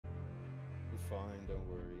fine, don't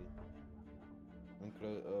worry. I'm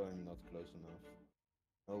close. Oh, I'm not close enough.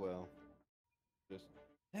 Oh well. Just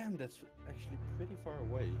damn, that's actually pretty far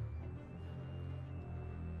away.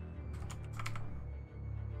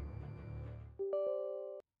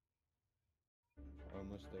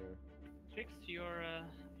 Almost there. Trix, you're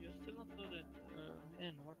still not loaded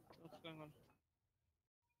in. What's going on?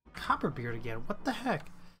 Copperbeard again. What the heck?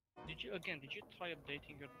 Did you try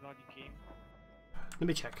updating your bloody game? Let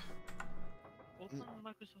me check. Open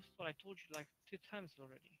Microsoft Store. I told you like 2 times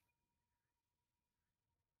already.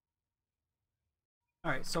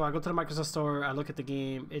 Alright, so I go to the Microsoft Store, I look at the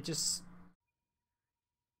game, it just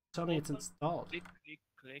tell me it's installed.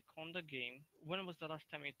 Click on the game. When was the last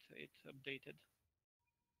time it updated?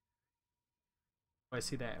 I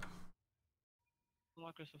see that.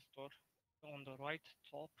 Microsoft Store. On the right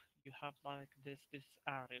top, you have like this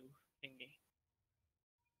arrow thingy.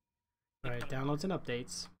 Alright, downloads and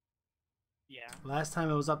updates. Yeah. Last time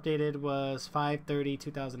it was updated was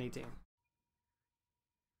 5/30/2018.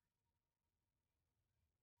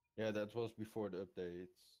 Yeah, that was before the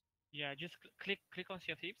updates. Yeah, just click on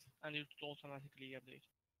Sea of Thieves and it will automatically update.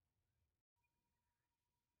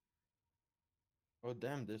 Oh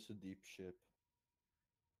damn, this is a deep ship.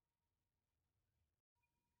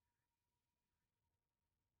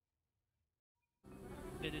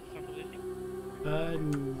 Did it start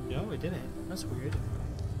updating? No, it didn't. That's weird.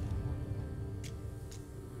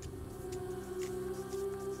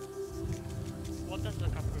 What does the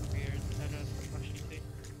Copperbeard actually say?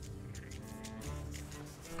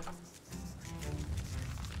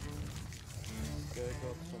 Okay, I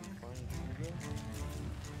got some fine sugar.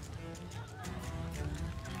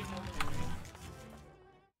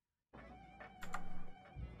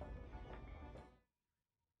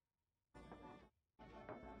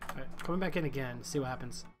 Alright, coming back in again, see what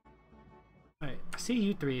happens. Alright, I see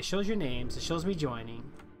you three. It shows your names. It shows me joining.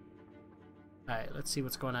 Alright, let's see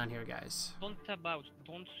what's going on here, guys. Don't tab out.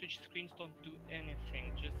 Don't switch screens. Don't do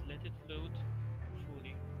anything. Just let it load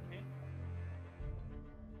fully. Okay?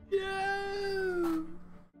 Yeah!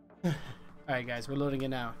 Alright, guys, we're loading it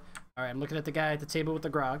now. Alright, I'm looking at the guy at the table with the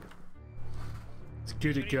grog. Let's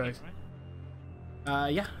get it, guys. Right?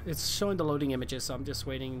 Yeah, it's showing the loading images, so I'm just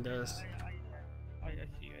waiting to... I see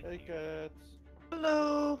you. Hey cats.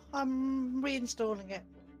 Hello, I'm reinstalling it.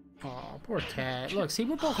 Aw, poor cat. Look, see,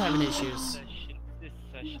 we're both having issues. This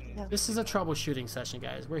session. This is a troubleshooting session,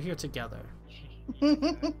 guys. We're here together.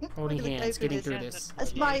 Holding We're gonna hands, go getting through through this.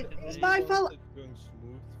 this. It's my fault. Going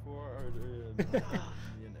smooth for are the me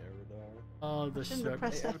and Eridar. Oh, the Shouldn't have sugar.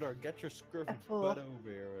 pressed Hey F- Eridar, get your scruffy F4. butt over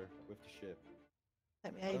here with the ship.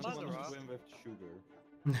 Take me I ages. just want to Mother swim with the sugar.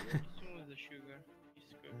 Smooth the sugar. You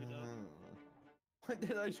screwed it up. Why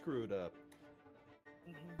did I screw it up?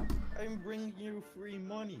 I'm bringing you free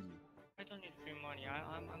money. I don't need free money.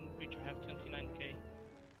 I'm rich. I have 29k.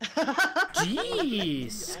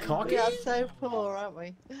 Jeez, cocky. We are so poor, aren't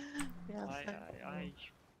we? We are so I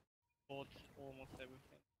bought almost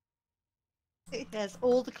everything. poor. Yes,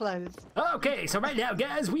 all the clothes. Okay, so right now,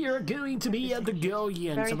 guys, we are going to be at the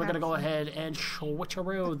Gullion. Very So we're going to go handsome. ahead and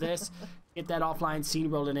switcheroo this. Get that offline scene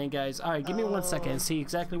rolling in, guys. All right, give me 1 second and see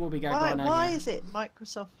exactly what we got Why, going on why here. is it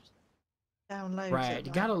Microsoft downloads Right, it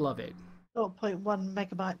you gotta love it. 0.1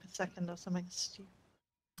 megabyte per second or something stupid?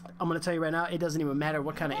 I'm gonna tell you right now, it doesn't even matter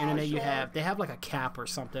what kind of internet you have. They have like a cap or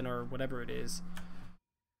something or whatever it is.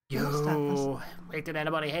 Yo, wait till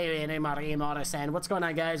anybody. Hey, anybody, Madison. What's going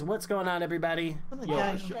on, guys? What's going on, everybody? What the Yo.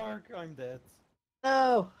 guy- Shark, I'm dead.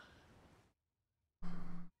 No.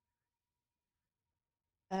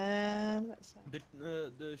 Let's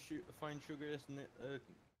see. The fine sugar is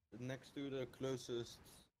next to the closest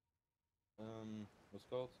what's it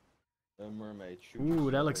called? Mermaid sugar.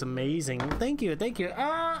 Ooh, that looks store. amazing. Thank you, thank you.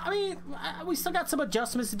 I mean, we still got some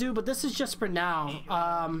adjustments to do, but this is just for now.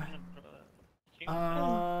 You're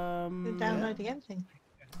downloading everything.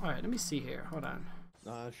 All right, let me see here. Hold on.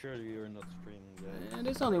 Surely you're not streaming yet. And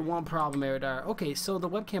there's only one problem, Eridar. Okay, so the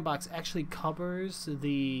webcam box actually covers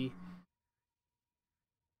the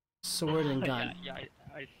sword and gun. Yeah,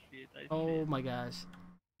 I see it. I see Oh it. my gosh.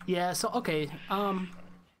 Yeah, so okay,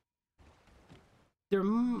 there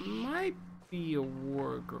might be a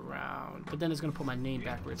workaround, but then it's gonna put my name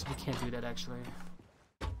backwards. We can't do that actually.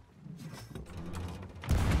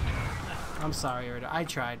 I'm sorry, Eridar. I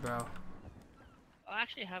tried, bro. I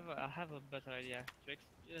actually have a better idea. Trix.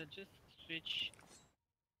 Just switch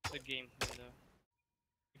the game window.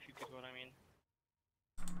 If you get what I mean.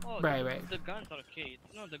 Oh, Right, right. The guns are okay.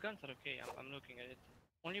 No, the guns are okay. I'm looking at it.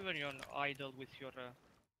 Only when you're idle with your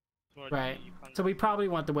sword, Right. you can't. So we probably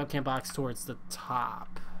want the webcam box towards the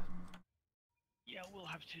top. Yeah, we'll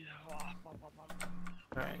have to.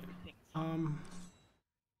 Alright. Everything.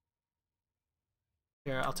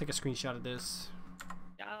 Here, I'll take a screenshot of this.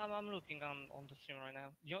 Yeah, I'm looking on the stream right now.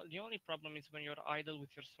 The only problem is when you're idle with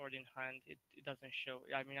your sword in hand, it doesn't show.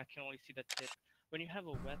 I mean, I can only see the tip. When you have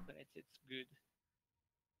a weapon, it's good.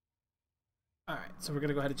 Alright, so we're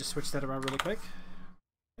gonna go ahead and just switch that around really quick.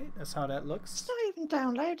 Okay, that's how that looks. It's not even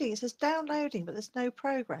downloading. It says downloading, but there's no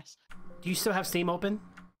progress. Do you still have Steam open?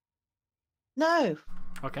 No.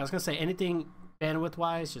 Okay, I was gonna say anything bandwidth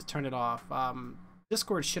wise, just turn it off.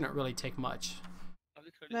 Discord shouldn't really take much.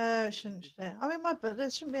 No, it shouldn't. I mean, but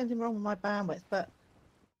there shouldn't be anything wrong with my bandwidth, but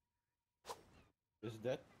Is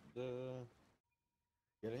that the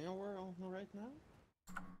getting anywhere on right now?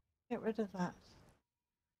 get rid of that.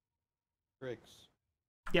 Tricks.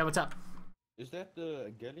 Yeah, what's up? Is that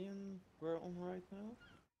the galleon we're on right now?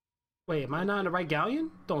 Wait, am I not on the right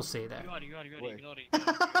galleon? Don't say that. You are, Wait. ignore it.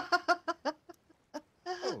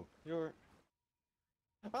 Oh, you're...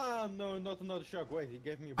 Ah, no, not another shark. Wait, he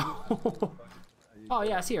gave me a boost. Oh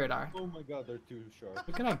yeah, I see Radar. Oh my god, they're too sharp.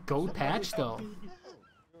 Look at that gold patch though.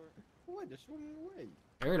 Wait, they're swimming away.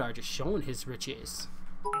 Radar just showing his riches.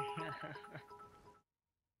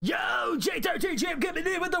 Yo, J13 Jim getting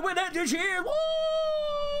in with the win this year. Woo!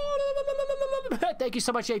 Thank you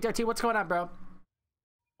so much, J13. What's going on, bro?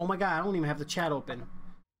 Oh my god, I don't even have the chat open.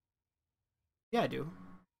 Yeah, I do.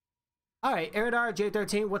 Alright, Eridar,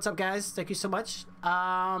 J13, what's up, guys? Thank you so much.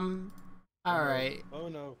 Alright. Oh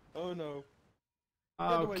no, oh no.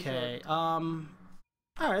 Okay, alright,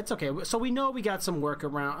 it's okay. So we know we got some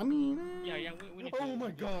workaround. I mean... Yeah, we need Oh to my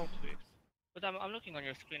god. tweaks. But I'm looking on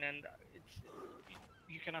your screen and it's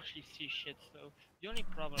you can actually see shit. So the only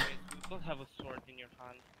problem is you don't have a sword in your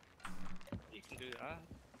hand. You can do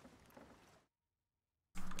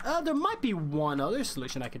that. There might be one other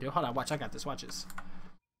solution I could do. Hold on, watch. I got this. Watch this.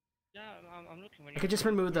 Yeah, I'm looking. When I could just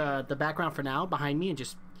remove the background for now behind me and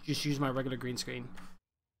just use my regular green screen.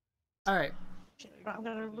 All right. Right, I'm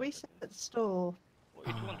going to reset the store. Well,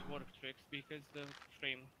 it won't work, tricks, because the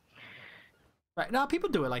frame. Right. No, people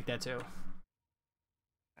do it like that too.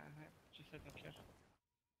 Just I don't care.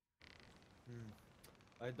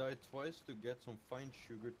 I died twice to get some fine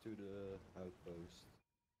sugar to the outpost.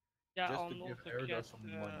 Yeah, Just I'll to give also Erda get, some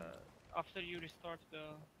money. after you restart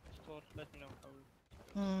the store, let me know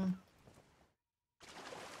how.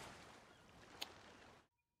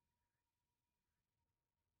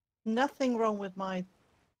 Nothing wrong with my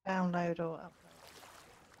download or upload.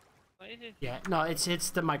 Yeah, no, it's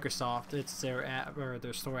the Microsoft. It's their app or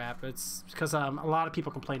their store app. It's because a lot of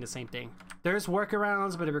people complain the same thing. There's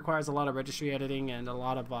workarounds, but it requires a lot of registry editing and a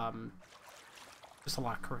lot of just a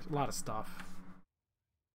lot of stuff.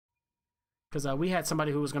 Because we had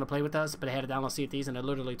somebody who was going to play with us, but they had to download CFDs, and it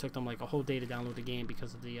literally took them like a whole day to download the game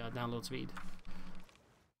because of the download speed.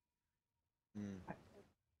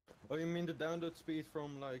 Oh, you mean the download speed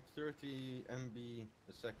from like 30 MB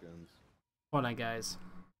a second? Hold on, guys.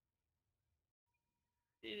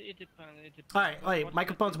 It depends. Alright, wait,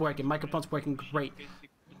 microphone's working. Microphone's working great.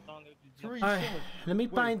 Alright, let me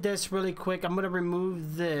find this really quick. I'm gonna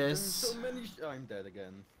remove There's this. so many I'm dead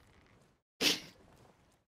again.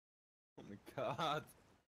 Oh my god.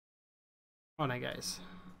 Hold on, guys.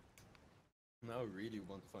 Now I really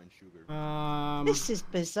want to find sugar. This is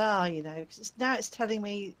bizarre, you know, because now it's telling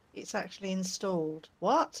me it's actually installed.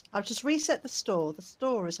 What? I've just reset the store. The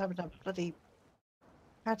store is having a bloody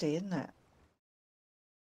paddy, isn't it?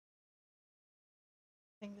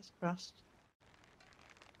 Fingers crossed.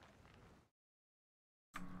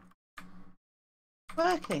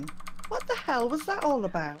 Working. What the hell was that all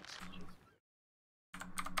about?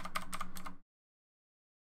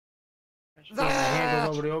 Yeah, hand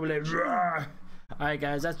goes over the overlay. Alright,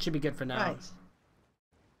 guys, that should be good for now. Right.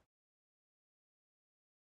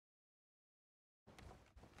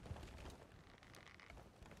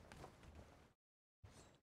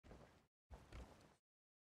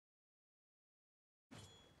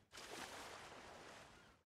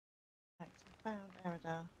 Found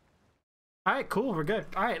Eridar. Alright, cool, we're good.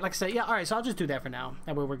 Alright, like I said, yeah, alright, so I'll just do that for now.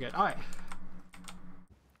 That way we're good. Alright.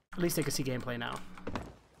 At least they can see gameplay now.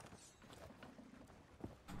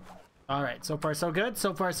 Alright, so far so good.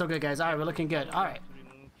 So far so good, guys. Alright, we're looking good. Alright.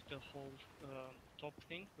 Remove the whole top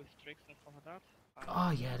thing with tricks and stuff like that.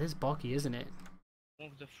 Oh yeah, it is bulky, isn't it?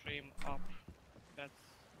 Move the frame up. That's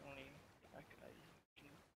only I can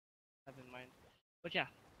have in mind. But yeah,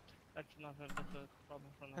 that's a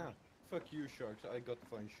problem for now. Huh. Fuck you, sharks. I got to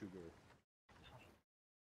find sugar.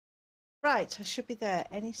 Right, I should be there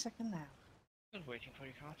any second now. I'm waiting for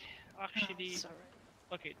you, Kat. Actually, Sorry.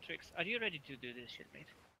 okay, tricks. Are you ready to do this shit, mate?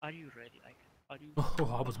 Are you ready? Like, are you?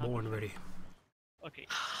 Oh, I was born ready. Okay,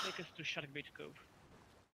 take us to Sharkbait Cove.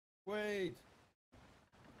 Wait.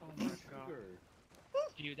 Oh my god. Sugar.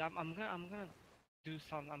 Dude, I'm gonna do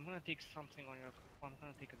some. I'm gonna take something on your. I'm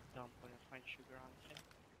gonna take a dump on your fine sugar, honestly.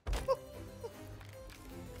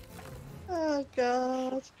 Oh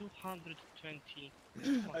god. 220.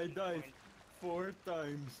 I died points. 4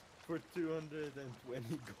 times for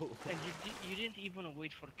 220 gold. And you didn't even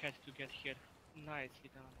wait for Cat to get here. Nicely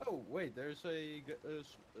done. Oh wait, there's a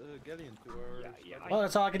galleon to our. Yeah, starboard. Well,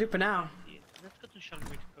 that's all I can do for now. Let's go to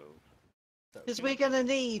Sharkbait Cove. Because we're gonna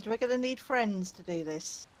need friends to do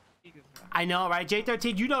this. I know, right?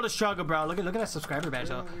 J13, you know the struggle, bro. Look at that subscriber badge,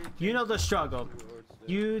 though. You know the struggle.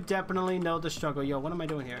 You definitely know the struggle. Yo, what am I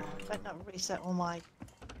doing here? Better not reset all my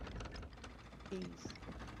keys.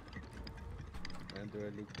 And do I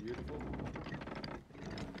look beautiful?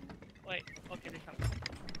 Wait, okay, listen.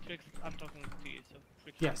 Trix, I'm talking to you, so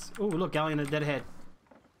Trix. Yes. Ooh, look, galleon of dead head.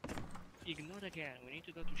 Ignore again. We need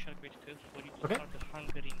to go to Sharkbait Cove for you to Okay. start the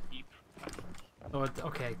Hungering Deep. Oh,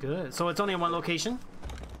 okay, good. So it's only in one location?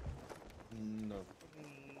 No.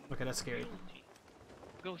 Okay, that's scary. Guilty.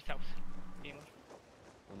 Go south, gamer.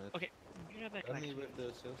 On it. Okay, you're back Help next me to me. with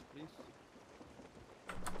the sails, please.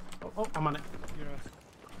 Oh, I'm on it. You're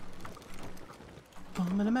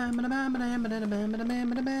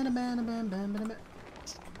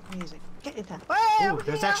Music. Get in there. Ooh,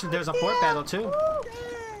 there's a fort battle too.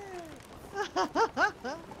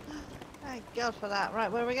 Thank God for that.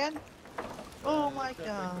 Right, where are we going? Oh my Separate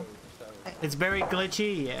god. code, south. It's very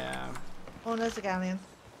glitchy, yeah. Oh, there's a galleon.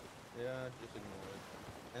 Yeah, just ignore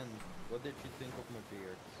it. And what did you think of my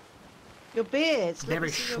beard? Your beard. Very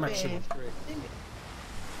schmutzy. Great.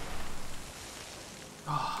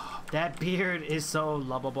 Oh, that beard is so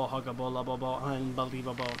lovable, huggable, lovable,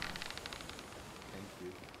 unbelievable. Thank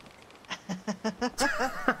you.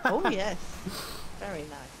 Oh yes. Very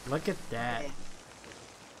nice. Look at that. Yeah.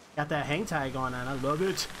 Got that hang tag on and I love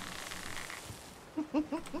it.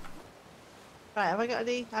 Right, have I got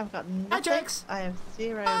any? I've got nothing. Hi, Jax. I have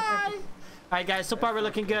 0. Bye. Alright guys, so far we're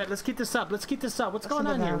looking good. Let's keep this up. Let's keep this up. What's That's going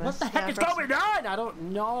on here? What the bananas. heck Yeah, is that's- going on? I don't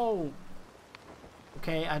know.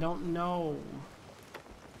 Okay, I don't know.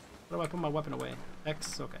 Where do I put my weapon away?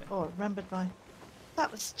 X, okay. Oh, I remembered my.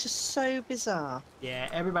 That was just so bizarre. Yeah,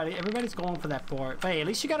 everybody's going for that port. But hey, at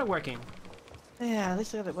least you got it working. Yeah, at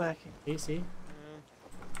least I got it working. See?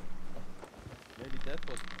 Maybe that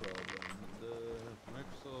was the problem. The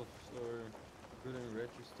Microsoft Store couldn't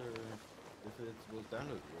register if it was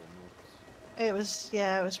downloaded or not. It was,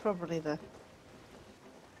 yeah, it was probably the.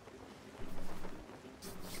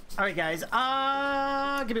 Alright guys,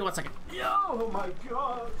 give me 1 second. Yo, oh my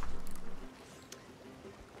god.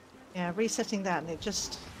 Yeah, resetting that and it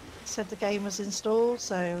just said the game was installed,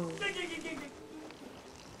 so.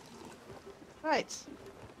 Right.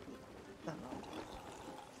 Done.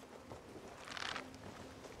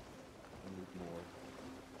 I need more.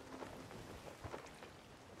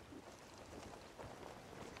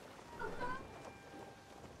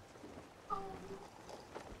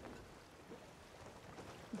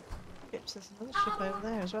 Oops, there's another ship over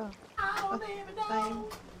there as well. Same.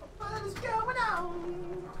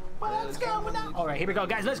 Alright, here we go,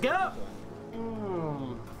 guys, let's go!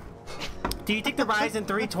 Do you think the Ryzen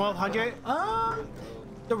 3 1200?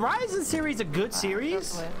 The Ryzen series is a good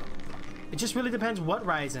series. It just really depends what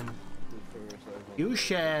Ryzen. You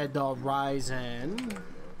shared the Ryzen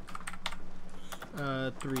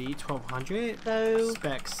 3 1200 So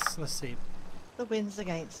specs. Let's see. the wind's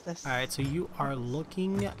against us. Alright, so you are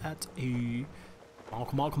looking at a...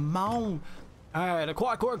 Come on. Alright, a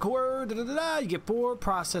core, you get 4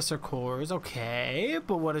 processor cores, okay,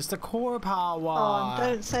 but what is the core power? Oh,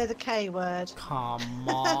 and don't say the K word. Come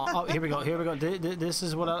on. Oh, here we go. This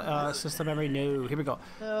is what system memory knew. Here we go.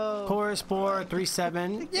 No. Cores 4, 3,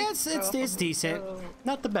 7. Yes, it's decent. No.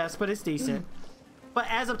 Not the best, but it's decent. But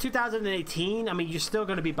as of 2018, I mean, you're still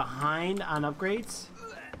going to be behind on upgrades.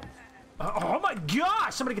 Oh my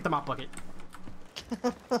gosh! Somebody get the mop bucket.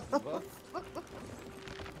 What?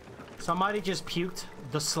 Somebody just puked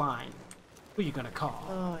the slime. Who you gonna call?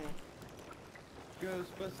 Oh, yeah.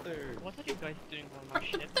 Ghostbusters! What are you guys doing on my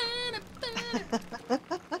ship?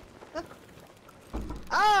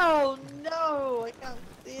 Oh no! I can't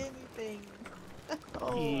see anything.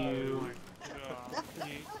 Oh. Ew. God,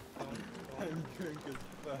 please don't. I'm drunk as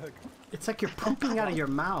fuck. It's like you're pooping out of your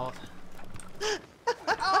mouth.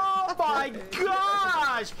 Oh my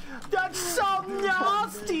gosh! That's so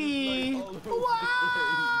nasty!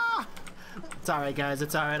 Wow! It's alright, guys.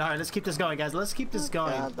 It's alright. Alright, let's keep this going, guys. Let's keep this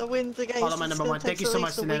going. God, the wind's against Follow my us. number Still 1. Thank takes you at so much,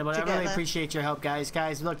 least a Nana. week I to really get there. appreciate your help, guys.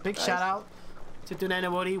 Guys, look, big shout out to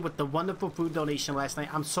Dunanawodi with the wonderful food donation last night.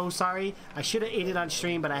 I'm so sorry. I should have ate it on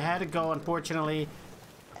stream, but I had to go, unfortunately.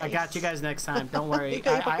 I got you guys next time. Don't worry. You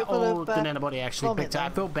got your I pocket full owe of, Dunanawodi actually vomit big time. I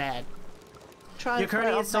then. feel bad. Try You're and throw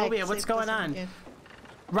currently it in on Sobia. Meg, What's see if going there's on? something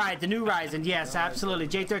Right, the new Ryzen. Yes, absolutely.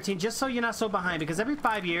 J13, just so you're not so behind, because every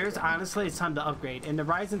 5 years, honestly, it's time to upgrade. And the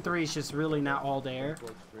Ryzen 3 is just really not all there.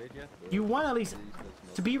 You want at least,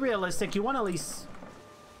 to be realistic, you want at least,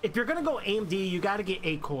 if you're going to go AMD, you got to get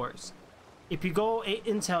 8 cores. If you go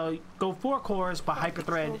Intel, go 4 cores, but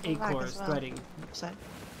hyper-thread, 8 cores, threading. So,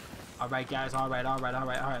 All right, guys. All right.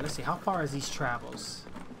 Let's see. How far is these travels?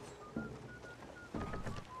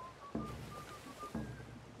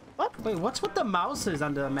 what? Wait, what's with the mouses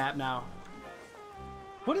on the map now?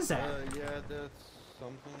 What is that? Yeah, that's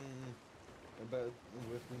something about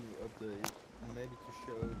with the update. Maybe to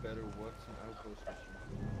show better what's in our position.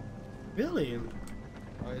 Really?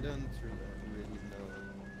 I don't really know.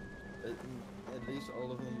 At least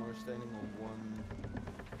all of them are standing on one.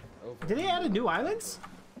 Over Did they add a new islands?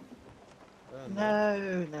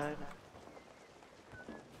 No.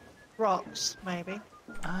 Rocks, maybe.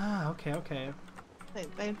 Ah, okay.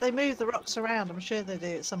 They move the rocks around. I'm sure they do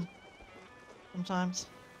it sometimes.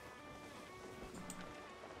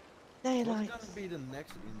 What's Daylight. gonna be the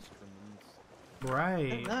next instrument?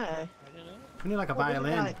 Right. No. I don't know. We need like a What would you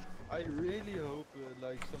violin. like? I really hope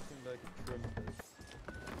like something like a trumpet.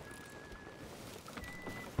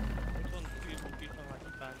 Which one would be something like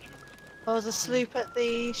a banjo? Oh, there's a sloop at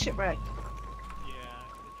the shipwreck. Yeah.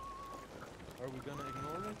 Are we gonna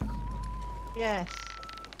ignore it? Yes,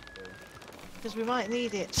 Okay. because we might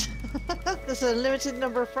need it. There's a limited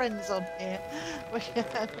number of friends on here. We're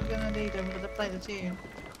gonna need them to play the tune.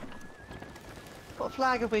 What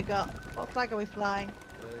flag have we got? What flag are we flying?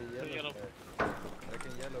 Yellow. Yellow. Black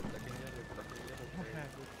and yellow, black and yellow, black and yellow.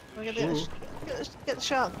 We're gonna get the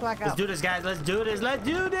shark flag Let's up. do this, guys. Let's do this.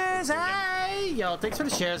 Hey! Yo, thanks for the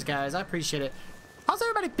shares, guys. I appreciate it. How's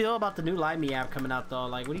everybody feel about the new Live Me app coming out, though?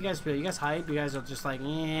 Like, what do you guys feel? You guys hype? You guys are just like,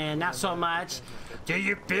 eh, not so much. Do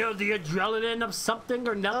you feel the adrenaline of something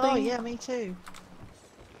or nothing? Oh yeah, me too.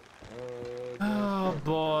 Oh,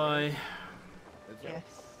 boy. Yes,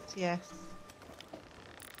 yes.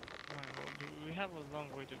 Alright, well, we have a long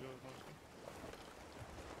way to go.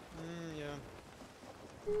 Yeah.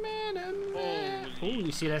 Man. Ooh, Holy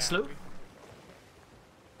you see that sloop?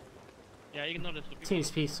 Yeah, ignore the sloop.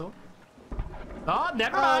 Seems peaceful. Oh,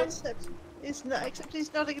 never Oh, mind. except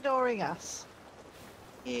he's not ignoring us.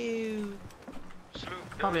 You.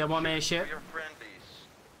 Probably a one-man ship. We're friendlies.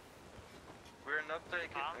 We're not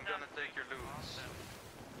taking. I'm gonna take your loot.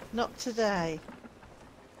 Not today.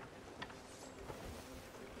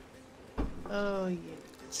 Oh, you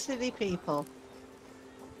silly people.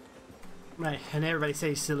 Right, and everybody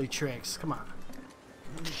say silly tricks. Come on.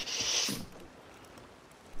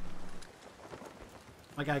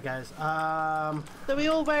 My God, guys. So we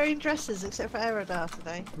all wearing dresses except for Eridar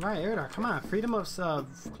today. Right, Eridar, come on. Freedom of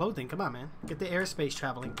clothing. Come on, man. Get the airspace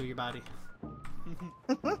traveling through your body.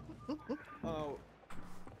 Oh.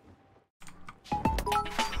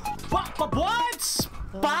 What?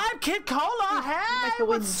 Five Kid Cola? Hey, Make a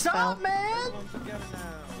wind what's spell. up, man? Everyone together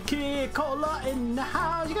now. Kid Cola in the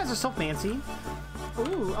house. You guys are so fancy.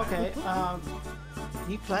 Ooh, okay.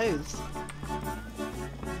 New clothes.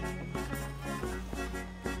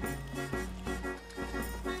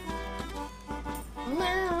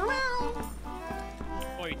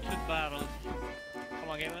 Oh, you took battles. Come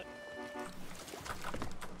on, game it.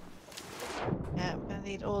 Yeah, we're gonna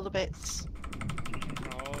need all the bits.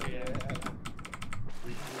 Oh, yeah.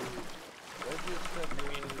 Let's just set the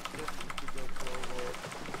system to go forward.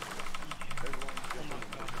 Oh my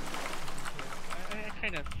god. I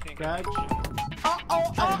kind of think. Right. Oh,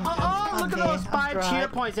 look at I'm those here, 5 I'm cheer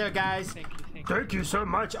right. points there, guys. Thank you. Thank you so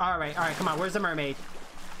much. All right, come on. Where's the mermaid?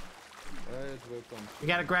 It will come. We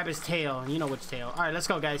gotta grab his tail. You know which tail. All right, let's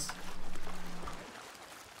go, guys.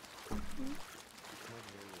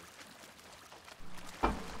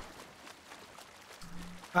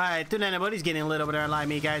 All right, dude, anybody's getting lit over there and like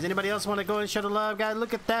me, guys. Anybody else want to go and show the love, guys?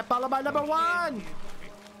 Look at that. Followed by number 1.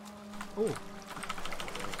 Ooh.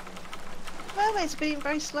 Mermaids are being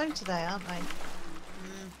very slow today, aren't they?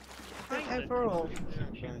 I think overall.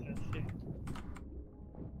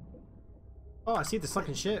 Oh, I see the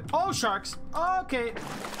sunken ship. Oh, sharks. Okay.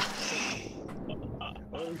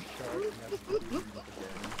 Oh, shark.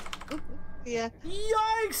 Yeah.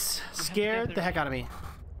 Yikes! Scared the heck out of me.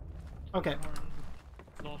 Okay.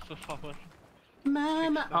 Lots of power.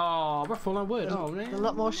 Mama. Oh, we're full on wood. Oh, man. A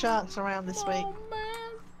lot more sharks around this week. Oh,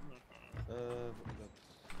 man. Let's see.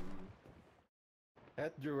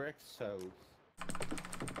 Head direct south.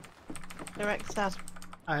 Direct Dad.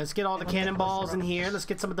 Alright, let's get all the cannonballs in here. Let's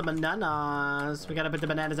get some of the bananas. We gotta put the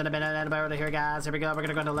bananas in a banana barrel here, guys. Here we go. We're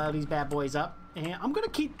gonna go to load these bad boys up. And I'm gonna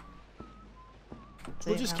keep...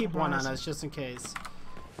 We'll just keep one on us, just in case.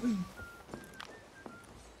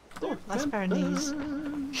 Oh, nice pair of knees.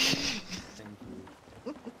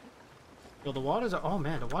 Yo, the waters are... Oh,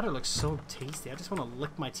 man, the water looks so tasty. I just want to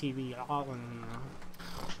lick my TV all in...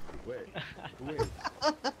 Wait.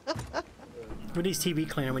 What is TV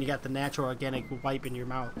cleaner when you got the natural organic wipe in your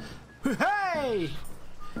mouth? Hey!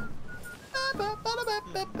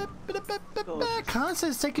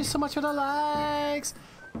 Constance, thank you so much for the likes.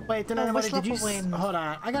 Wait, did anybody? Did you? Hold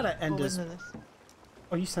on, I gotta end this.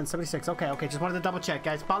 Oh, you sent 76. Okay. Just wanted to double check,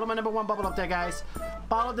 guys. Follow my number 1 bubble up there, guys.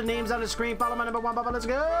 Follow the names on the screen. Follow my number 1 bubble. Let's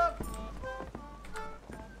go.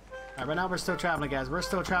 Right now we're still traveling, guys. We're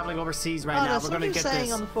still traveling overseas right now. We're gonna get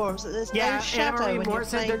this. On the forums that there's no shadow when you're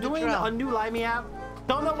playing they're doing a new Limey app.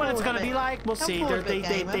 Don't know what it's gonna be like. We'll see.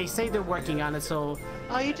 They say they're working on it, so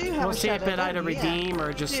you do have we'll see if it either redeem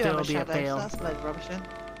or just still be a fail. That's a load of rubbish in.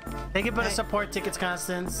 Thank you for the support tickets,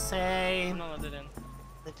 Constance. Hey. No, I didn't.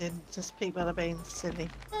 They didn't. Just people are being silly.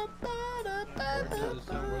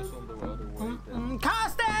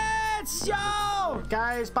 Constance! Yo!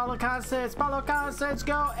 Guys, follow Constance. Follow Constance.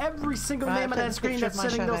 Go. Every single name on that screen that's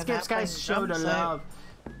sending those gifts, guys. Show the love.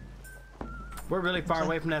 We're really far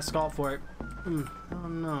away from that skull fort. Oh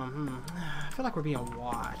no. I feel like we're being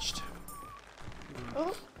watched.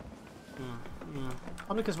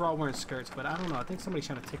 Probably because we're all wearing skirts, but I don't know. I think somebody's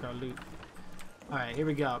trying to take our loot. Alright, here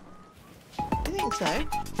we go. I think so.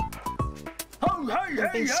 Oh,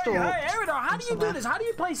 hey, Eridor, how do you do this? How do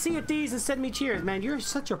you play Sea of Thieves and send me cheers, man? You're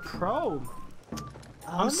such a pro.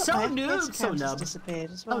 I'm so noob. So nub.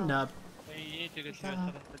 Disappeared as well. Oh, nub.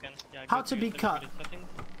 How to beat cup.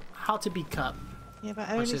 How to beat cup. Yeah,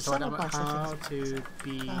 but only some how to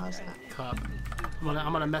beat cup.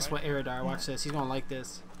 I'm gonna mess with Eridar. Watch this. He's gonna like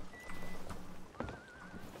this.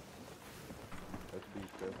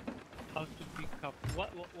 How to beat cup.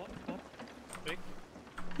 What? Rick?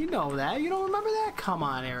 You know that. You don't remember that? Come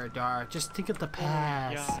on, Eridar. Just think of the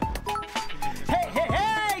past.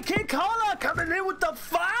 Hey! Kid Cola coming in with the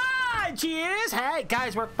 5 cheers! Hey,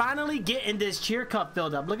 guys, we're finally getting this cheer cup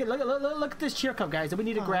filled up. Look at this cheer cup, guys. Do we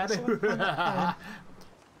need to grab it?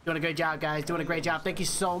 Doing a great job, guys. Doing a great job. Thank you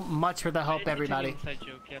so much for the help, everybody. It's an inside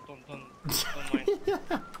joke. Yeah, don't mind.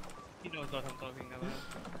 He knows what I'm talking about.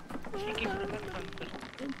 Thank you for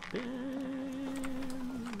the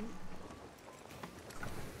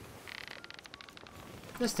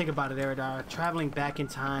Just think about it, Eridar. Traveling back in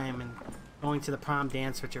time and going to the prom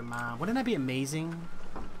dance with your mom. Wouldn't that be amazing?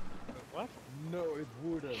 What? No, it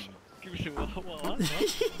wouldn't. Excuse me, what? No,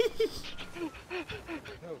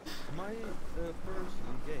 my person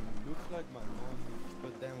in game looks like my mom,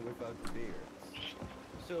 but then without the beard.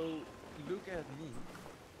 So, look at me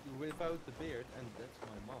without the beard, and that's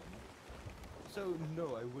my mom. So,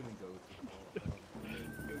 no, I wouldn't go to the prom.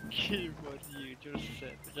 Okay, what you just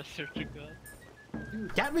said. Just swear to God.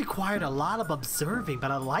 That required a lot of observing,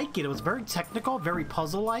 but I like it. It was very technical, very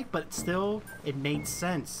puzzle-like, but still, it made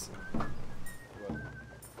sense.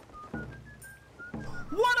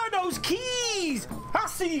 What are those keys? I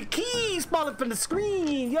see keys falling from the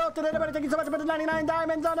screen. Yo, to everybody, thank you so much for the 99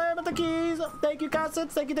 diamonds on there with the keys. Thank you,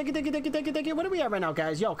 Constance. Thank you. What are we at right now,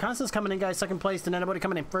 guys? Yo, Constance coming in, guys, second place, and anybody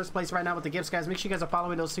coming in first place right now with the gifts, guys. Make sure you guys are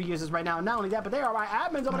following those 2 users right now. And not only that, but they are my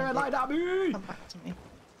admins over there. Light up. Come back to me.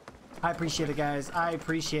 I appreciate it, guys. I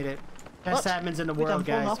appreciate it. Best admins in the world,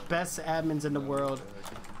 guys. Best admins in the world.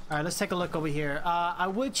 All right, let's take a look over here. I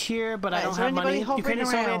would cheer, but I don't have money. You couldn't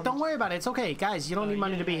say it. Don't worry about it. It's okay, guys. You don't need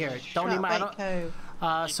money to be here. Don't need money.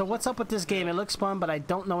 So what's up with this game? It looks fun, but I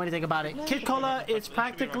don't know anything about it. Kid Cola, it's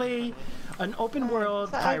practically an open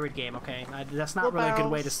world pirate game, okay? That's not really a good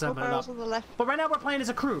way to sum it up. But right now we're playing as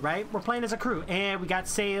a crew, right? We're playing as a crew, and we got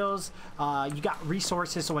sails. You got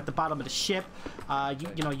resources, so at the bottom of the ship,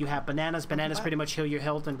 you know, you have bananas. Bananas pretty much heal your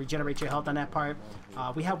health and regenerate your health on that part.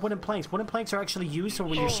 We have wooden planks. Wooden planks are actually used, so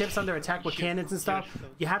when your ship's under attack with cannons and stuff,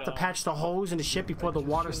 you have to patch the holes in the ship before the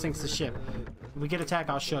water sinks the ship. When we get attacked,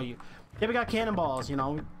 I'll show you. Then we got cannonballs, you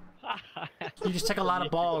know. You just take a lot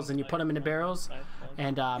of balls and you put them in the barrels,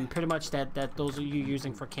 and pretty much those are you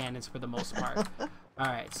using for cannons for the most part.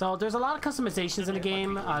 Alright, so there's a lot of customizations in the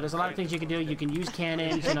game. There's a lot of things you can do. You can use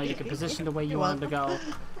cannons, you know, you can position the way you want them to go.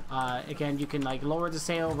 Again, you can like lower the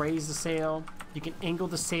sail, raise the sail. You can angle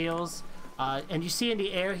the sails. And you see in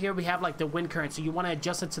the air here, we have like the wind current, so you want to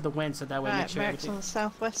adjust it to the wind so that way make sure everything... on the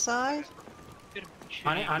southwest side.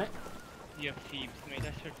 On it. Your thieves, mate,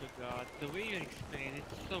 I swear to God, the way you explain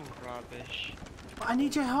it's so rubbish. I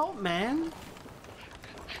need your help, man.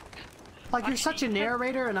 Like, you're such a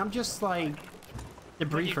narrator, and I'm just like the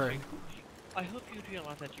briefer. I hope you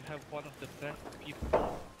realize that you have one of the best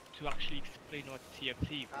people to actually explain what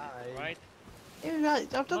CFC is, Hi. right? You're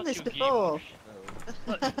right. I've done Not this your before. game. Oh.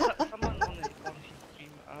 But someone on his stream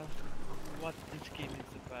asked what this game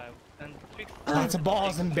is about, and Twix. Lots of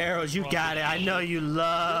balls and barrels. You got it. I know you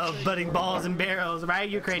love putting balls and barrels, right,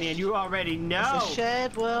 Ukrainian? You already know. It's a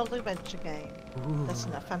shared world adventure game. That's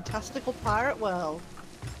in a fantastical pirate world.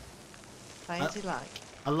 Play as you like.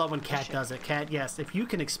 I love when Kat does it. Kat, yes, if you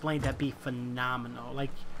can explain, that'd be phenomenal.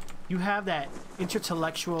 Like, you have that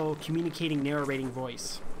intellectual, communicating, narrating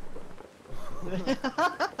voice.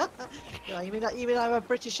 Yeah, you mean I have a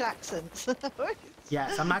British accent?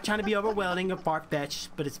 Yes, I'm not trying to be overwhelming or far-fetched,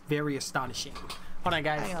 but it's very astonishing. Hold on,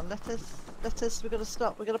 guys. Hang on, let us. We've got to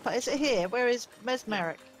stop. We've got to put. Is it here? Where is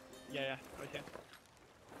Mesmeric? Yeah, right here.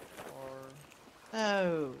 Or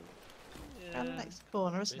Oh, down the next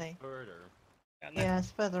corner, isn't he? Further. Yeah,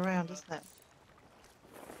 it's further around, isn't it?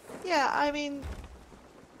 Yeah, I mean,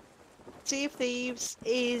 Sea of Thieves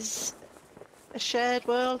is a shared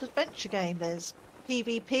world adventure game. There's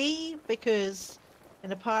PvP because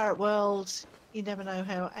in a pirate world you never know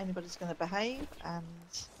how anybody's going to behave, and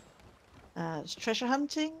there's treasure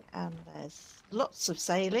hunting, and there's lots of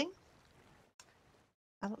sailing,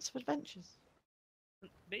 and lots of adventures.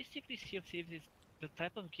 basically, Sea of Thieves is the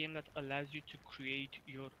type of game that allows you to create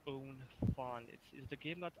your own fun. It's the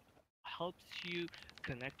game that helps you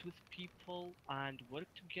connect with people and work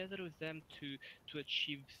together with them to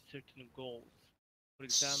achieve certain goals. For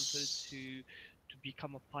example, to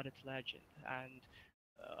become a pirate legend, and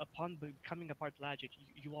upon becoming a pirate legend,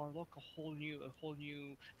 you unlock a whole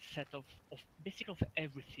new set of basically of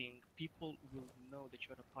everything. People will know that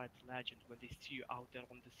you're a pirate legend when they see you out there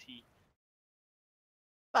on the sea.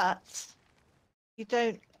 But you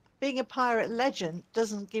don't. Being a pirate legend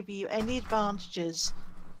doesn't give you any advantages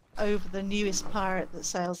over the newest pirate that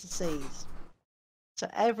sails the seas. So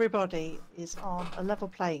everybody is on a level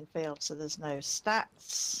playing field. So there's no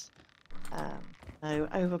stats, no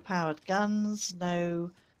overpowered guns,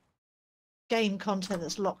 no game content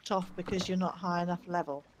that's locked off because you're not high enough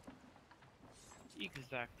level.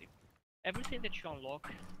 Exactly. Everything that you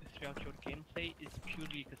unlock throughout your gameplay is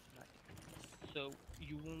purely cosmetic. So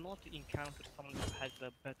you will not encounter someone who has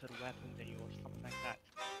a better weapon than you or something like that.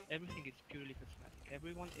 Everything is purely cosmetic.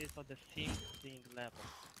 Everyone is at the same playing level.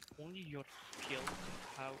 Only your skill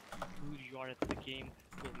and how good you are at the game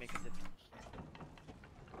will make a difference.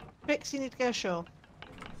 Trix, you need to go ashore.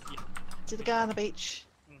 Yeah. To the guy on the beach.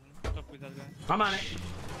 Talk with that guy. I'm on it.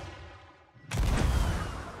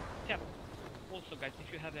 Yeah. Also, guys,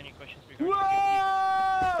 if you have any questions regarding the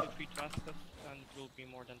game, feel free to ask us, and we'll be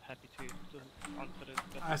more than happy to answer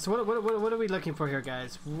it. So what are we looking for here,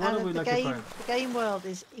 guys? What are we looking for? The game world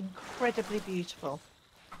is incredibly beautiful.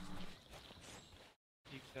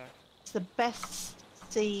 Exactly. It's the best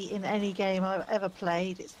sea in any game I've ever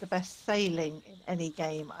played. It's the best sailing in any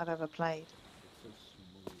game I've ever played.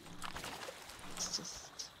 It's so smooth.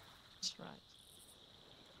 It's just right.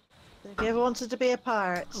 So if you ever wanted to be a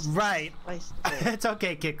pirate, Right. place to be. It's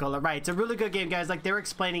okay, Kikola. Right. It's a really good game, guys. Like, they're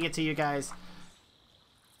explaining it to you guys.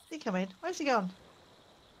 He come in. Where's he gone?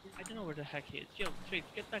 I don't know where the heck he is. Yo, Trix,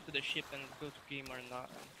 get back to the ship and go to Gamer and not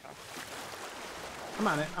and I'm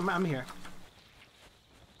on it. I'm here.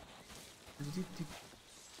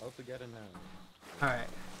 How to get it now? Alright.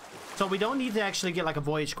 So we don't need to actually get like a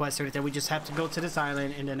voyage quest or anything. We just have to go to this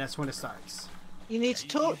island, and then that's when it starts. You need to You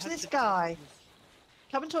talk to have this to- guy.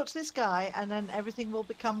 Come and talk to this guy, and then everything will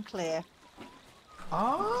become clear.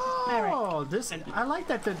 Oh, this I like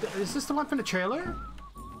that. Is this the one from the trailer?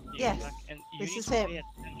 Yeah, Yes, exactly. And you this need is to him. pay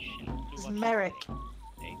attention to This is what he's Merrick.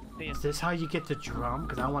 saying. Pay Is this how you get the drum?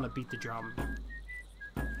 Because I want to beat the drum.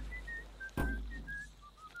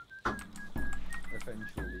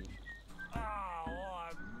 Eventually. Oh,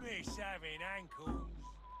 I miss having ankles.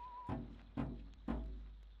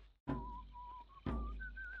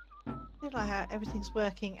 I feel like how everything's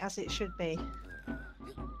working as it should be.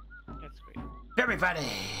 That's great. Everybody,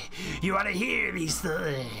 you want to hear me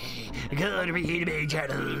story? Good to be big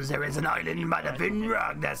channels. There is an island by the thin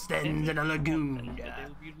rock that stands in a lagoon. That they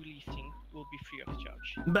will be releasing will be free of charge.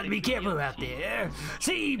 But be careful out there.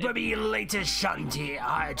 See, for me latest shanty,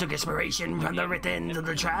 I took inspiration from the writings of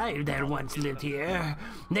the tribe that once lived here.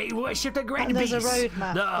 They worship the great And there's beast, a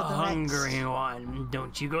roadmap the for the hungry next one.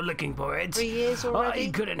 Don't you go looking for it. 3 years already?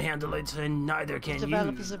 I couldn't handle it, and neither can you.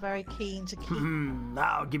 Developers are very keen to keep.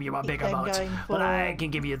 I'll give you a bigger them boat, going but I for- can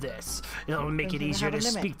give you this. It'll make it Doesn't easier have a to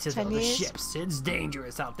limit. speak to 10 the years? ships. It's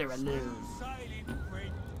dangerous out there alone. Sailing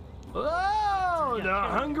friend. Oh, the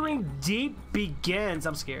hungering deep begins.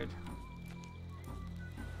 I'm scared.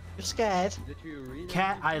 You're scared. Did you read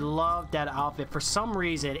Cat, I anything? love that outfit. For some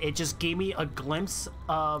reason, it just gave me a glimpse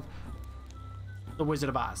of the Wizard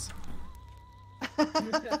of Oz.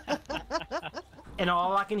 And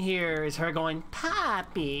all I can hear is her going,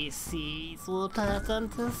 Poppy seeds will put them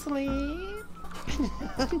to sleep.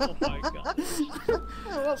 Oh my god.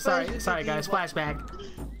 What Sorry, version sorry did you guys, want? flashback.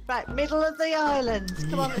 Right, middle of the island.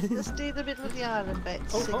 Come on, let's do the middle of the island bit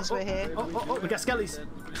since we're here. Oh, we got skellies. That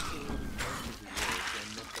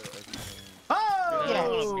Oh! Yes.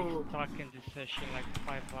 I'll be stuck in this session like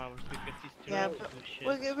 5 hours because he's too Yeah, old but to do shit.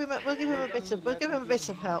 we'll give him a bit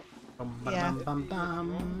of help. Yeah. Bum,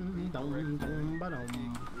 bum, dum, dum, ba-dum.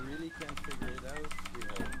 you really can't figure it out, we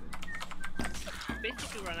help him.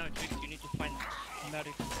 Basically, right now in Twix, you need to find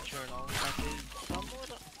Merrick's journal that is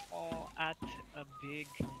somewhere at a big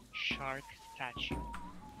shark statue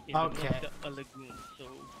in the middle Okay. of a lagoon. So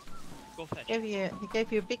go fetch. He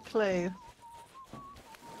gave you a big clue.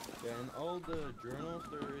 Yeah, in all the journals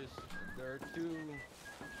there are two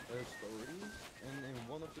stories, and in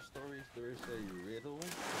one of the stories there is a riddle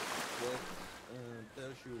that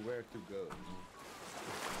tells you where to go.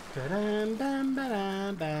 Ba-dum, bam,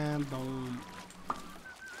 ba-dum, bam, boom.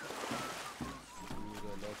 Ooh,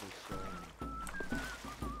 I love this song.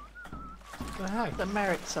 What the heck? The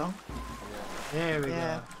Merrick song. Yeah, There we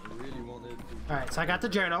Yeah. go. I really wanted to. Alright, so I got the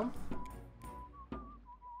journal.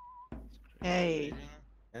 Hey.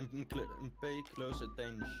 And pay close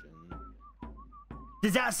attention.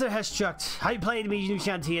 Disaster has struck. High plane me,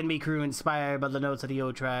 Shanti and me crew inspired by the notes of the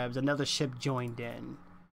old tribes. Another ship joined in.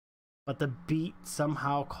 But the beat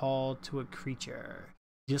somehow called to a creature.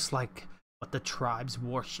 Just like what the tribe's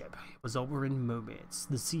warship was over in moments.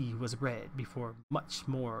 The sea was red before much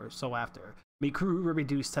more so after. Me crew were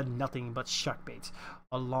reduced to nothing but shark bait.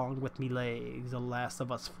 Along with me legs, the last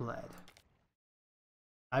of us fled.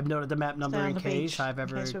 I've noted the map number Stay on in the case beach, I've in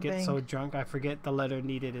ever case we're get so being- drunk I forget the letter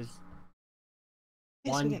needed is Yes,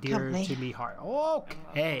 we one get dear company. to me heart. I'm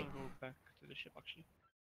Okay. gonna go back to the ship actually.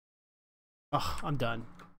 Oh, I'm done.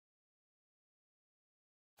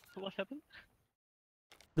 So what happened?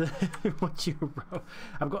 What you wrote?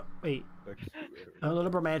 I'm going. Wait. Back to A little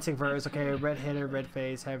romantic verse. Okay, red header, red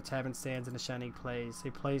face. Have tavern stands in a shining place.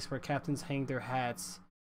 A place where captains hang their hats.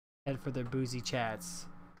 Head for their boozy chats.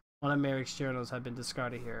 One of Merrick's journals have been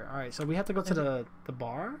discarded here. All right, so we have to go to the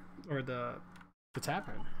bar or the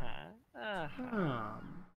tavern.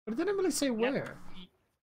 But it didn't really say where.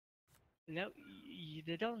 No,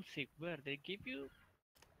 they don't say where. They give you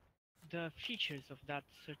the features of that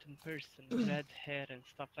certain person, red hair and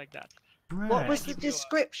stuff like that. Right. What was the Give you a-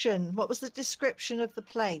 description? What was the description of the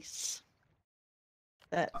place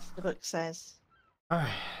that the book says? All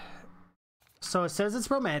right. So it says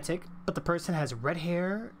it's romantic, but the person has red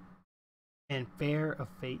hair and fair of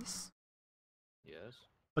face. Yes.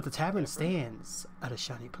 But the tavern stands at a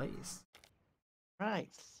shiny place. Right.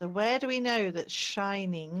 So where do we know that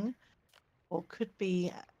shining, or could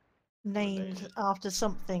be named Related. after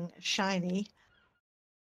something shiny,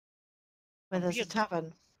 where there's a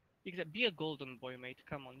tavern? Be a golden boy, mate.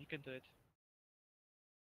 Come on, you can do it.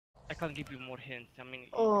 I can't give you more hints. I mean,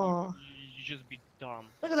 Oh. you just be dumb.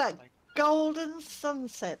 Look at that Like, golden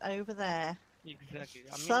sunset over there. exactly.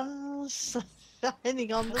 I mean, Sun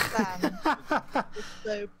shining on the sand. It's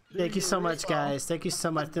so Thank you so much, beautiful. guys. Thank you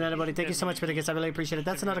so much. To anybody, thank you so much for the gifts. I really appreciate it.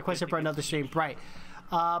 That's another question for another stream. Right.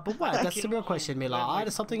 But what? That's the real question, Mila.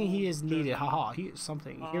 It's something he is needed. Haha. He is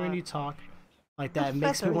something. Hearing you talk like that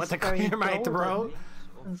makes me feather want to is very clear my golden. throat.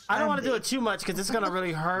 and I don't want to do it sandy. too much because it's gonna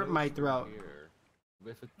really hurt my throat. Here,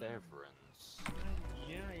 with a taverns.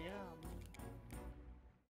 yeah.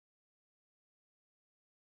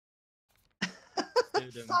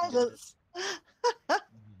 Silence.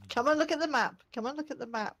 Come and look at the map. Come and look at the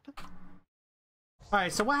map. All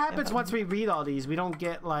right. So what happens once we read all these? We don't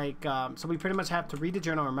get like. So we pretty much have to read the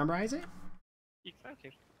journal and memorize it.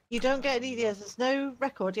 Exactly. You don't get any ideas. There's no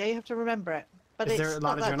record. Yeah, you have to remember it. But Is it's there a not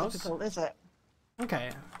lot of that journals? difficult, is it? Okay.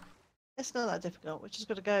 It's not that difficult. We're just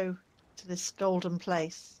going to go to this golden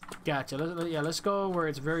place. Gotcha. Let's go where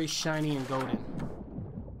it's very shiny and golden.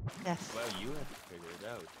 Yes. Well, you have to figure it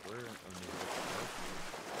out. We're only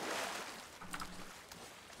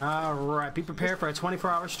All right. Be prepared for a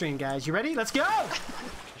 24-hour stream, guys. You ready? Let's go.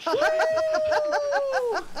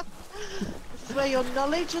 This is where your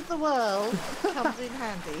knowledge of the world comes in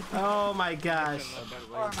handy. Oh my gosh. I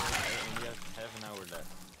only have half an hour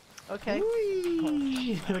left. Okay.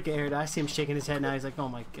 Whee! Look at Aaron. I see him shaking his head now. He's like, oh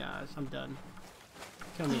my gosh, I'm done.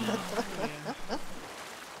 Kill me now. Yeah.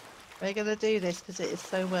 We're going to do this because it is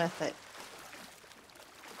so worth it.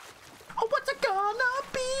 Oh, what's it gonna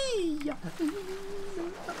be?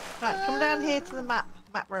 Right, come down here to the map.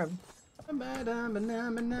 map room. Right,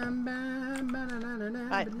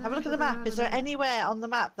 Right, have a look at the map. Is there anywhere on the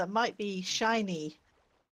map that might be shiny?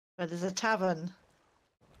 Where there's a tavern?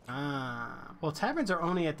 Ah, well, taverns are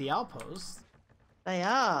only at the outpost. They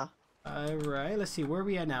are. Alright, let's see, where are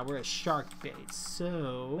we at now? We're at Shark Bait,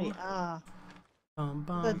 so... We are. Bum,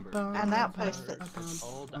 An outpost Remember, that's- it's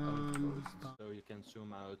all the outposts, so you can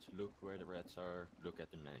zoom out, look where the rats are, look at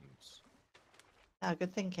the names. Oh,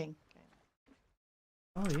 good thinking.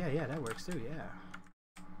 Oh, yeah, that works too, yeah.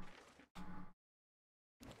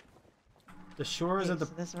 The shores Okay, of the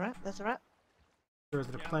so there's a rat. There's a rat. shores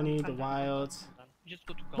of the Yeah, plenty, I'm the done, wilds. I'm done. Just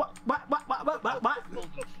go to What?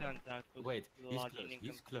 Golden Sand outpost. Wait, he's Bloody close, he's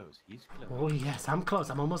incomplete. close, he's close. Oh yes, I'm close.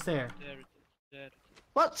 I'm almost there. There it is. There it is.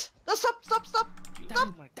 What? No, stop! Stop! Stop!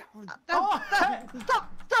 Oh my god. Down! Oh,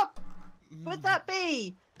 Stop! Stop! Would that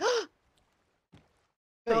be?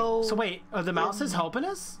 So wait, are the mouses helping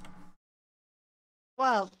us?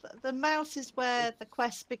 Well, the mouse is where the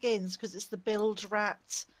quest begins because it's the build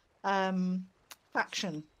rat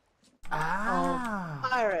faction Ah.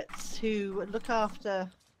 pirates who look after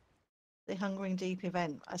the Hungering Deep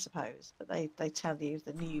event, I suppose. But they tell you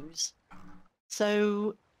the news.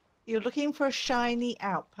 So you're looking for a shiny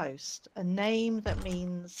outpost, a name that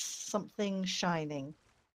means something shining.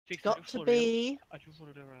 Fix Got it to for real. be. I just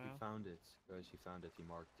wanted to run He out. found it, guys, he found it, he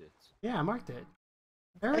marked it. Yeah, I marked it.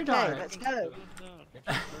 Very Okay, dark. let's go.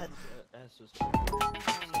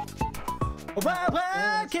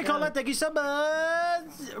 Well, kick on that, thank you so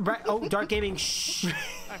much. Right. Oh, Dark Gaming. Shh.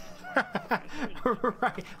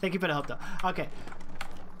 Right. Thank you for the help, though. Okay.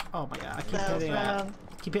 Oh my god, I keep Bells hitting, round.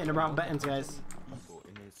 keep hitting the wrong buttons, guys. People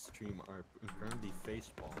in his stream are currently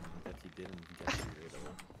facepalming that he didn't get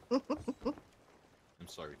the riddle. I'm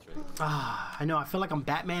sorry, Trey. Ah, I know. I feel like I'm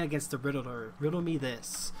Batman against the Riddler. Riddle me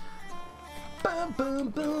this. Boom, boom,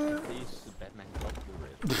 boom. Please, Batman got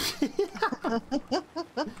the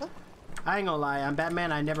riddle. I ain't gonna lie. I'm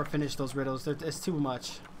Batman. I never finish those riddles. It's too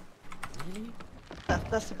much. Really?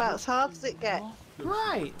 That's about as hard as it gets.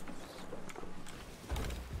 Right.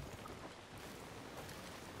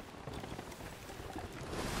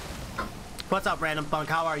 What's up, Random Funk?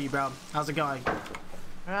 How are you, bro? How's it going?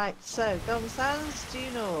 Right, so Golden Sands, do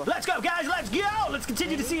you know? Let's go, guys! Let's go! Let's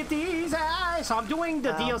continue to see it these eyes. So I'm doing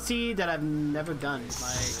the Wow. DLC that I've never done. Like,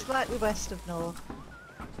 Slightly west of North.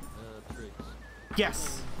 Tricks.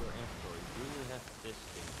 yes. Your inventory, do you have this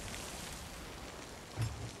thing?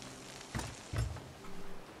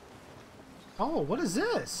 Oh, what is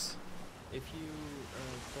this? If you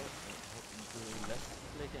left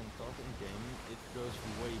click and talk in game, it goes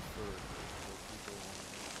way further. So people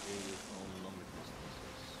it on longer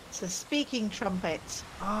distances. It's a speaking trumpet.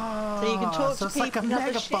 Oh, you can talk so to it's like a people in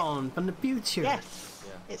other ship. megaphone from the future. Yes,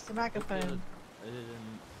 Yeah. it's the megaphone. There are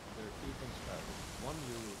two things about it. One,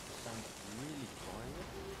 you sound really quiet.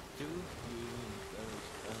 Two, you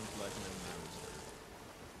sound like an announcer.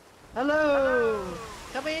 Hello!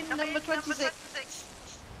 Come in, number 26.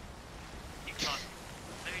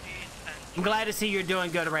 I'm glad to see you're doing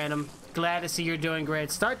good, Random. Glad to see you're doing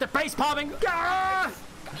great. Start the face palming. Ah!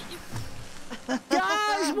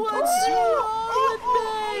 Guys, what's wrong with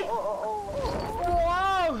me?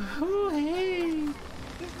 Whoa! Ooh, hey.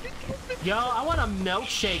 Yo, I want a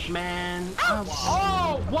milkshake, man.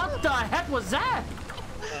 Oh, what the heck was that?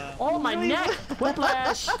 Oh, my neck.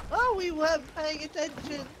 Whiplash. Oh, we weren't paying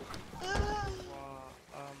attention.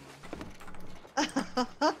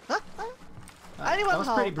 Only that one was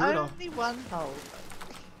hole. pretty brutal. Only one hole.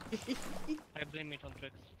 I blame it on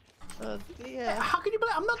Tricks. Oh dear. How can you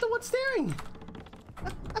believe I'm not the one staring?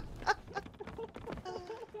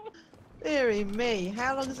 Deary me.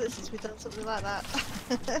 How long is it since we've done something like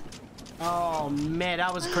that? Oh man,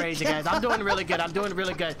 that was crazy, guys. I'm doing really good. I'm doing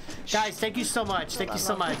really good. Guys, thank you so much. Thank you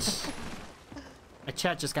so much. My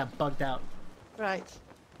chat just got bugged out. Right.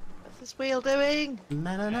 What's this wheel doing?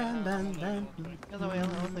 Our Other wheel,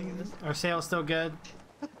 I was thinking this. sail's still good.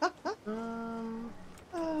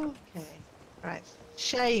 Okay. Right.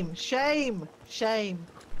 Shame, shame, shame.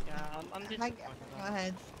 Yeah, I'm just. Hang go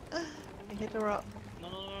ahead. You hit her up. No.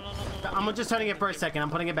 I'm just turning it for a second. I'm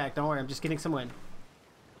putting it back. Don't worry. I'm just getting some wind.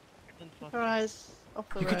 Keep her eyes off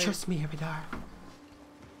the You road. can trust me, Abidar.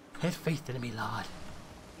 Have faith in me, Lord.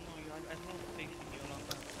 No, I don't think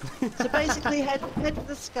you know. So basically, head for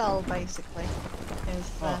the skull. Basically,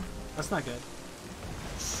 is Oh, that's not good.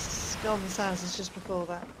 Golden Sands is just before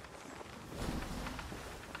that.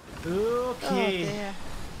 Oh Okay. dear.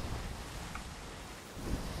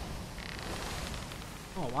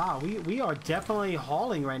 Oh wow, we are definitely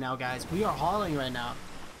hauling right now, guys. We are hauling right now.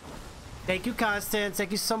 Thank you, Constance.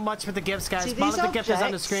 Thank you so much for the gifts, guys. See, Follow these the gift is on the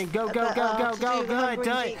objects screen. Go, go, that go, are go, to go, do the go. Hunger Do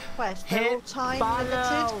and it. Geek quest, they're all Hit time follow.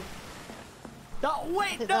 limited. No,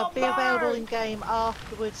 wait, no, They'll be available Mark. in game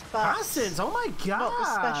afterwards, but Constance, oh my not the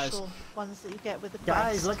gosh. special ones that you get with the quest.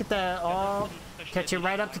 Guys, look at that. Oh, catching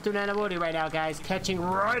right up to Tunanamori right now, guys. Catching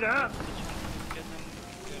right up.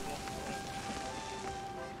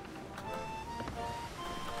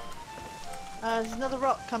 There's another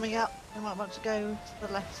rock coming up. We might want to go to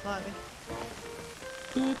the left slightly.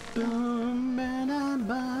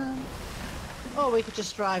 Or we could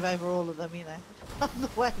just drive over all of them, you know, on the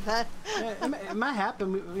way there. It might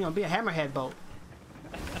happen. You know, be a hammerhead boat.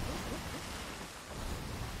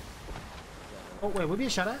 Oh wait, we'll be a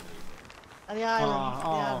shot at. And the island, Oh, the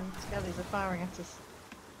oh. island skellies are firing at us.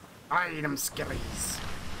 Item skillies.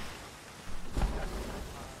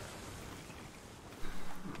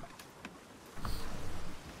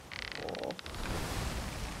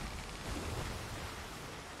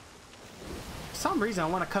 For some reason, I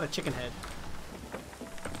want to cut a chicken head.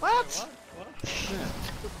 What?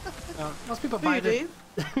 Yeah. Most people buy Voodoo?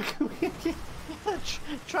 the.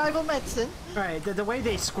 Tribal medicine? Right, the way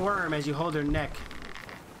they squirm as you hold their neck.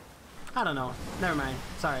 I don't know. Never mind.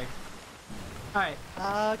 Sorry. All right.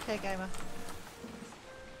 Okay, gamer.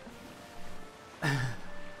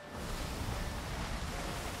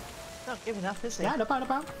 Not giving up, is he? Yeah, no problem,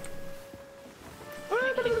 no problem.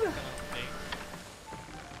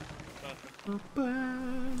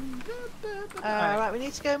 Right, we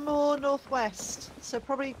need to go more northwest. So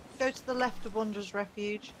probably go to the left of Wanderer's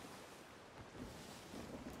Refuge.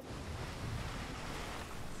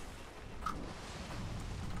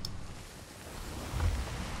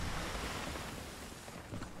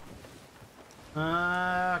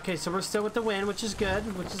 Okay, so we're still with the wind, which is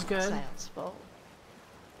good, which is good. Sounds full.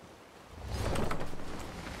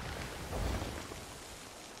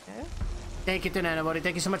 Okay. Thank you, Tunanabody.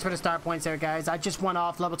 Thank you so much for the star points there, guys. I just went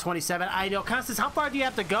off level 27. I know, Constance, how far do you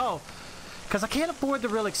have to go? Because I can't afford the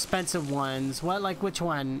real expensive ones. What, like, which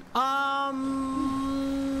one? I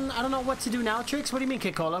don't know what to do now, Trix. What do you mean,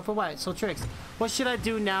 Kid Cola? For what? So, Trix, what should I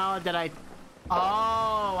do now that I...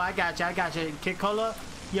 Oh, I got you, Kid Cola.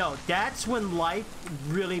 Yo, that's when life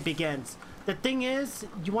really begins. The thing is,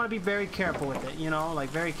 you want to be very careful with it, you know? Like,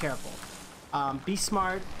 very careful. Be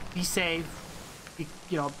smart, be safe,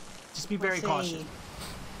 you know, just be very cautious.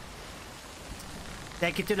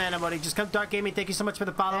 Thank you to Nanobody. Just come Dark Gaming. Thank you so much for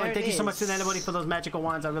the follow. And thank you so much to Nanobody for those magical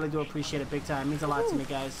wands. I really do appreciate it big time. It means a lot to me,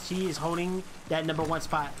 guys. She is holding that #1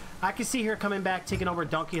 spot. I can see her coming back, taking over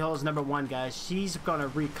Donkey Hole's #1, guys. She's going to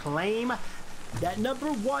reclaim that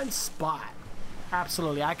 #1 spot.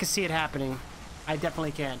 Absolutely. I can see it happening. I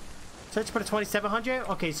definitely can. Search for the 2700?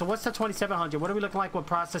 Okay, so what's the 2700? What are we looking like with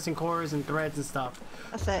processing cores and threads and stuff?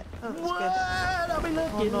 That's it. Oh, that's What good. are we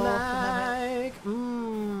looking north like?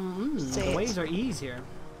 See The it. waves are easier.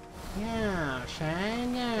 Yeah,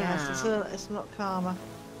 Shang. Yes, it's a lot calmer.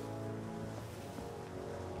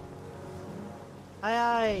 Aye,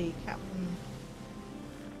 aye, Captain.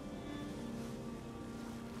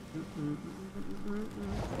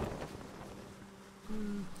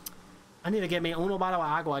 I need to get me uno bottle of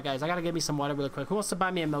agua, guys. I gotta get me some water really quick. Who wants to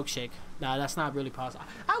buy me a milkshake? Nah, that's not really possible.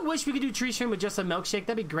 I wish we could do tree stream with just a milkshake.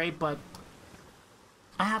 That'd be great, but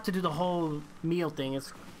I have to do the whole meal thing.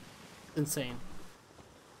 It's insane.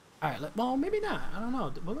 All right, well, maybe not. I don't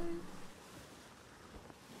know. Will I?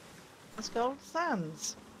 Let's go to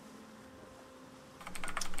Sands.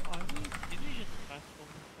 Oh, did we just fast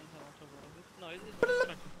forward something out of it? No, it's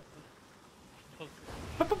not.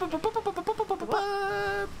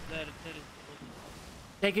 There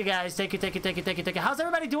is. Thank you, guys. Thank you. How's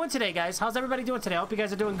everybody doing today, guys? How's everybody doing today? I hope you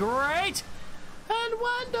guys are doing great and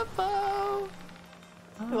wonderful.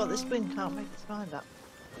 Well, this wind can't make its mind up.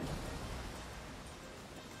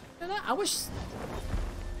 I wish.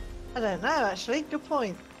 I don't know, actually. Good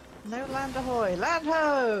point. No land ahoy. Land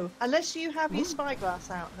ho! Unless you have your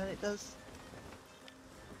spyglass out, then it does.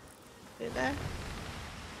 Is it there?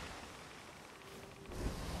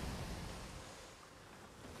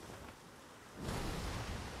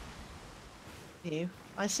 You.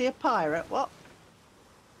 I see a pirate. What?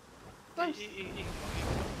 Close.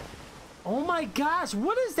 Oh my gosh,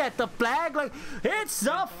 what is that? The flag? Like, it's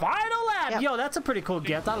the final lap. Yep. Yo, that's a pretty cool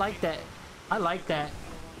gift. I like that. I like that.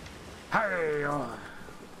 Hey,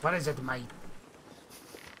 what is it, mate?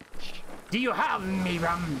 Do you have me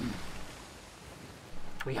rum?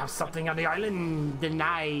 We have something on the island, then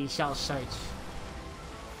I shall search.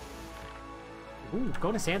 Ooh,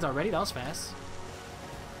 going to Sands already? That was fast.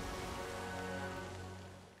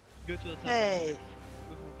 Go to the top. Hey.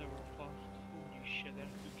 Go to the tower fast. Holy shit, there's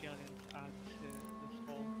 2 galleons at this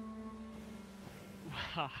hall.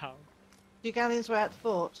 Wow. You galleons were at the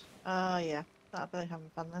fort. Oh yeah, that'll be having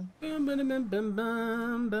fun then. Bum, bum, bum, bum,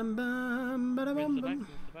 bum, bum, bum, bada, Move bum, the back, bum. move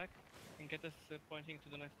the back. And get us pointing to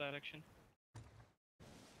the next direction.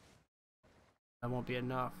 That won't be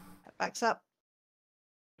enough. Backs up.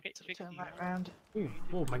 Okay, So fix turn you right now. round. Ooh,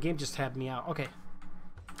 oh, my game just tabbed me out. Okay.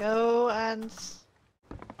 Go and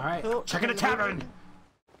All right. Oh, Check in the and tavern.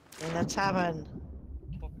 in the tavern.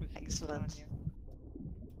 Talk with Excellent. Tanya.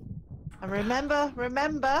 And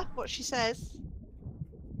remember what she says.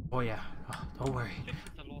 Oh yeah. Oh, don't worry. Fix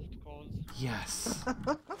is a lost cause. Yes.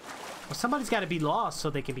 Well, somebody's got to be lost so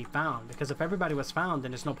they can be found. Because if everybody was found,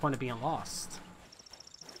 then there's no point of being lost.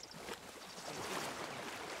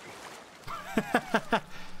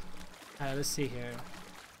 Alright, let's see here.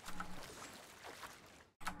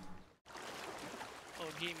 Oh,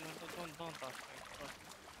 game, don't ask me.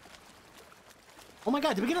 Oh my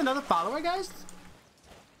god, did we get another follower, guys?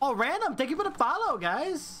 Oh, random! Thank you for the follow,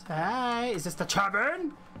 guys! Hi, is this the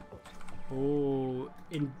tavern? Oh,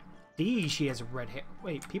 indeed, she has red hair.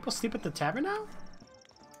 Wait, people sleep at the tavern now?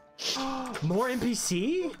 More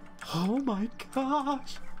NPC? Oh my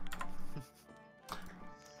gosh!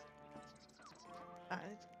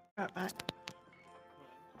 Right back.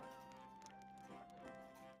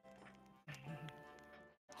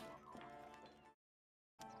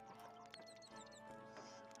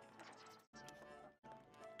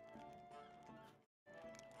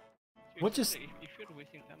 What just- If you're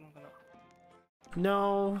wasting time, I'm gonna.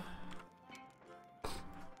 No.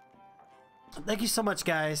 Thank you so much,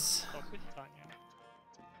 guys. Talk with Tanya.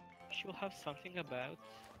 She'll have something about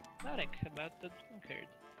Marek, about the drunkard.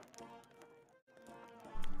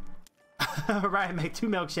 Right, make 2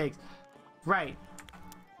 milkshakes. Right.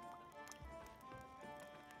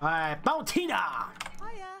 Alright, boom, Tina!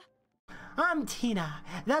 I'm Tina,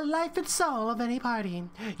 the life and soul of any party.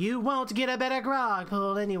 You won't get a better grog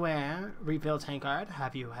pulled anywhere. Refill tankard.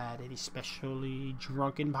 Have you had any specially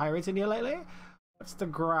drunken pirates in here lately? What's the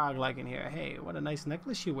grog like in here? Hey, what a nice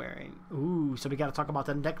necklace she's wearing. Ooh, so we gotta talk about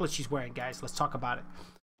the necklace she's wearing, guys. Let's talk about it.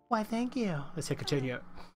 Why, thank you. Let's hit continue.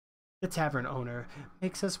 The tavern owner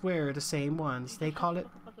makes us wear the same ones. They call it...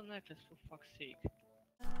 Talk about the necklace, for fuck's sake.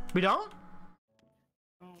 We don't?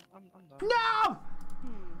 Oh, I'm done. No!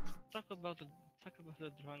 Talk about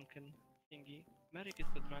the drunken thingy. Marek is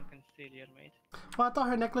the drunken sailor, mate. Well, I thought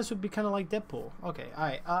her necklace would be kind of like Deadpool. Okay,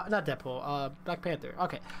 alright. Not Deadpool. Black Panther.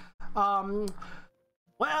 Okay.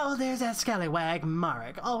 Well, there's that scallywag,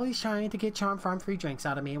 Marek, always trying to get charm farm free drinks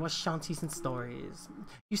out of me with shanties and stories.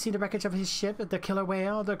 You see the wreckage of his ship, the killer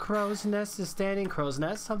whale, the crow's nest is standing crow's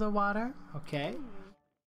nest of the water? Okay.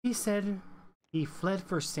 He said he fled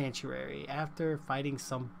for sanctuary after fighting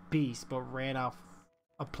some beast but ran off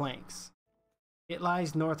of planks. It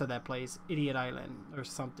lies north of that place, Idiot Island, or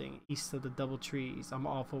something, east of the double trees. I'm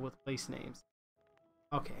awful with place names.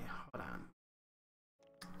 Okay, hold on.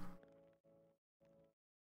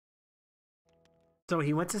 So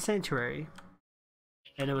he went to Sanctuary,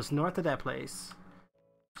 and it was north of that place.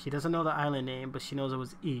 She doesn't know the island name, but she knows it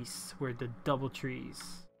was east, where the double trees.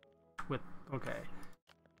 With okay,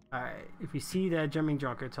 all right. If you see that German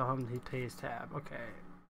drunkard, tell him he pay his tab. Okay.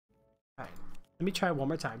 All right. Let me try one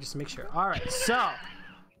more time just to make sure. All right. So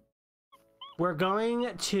we're going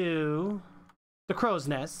to the crow's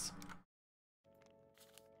nest.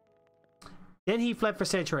 Then he fled for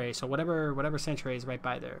Sanctuary. So whatever Sanctuary is right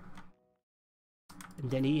by there. And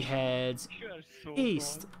then he heads You are so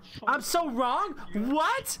east. wrong. I'm so wrong?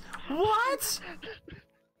 What? What?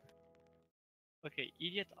 Okay,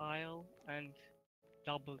 Idiot Isle and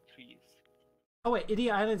Double Trees. Oh wait,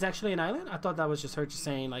 Idiot Island's actually an island? I thought that was just her just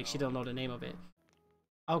saying like she don't know the name of it.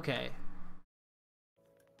 Okay.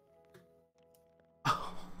 I've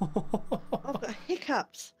got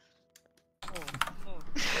hiccups. Oh, no.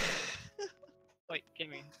 Wait, give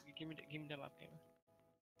me the map, game.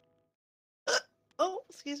 Oh,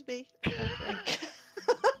 excuse me.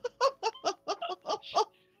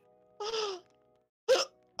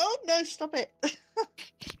 Oh no, stop it.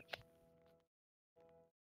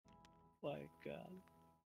 My god.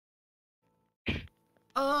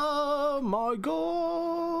 Oh my god.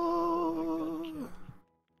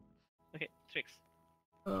 Okay, tricks.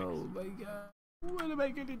 Oh my god. What am I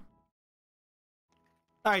gonna...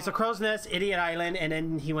 Alright, so Crow's Nest, Idiot Island, and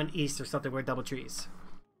then he went east or something where double trees.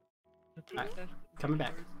 The Alright, nest coming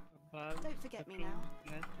back. above Don't forget the me now.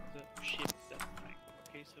 nest of the ship that like,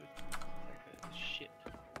 okay, so it's like a ship.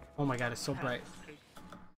 Oh my god, it's so bright.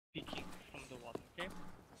 Peeking from the water, okay?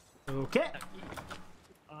 Okay.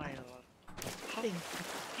 Island. How, give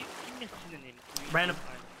me a synonym to Random. Idiot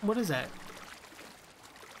Island. What is that?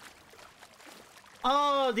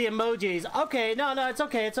 Oh, the emojis. Okay, no, it's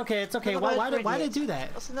okay, it's okay, it's okay. Another Why word for did they idiot. do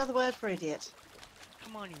that? What's another word for idiot?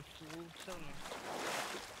 Come on, you fool. Tell me.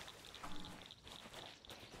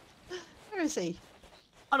 Where is he?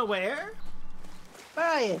 Unaware? Where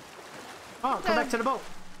are you? Oh, come back to the boat.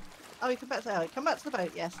 Oh, you come back to the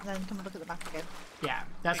boat, yes, and then come and look at the map again. Yeah,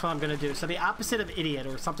 that's what I'm gonna do. So the opposite of idiot,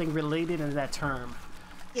 or something related to that term.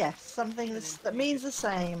 Yes, something that means the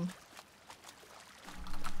same.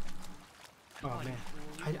 Oh Come on, man,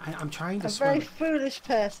 you fool. I'm trying to A swim. very foolish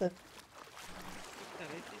person.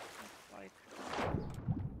 It's like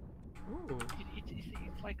Ooh.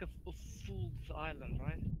 it's like a fool's island,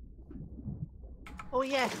 right? Oh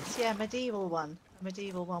yes, yeah, medieval one. A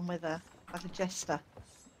medieval one with like a jester.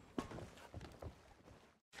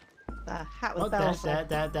 The hat with Oh, bells on.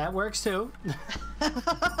 that works too.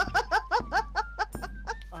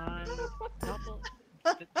 And double.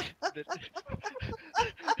 the-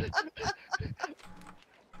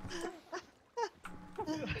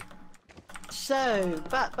 So,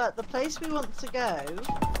 but the place we want to go.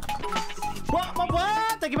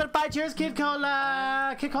 What? Thank you for the 5 cheers, Kid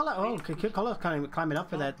Cola. Kid Cola. Oh, Kid Cola kind of climbing up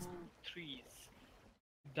for that. double trees.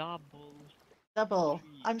 Double. Double.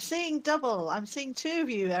 trees. I'm seeing double. I'm seeing two of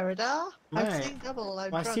you, Eridar. I'm Right. seeing double.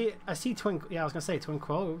 I'm Well, drunk. I see twin. Yeah, I was gonna say twin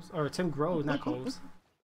crows or Tim Groves, not Coves.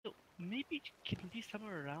 So maybe it can be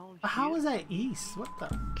somewhere around But how here. is that east? What the?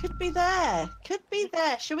 Could be there. Could be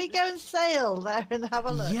there. Should we go and sail there and have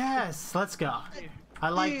a look? Yes, let's go. Here. I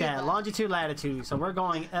like Do that. that. Longitude, latitude. So we're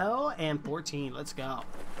going L and 14. Let's go.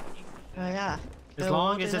 Oh yeah. As Go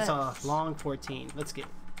long as it's a ordinance. long 14. Let's get.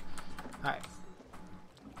 All right.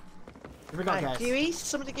 Here we go, Right, guys. due east.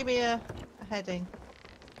 Somebody give me a heading.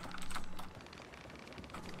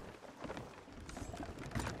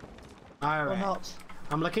 All Or right. not.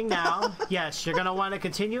 I'm looking now. Yes, you're gonna want to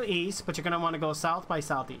continue east, but you're gonna want to go south by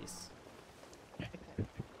southeast.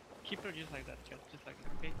 Keep her just like that, just like that.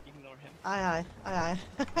 Okay, ignore him. Aye aye.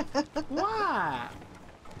 Why?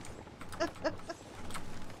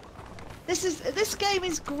 This game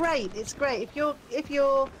is great. It's great. If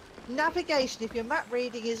your navigation, if your map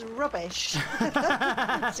reading is rubbish,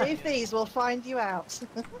 see if these will find you out.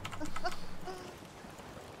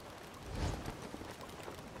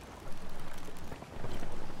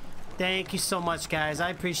 Thank you so much, guys. I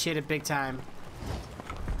appreciate it big time.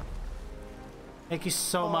 Thank you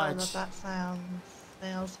so Oh, I much. love that sound.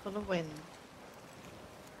 Sails full of wind.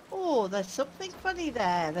 Oh, there's something funny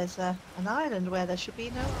there. There's an island where there should be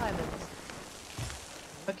no islands.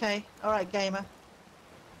 Okay, alright, gamer.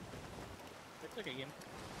 It's okay, game.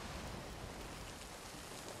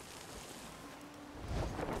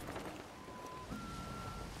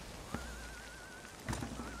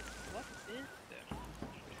 What is there?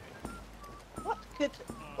 What could...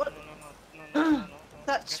 No, What? no.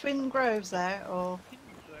 That Twin Groves there, or...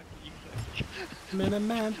 Exactly. Bam,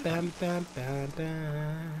 bam, bam, bam,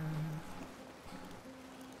 bam.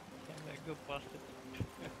 Yeah, go past it.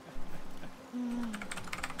 Do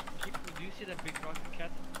you see that big rock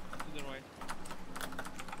cat to the right?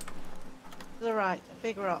 To the right, a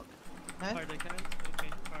big rock. No? Fire the cannons? Okay,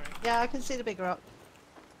 firing. Yeah, I can see the big rock.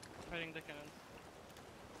 Firing the cannons.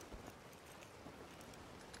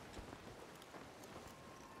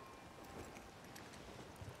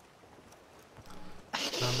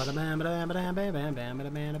 Bam, bam, bam, bam, bam, bam, bam,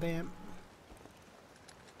 bam, bam, bam.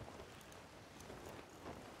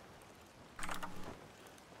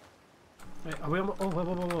 Wait, are we almost? Oh,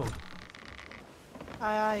 whoa.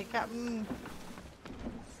 Aye, Captain.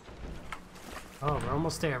 Oh, we're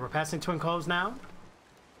almost there. We're passing Twin Coves now.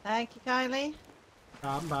 Thank you kindly.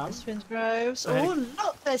 Bob. This Twin Groves. Go ahead. Oh,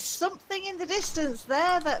 look, there's something in the distance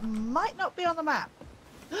there that might not be on the map.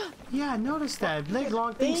 Yeah, I noticed that big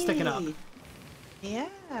long thing sticking up. Yeah.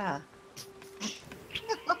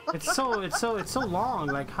 It's so long.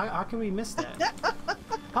 Like, how can we miss that?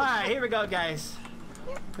 All right, here we go, guys.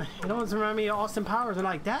 You know what's remind me of Austin Powers? And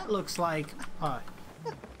like that looks like.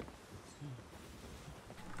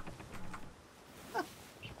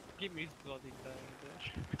 Give me his bloody down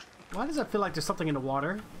there. Why does it feel like there's something in the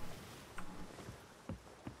water?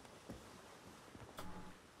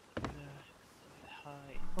 Hi.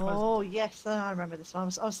 Oh, yes, I remember this one.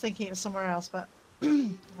 I was thinking it was somewhere else, but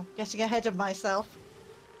I'm getting ahead of myself.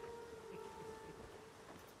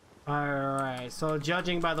 All right. So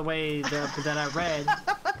judging by the way that I read.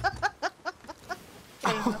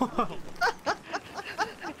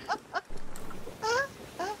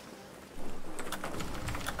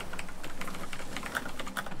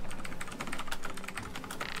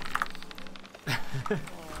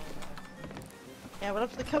 Yeah, we'll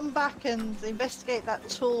have to come back and investigate that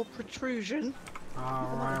tall protrusion.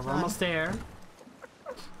 All right, we're almost there.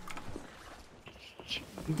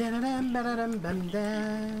 Da-da-dum, ba-da-dum, bum,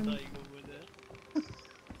 dum. Dying over there.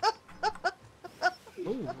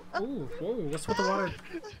 Ooh, ooh, ooh, what's with the water?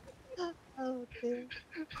 Oh dear.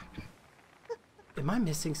 Am I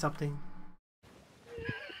missing something?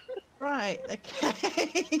 Right,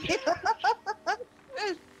 okay.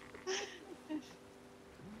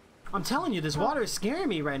 I'm telling you, this water is scaring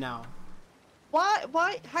me right now.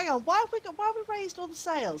 Hang on, why have we raised all the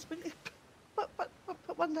sails? Put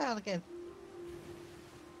one down again.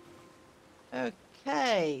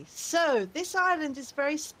 Okay, so this island is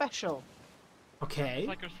very special. Okay. It's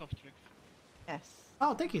like your soft drinks. Yes.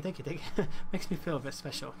 Oh, thank you, thank you, thank you. Makes me feel a bit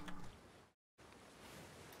special.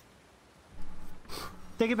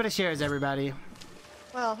 Thank you for the shares, everybody.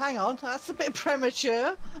 Well, hang on, that's a bit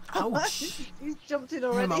premature. Ouch. He's jumped in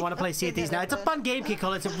already. I want to play Sea of Thieves now. It's a fun game,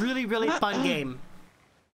 Kiko. It's a really, really fun game.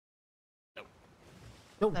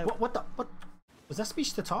 No, No. what the? What? Was that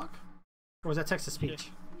speech to talk? Or was that text to speech?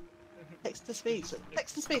 Text to speech.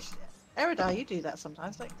 Text to speech. Erudite, you do that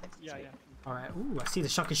sometimes, don't you? Text to Yeah, speech. yeah. Alright, ooh, I see the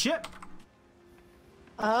sunken ship.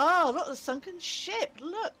 Oh, look, the sunken ship.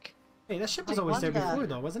 Look. Hey, that ship was I always there wonder. before,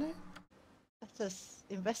 though, wasn't it? Let us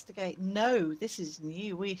investigate. No, this is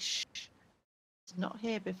newish. It's not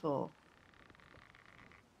here before.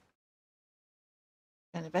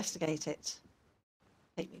 And investigate it.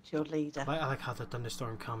 Take me to your leader. I like how the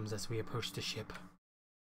thunderstorm comes as we approach the ship.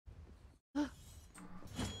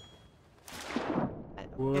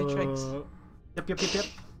 Go tricks. Whoa. Yep.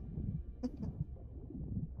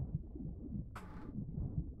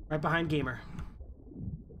 Right behind Gamer.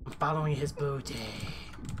 I'm following his booty.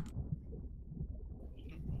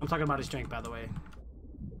 I'm talking about his drink, by the way.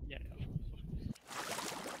 Yeah,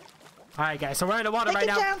 Alright, guys, so we're in the water Take right it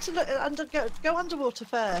now. down to look, go underwater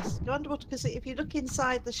first. Go underwater because if you look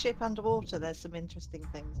inside the ship underwater, there's some interesting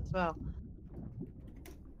things as well.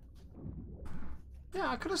 Yeah,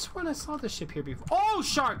 I could have sworn I saw this ship here before. Oh,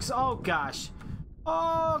 sharks! Oh, gosh.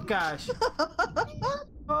 Oh, gosh.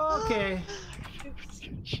 Okay.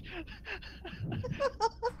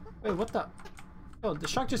 Wait, what the? Oh, the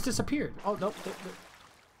shark just disappeared. Oh, nope.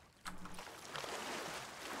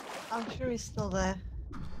 I'm sure he's still there.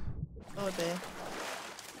 Oh dear.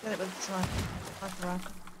 Get it with the sniper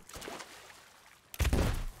rifle.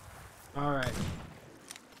 Alright.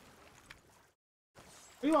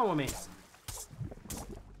 What do you want with me?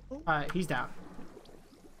 Alright, he's down.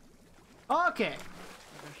 Okay.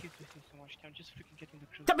 he's wasting so much time. Just freaking getting the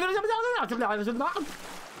crew.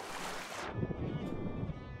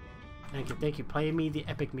 Thank you. Play me the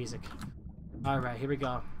epic music. Alright, here we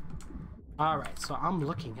go. Alright, so I'm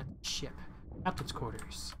looking at the ship. Captain's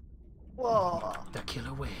quarters. Whoa. The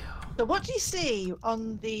killer whale. So what do you see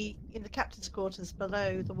in the captain's quarters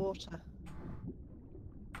below the water?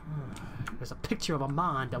 There's a picture of a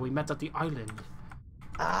man that we met at the island.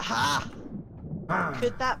 Aha! Ah.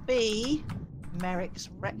 Could that be Merrick's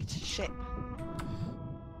wrecked ship?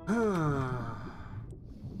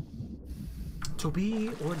 To be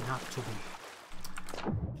or not to be?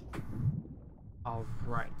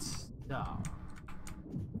 Alright,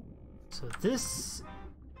 so this,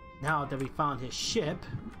 now that we found his ship,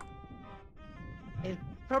 It's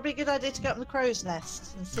probably a good idea to go up in the crow's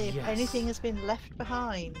nest and see if Yes. anything has been left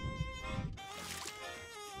behind.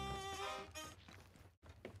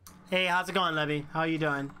 hey, how's it going, Levy? How are you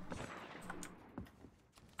doing?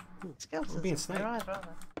 Skeletons being in there sniped. either,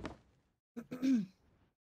 aren't there?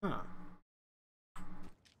 Huh.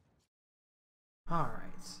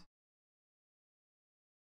 Alright.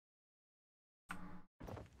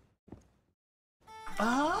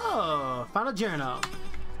 Oh, found a journal.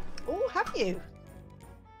 Oh, have you?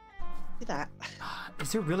 See that?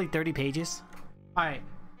 Is there really 30 pages? Alright.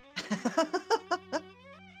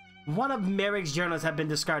 One of Merrick's journals have been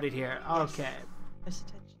discarded here. Yes. Okay. Close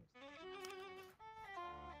attention.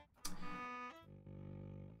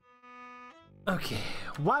 Okay.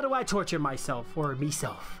 Why do I torture myself or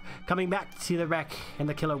meself? Coming back to the wreck and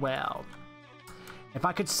the killer whale. If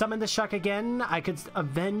I could summon the shark again, I could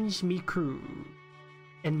avenge me crew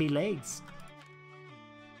and me legs.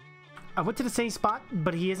 I went to the same spot,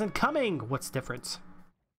 but he isn't coming. What's different?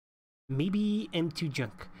 Maybe into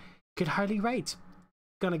junk. Could hardly write.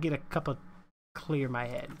 Gonna get a cup of clear my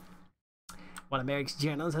head. One of Merrick's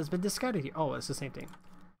journals has been discarded here. Oh, it's the same thing.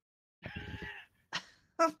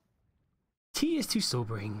 Tea is too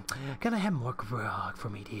sobering. Can I have more grog for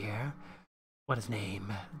me, dear? What is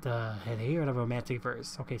name? The here the romantic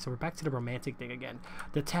verse. Okay, so we're back to the romantic thing again.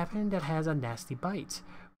 The tavern that has a nasty bite,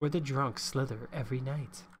 where the drunks slither every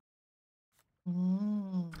night.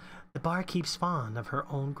 The bar keeps fond of her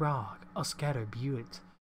own grog, a scattered buet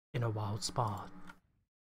in a wild spot.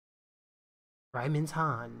 Ryman's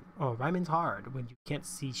Han. Oh, Ryman's hard when you can't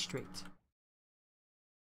see straight.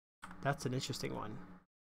 That's an interesting one.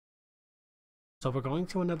 So we're going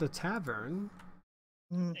to another tavern,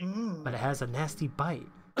 Mm-hmm. but it has a nasty bite.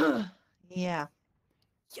 Yeah.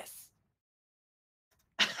 Yes.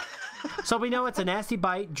 So we know it's a nasty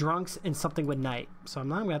bite, drunks, and something with night. So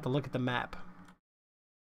now I'm gonna have to look at the map.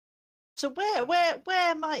 So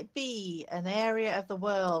where might be an area of the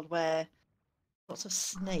world where lots of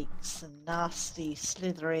snakes and nasty,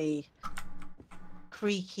 slithery,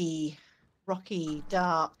 creaky, rocky,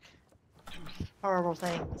 dark, horrible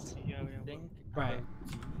things? Yeah, yeah. Think Right. about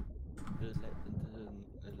T,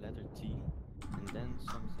 the letter T, and then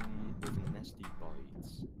something with nasty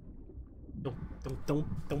bites. Dum, dum, dum,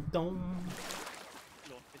 dum, dum.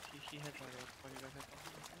 Look, he has my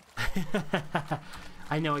head.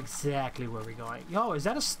 I know exactly where we're going. Yo, is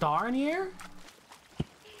that a star in here?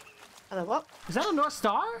 Hello, what? Is that a North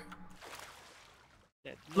Star?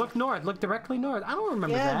 Yeah, Look north. Look directly north. I don't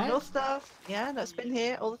remember Yeah, that. North Star. Yeah, that's been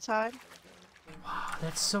here all the time. Wow,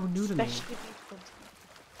 that's so new to me. Especially beautiful.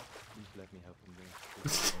 Please let me help him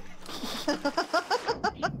drink.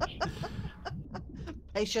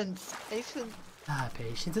 Patience, patience. Ah,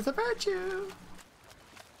 patience is a virtue.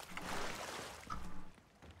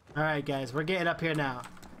 All right, guys, we're getting up here now.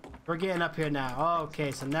 We're getting up here now.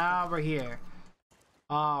 Okay, so now we're here.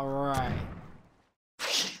 All right.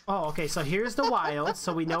 Oh, okay, so here's the wilds.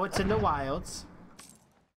 So we know it's in the wilds.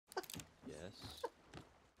 Yes.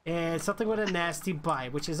 And something with a nasty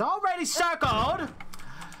bite, which is already circled.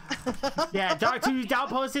 Yeah, Dark 2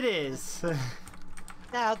 Outpost it is.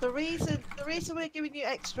 Now, the reason we're giving you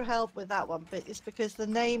extra help with that one bit is because the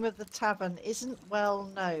name of the tavern isn't well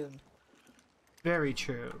known. Very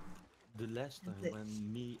true. The last time This. when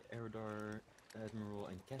me, Erdar, Admiral,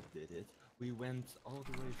 and Cat did it, we went all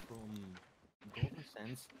the way from Golden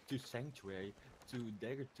Sands to Sanctuary to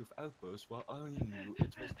Daggertooth Outpost while I knew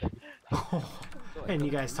it was Daggertooth. So I And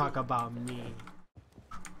you got guys to talk look. about me.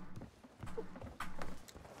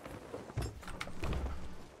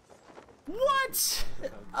 What?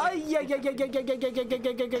 Okay.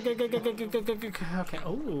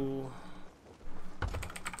 Oh.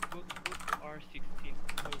 Go to R16.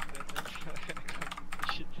 Oh, that's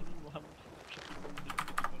shit. One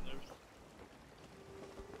nerves.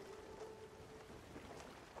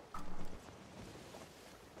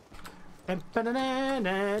 I'm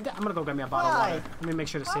gonna go get me a bottle of Why? water. Let me make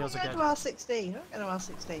sure the Why are we sales are going good. to R16? We're going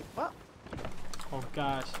to R16. What? Oh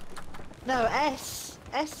gosh. No,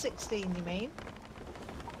 S16 you mean?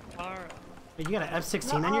 R Hey, you got an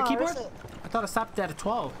F16 Not on your R, keyboard? is it? I thought it stopped at a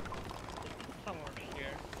 12. somewhere here.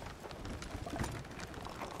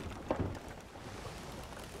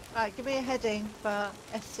 Right, give me a heading for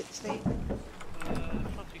S16.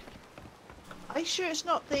 Southeast. Are you sure it's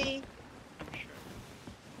not the... I'm sure.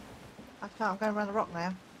 I can't, I'm going around the rock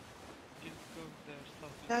now. Just go there,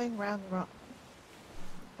 southeast. Going round the rock.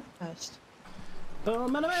 First.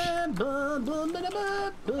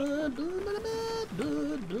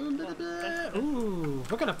 Ooh,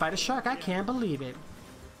 we're gonna fight a shark. I can't believe it.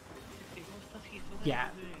 Yeah.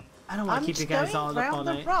 I don't want I'm to keep you just guys going all up all round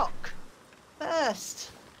the night. rock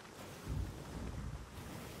first.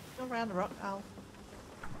 Go round the rock, Al.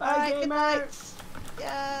 Bye, Alright, good gamer. night.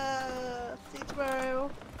 Yeah, see you tomorrow.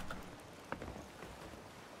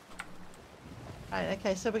 Right,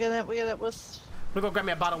 okay, so we'll We'll go grab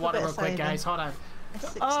me a bottle of water bit real quick, saving. guys. Hold on.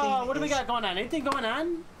 S16 Oh, what do we is- got going on? Anything going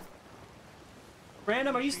on?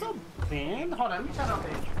 Random, are you still banned? Hold on, let me try out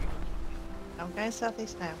this. I'm going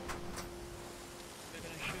southeast now. We're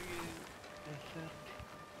gonna show you the third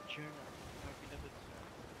journal. Our beloved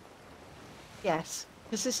Yes,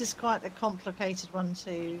 because this is quite a complicated one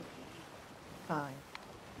to find.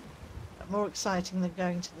 But more exciting than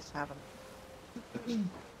going to the tavern.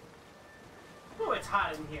 Oh, it's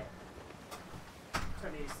hot in here.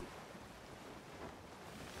 Turn the AC.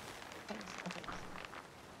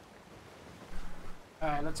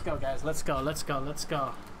 Alright, let's go, guys. Let's go, let's go, let's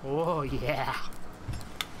go. Oh, yeah.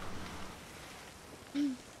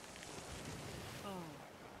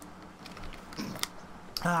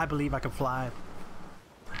 I believe I can fly.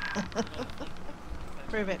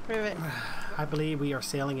 Prove it, prove it. I believe we are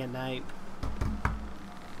sailing at night.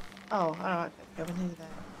 Oh, alright, go and do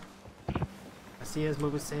that. I see us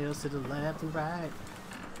moving sails to the left and right.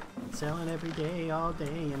 Sailing every day, all day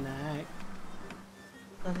and night.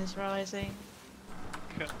 Sun is rising.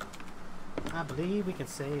 I believe we can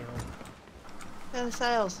sail. Turn the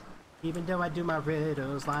sails. Even though I do my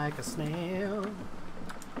riddles like a snail.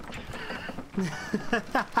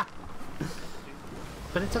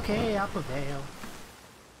 But it's okay, I'll prevail.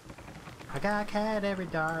 I got a cat every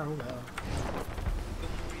darn well.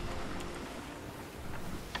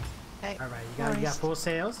 Okay. All right, you got full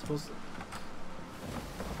sails.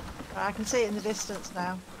 Right, I can see it in the distance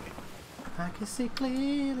now. I can see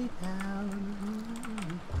clearly now.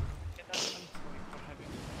 Yeah, I'm sorry for having.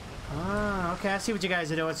 Ah, okay. I see what you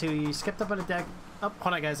guys are doing. So you skipped up on the deck. Oh,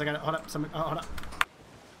 hold on, guys. I got it. Hold up. Hold up.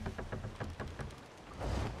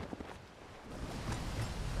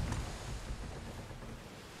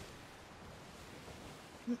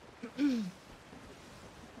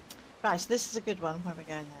 Right, so this is a good one. Where are we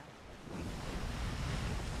going now?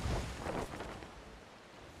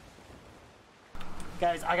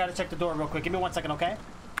 Guys, I gotta check the door real quick. Give me 1 second, okay?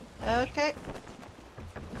 Okay.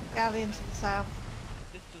 Galleon to the south.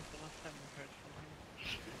 This was the last time we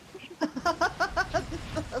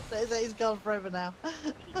heard from him. He's gone forever now.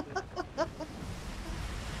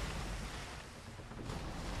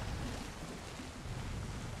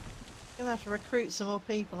 Gonna have to recruit some more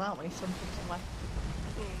people, aren't we? Some way.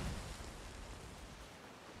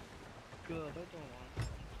 Good, I don't want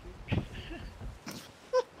to.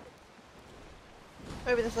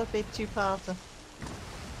 Maybe this will be a two-parter.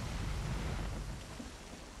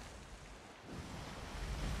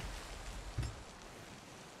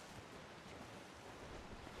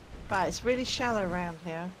 Right, it's really shallow around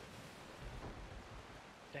here.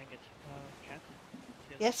 Dang it. Cat?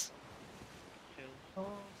 Tail? Yes? Tail. Oh,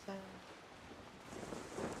 so...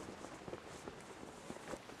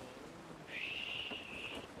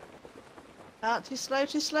 Ah, too slow,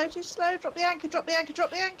 too slow, too slow. Drop the anchor, drop the anchor,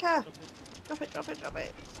 drop the anchor. Drop it, drop it, drop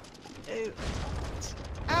it. Ew.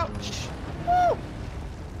 Ouch. Woo!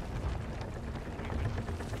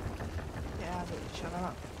 Yeah, I need to shut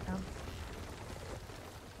up. Now.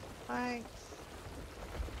 Thanks.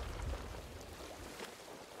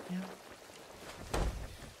 Yeah.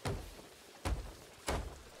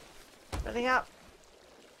 Filling up.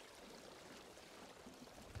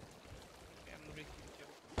 Okay, I'm ready to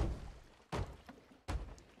go.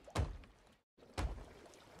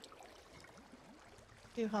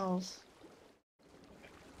 2 holes.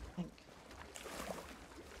 I think.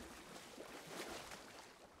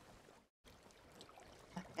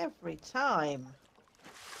 Every time.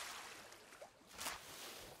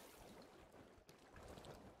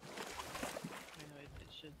 I know it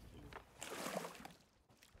should do.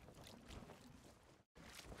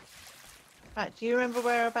 Right, do you remember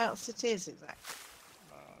whereabouts it is exactly?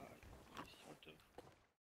 Sort of.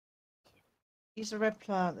 Use a red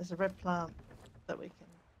plant. There's a red plant that we can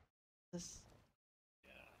just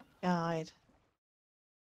Yeah. guide.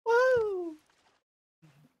 Woo!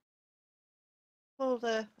 All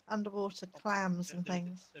the underwater clams and There it is,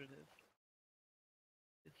 things. there it is.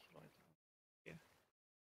 It's right now. Yeah.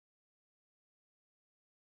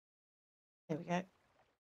 Here we go.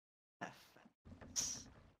 Perfect.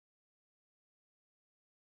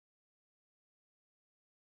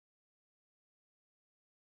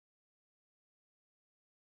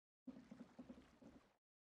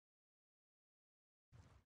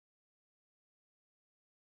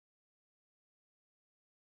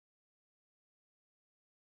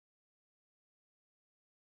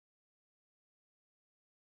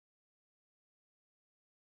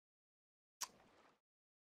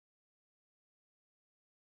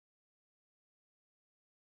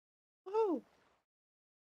 Woo!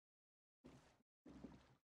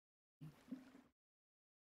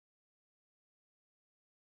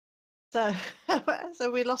 So,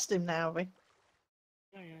 so we lost him now, have we?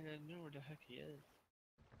 Yeah, I know where the heck he is.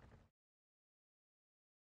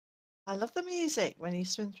 I love the music when you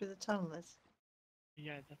swim through the tunnel. There's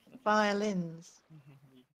Yeah, that's violins.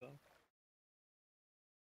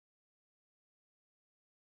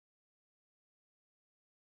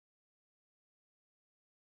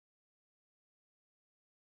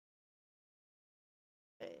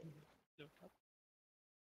 Yeah. Look up.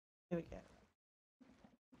 Here we go.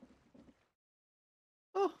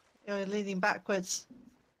 Oh, you're leaning backwards.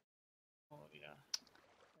 Oh yeah.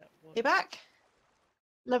 Yeah, well, You back?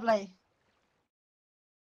 Lovely.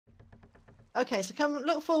 Okay, so come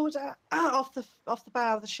look forward off the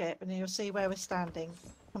bow of the ship, and you'll see where we're standing.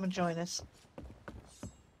 Come and join us.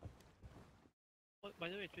 oh, by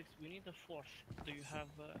the way, Twix, we need a fourth. Do you have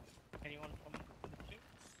anyone from the team?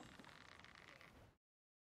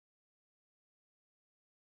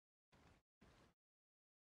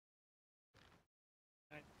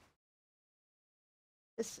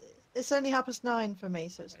 It's only 9:30 for me,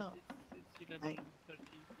 so it's not. It's 11:30.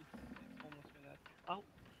 It's almost like that.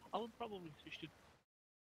 I'll probably switch to.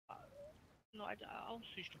 Uh, no, I'll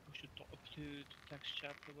switch to push to text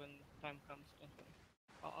chat when time comes. Don't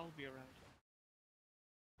worry. I'll be around.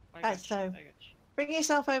 I Right, got so you. I got you. bring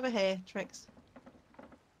yourself over here, Trix.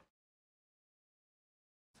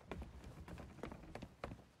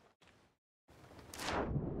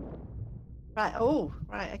 Right. Oh,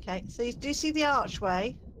 right. Okay. So do you see the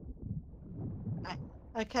archway? Right.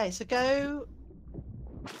 Okay. So go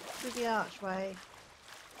through the archway.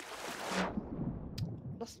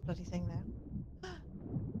 Lost the bloody thing now.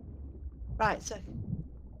 Right. So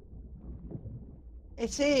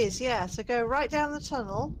it is. Yeah. So go right down the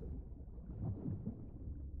tunnel.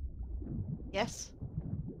 Yes.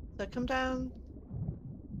 So come down.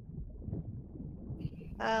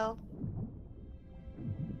 Well,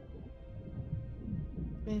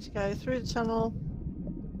 we need to go through the tunnel.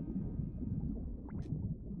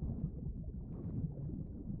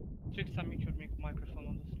 Fix and make your microphone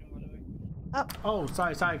on the stream, by the way. Up. Oh,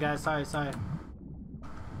 sorry, guys. Sorry.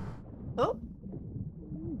 Oh.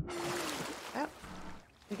 Yep.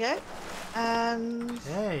 We go. And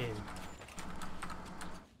Hey,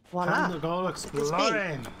 voila. time to go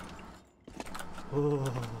exploring. Ooh,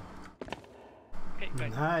 Okay,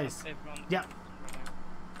 guys. nice. Everyone, Yeah.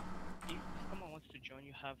 if someone wants to join,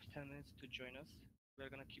 you have 10 minutes to join us. We're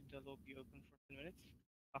gonna keep the lobby open for 10 minutes.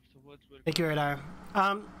 Afterwards, we'll. Thank you, Radar.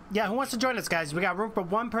 Yeah, who wants to join us, guys? We got room for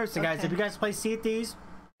one person, guys. Okay. If you guys play Sea of Thieves,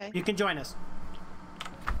 Okay. you can join us.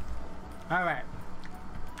 All right,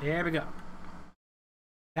 here we go.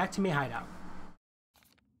 Back to me hideout.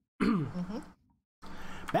 Mm-hmm.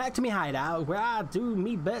 Back to me hideout, where I do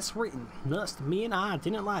me best written. Thus, me and I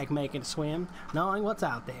didn't like making a swim, knowing what's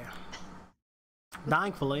out there.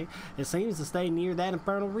 Thankfully, it seems to stay near that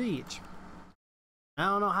infernal ridge. I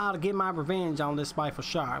don't know how to get my revenge on this spiteful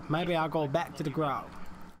shark. Maybe I'll go back to the grove.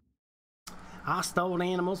 I stole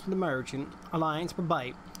animals from the merchant alliance for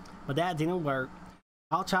bait, but that didn't work.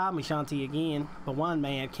 I'll try me Shanti again, but one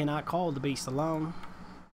man cannot call the beast alone.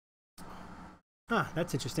 Huh,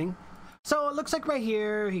 that's interesting. So it looks like right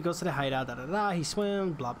here, he goes to the hideout, he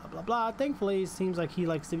swims, blah, blah, blah, blah. Thankfully, it seems like he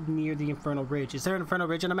likes to be near the Infernal Ridge. Is there an Infernal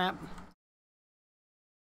Ridge on the map?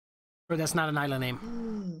 Or that's not an island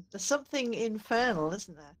name? There's something infernal,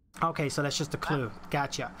 isn't there? Okay, so that's just a clue.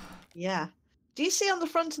 Gotcha. Yeah. Do you see on the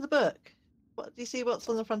front of the book? What do you see? What's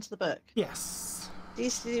on the front of the book? Yes. Do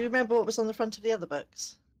you remember what was on the front of the other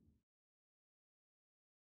books?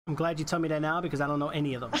 I'm glad you told me that now because I don't know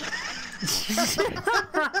any of them.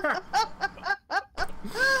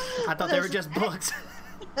 I thought they were just books.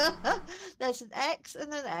 There's an X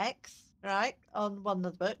and an X, right, on one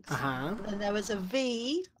of the books. Uh-huh. And there was a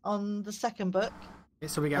V on the second book. Okay,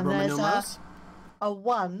 so we got And Roman there's numerals. A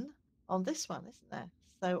 1 on this one, isn't there?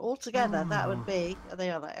 So altogether, that Oh. would be. Oh,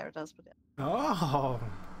 there that error does put it. Oh.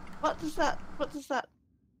 What does that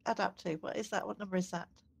add up to? What is that? What number is that?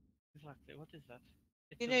 Exactly. What is that?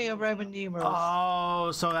 It's You a know your word, Roman numerals.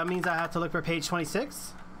 Oh, so that means I have to look for page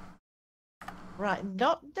 26? Right,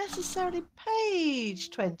 not necessarily page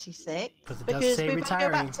 26. Because it does Because say we've got to go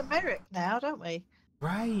retiring. back to Merrick now, don't we?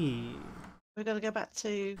 Right. We've got to go back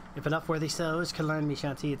to. If enough worthy souls can learn me,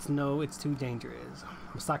 Shanti, it's too dangerous.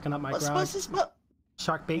 I'm stocking up my What's grog. his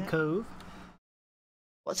Shark Bait Yeah. Cove.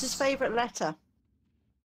 What's his favourite letter?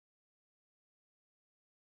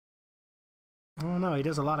 I don't know. He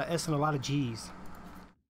does a lot of S and a lot of G's.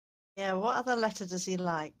 Yeah, what other letter does he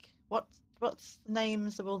like? What's the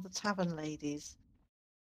names of all the tavern ladies?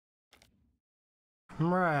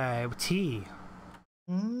 Right. T.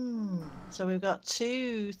 So we've got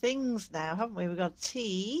 2 things now, haven't we? We've got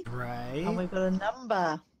T and Right. we've got a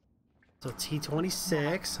number. So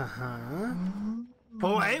T26. Uh-huh. Mm.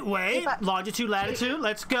 Oh, wait. back. Longitude, latitude.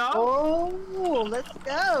 Let's go. Oh, let's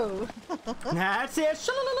go. That's it.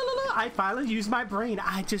 Shalalala. I finally used my brain.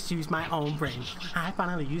 I just used my own brain. I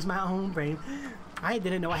finally used my own brain. I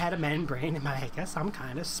didn't know I had a man brain, but I guess I'm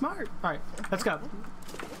kind of smart. All right, let's go.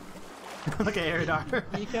 Okay, Eridar.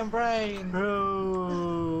 You can brain.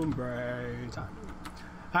 Oh, brain time.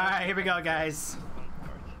 All right, here we go, guys.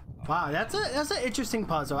 Wow, that's an interesting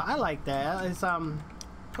puzzle. I like that. It's I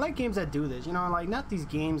like games that do this. You know, like not these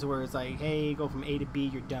games where it's like, hey, go from A to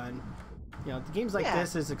B, you're done. You know, the games like Yeah.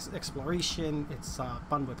 this is exploration. It's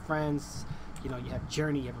fun with friends. You know, you have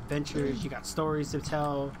journey, you have adventures, you got stories to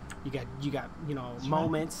tell. You got you know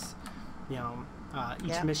moments. You know, each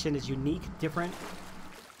Yeah. mission is unique, different.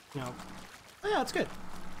 You know, yeah, it's good.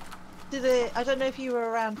 I don't know if you were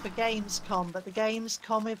around for Gamescom, but the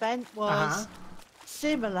Gamescom event was Uh-huh.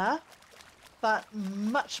 similar, but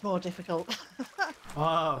much more difficult.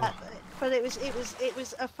 Oh, But it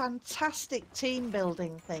was a fantastic team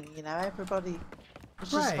building thing. You know, everybody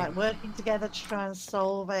was just Right. like working together to try and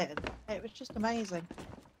solve it. And it was just amazing.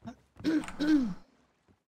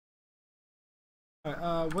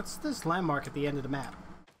 what's this landmark at the end of the map?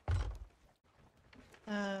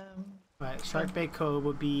 Um, Right, Shark Bay Cove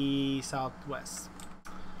would be southwest.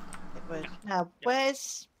 would. Now, Yeah.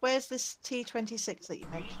 where's this T26 that you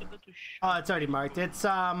You need mentioned? to go to Oh, it's already marked. It's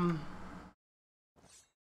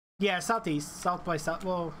yeah, southeast, south by south.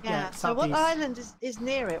 Well, yeah, So what southeast. island is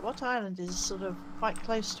near it? What island is sort of quite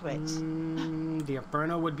close to it? The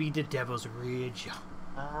Inferno would be the Devil's Ridge.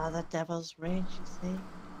 Ah, the Devil's Ridge, you see.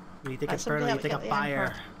 When you think Right, somebody Inferno, you help me think get of the fire,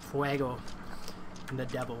 anchor. fuego, and the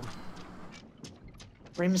devil.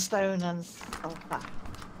 Brimstone and sulfur.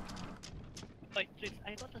 Wait, please,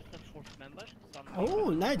 I got us the fourth member. So Oh,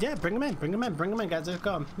 nice, yeah, bring him in, guys, let's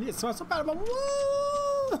go. It smells so bad, woo!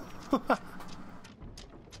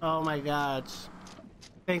 Oh my gosh.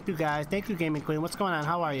 Thank you guys, thank you Gaming Queen, what's going on,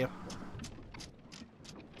 how are you?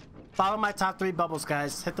 Follow my top 3 bubbles,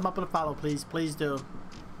 guys, hit them up with a follow, please, please do.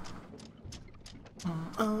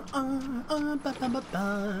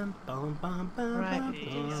 Right,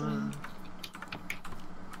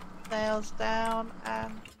 sails down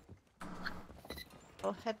and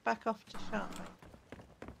we'll head back off to Sharpay.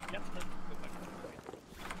 Yep, let's go back to the way.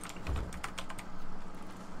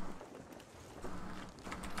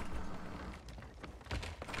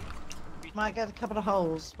 Might get a couple of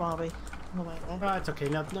holes while we on the way there. Oh, it's okay,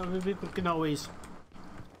 no, we can always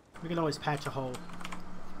patch a hole.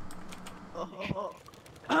 Oh.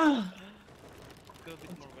 Go a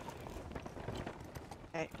bit more western.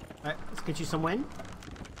 Okay. Alright, let's get you some wind.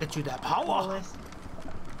 Get you that All power. this.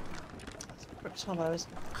 That's hollow, isn't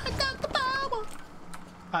it? I got the power.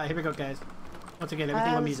 Alright, here we go, guys. Once again,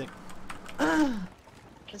 everything with music.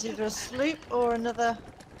 There's either a sloop or another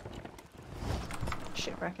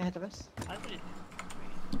shipwreck ahead of us. I will.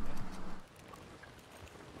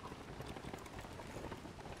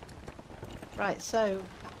 Right, so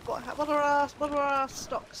what are our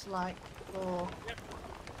stocks like? Or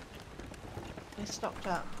they stocked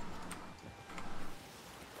up?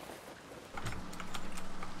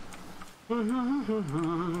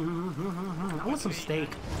 I want some steak.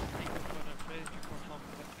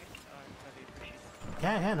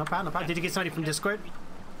 Yeah, no problem, no problem. Did you get somebody from Discord?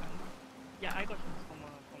 Yeah, I got some from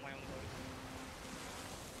my own voice.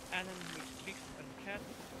 And then with Fix and Cat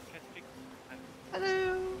Fix, and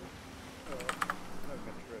Hello.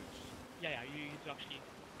 yeah, you need to actually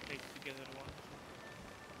take together one.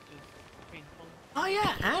 Which is painful. Oh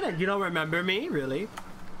yeah, Anna, you don't remember me, really?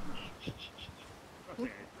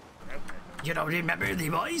 You don't remember the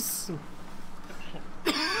voice?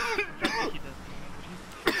 He does.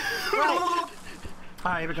 Right.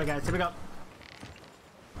 Alright, here we go, guys, here we go.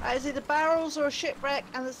 Is it a barrels or a shipwreck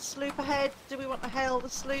and there's a sloop ahead? Do we want to hail the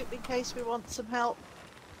sloop in case we want some help?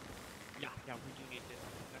 Yeah, we do need this.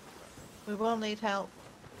 That's We will need help.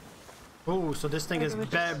 Oh, so this thing is Maybe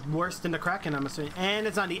we just- worse than the Kraken, I'm assuming. And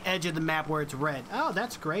it's on the edge of the map where it's red. Oh,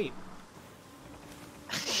 that's great.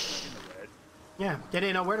 Yeah, they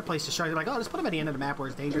didn't know where to place the shark. They're like, oh, let's put them at the end of the map where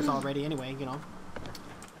it's dangerous already anyway, you know.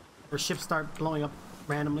 Where ships start blowing up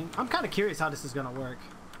randomly. I'm kind of curious how this is going to work.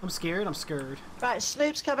 I'm scared, I'm scared. Right,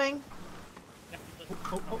 sloop's coming.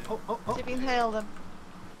 Oh. See if we can hail them.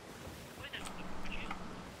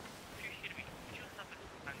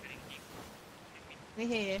 Can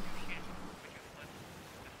you hear you?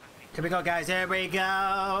 Here we go, guys. There we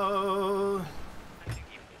go.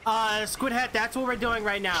 Squid Hat, that's what we're doing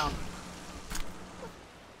right now.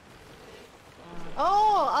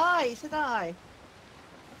 Oh, aye, he said aye.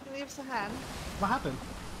 Can you give us a hand? What happened?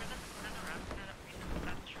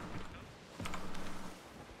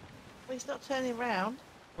 Well, he's not turning round.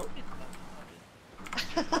 He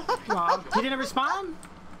didn't respond?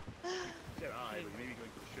 Said I, but maybe going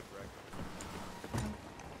to the shipwreck.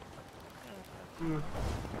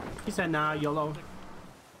 He said, nah, YOLO.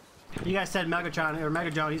 You guys said Megatron or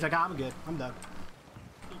Megadron. He's like, I'm good. I'm done.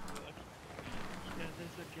 Yeah,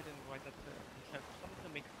 there's a kid in white that someone to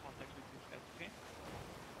make contact with these guys, okay?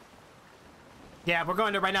 Yeah, we're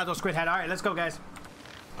going to right now, those Squid Hat. All right, let's go, guys.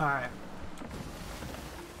 All right.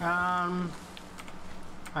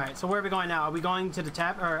 All right, so where are we going now? Are we going to the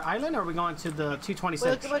island, or are we going to the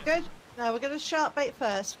 226? We're good. No, we're going to shark bait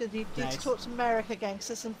first because you need Nice. to talk to Merrick again because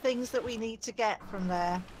there's some things that we need to get from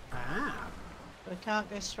there. Ah, We can't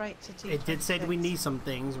go straight to T26. it did say that we need some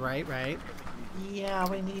things, right? Yeah,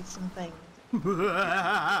 we need some things.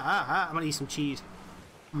 I'm gonna eat some cheese.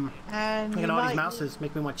 And Look you at all these might- mouses,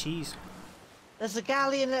 make me want cheese. There's a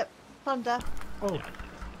galleon at Plunder. Oh,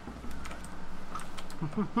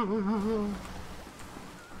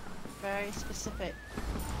 Very specific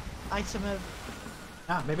item of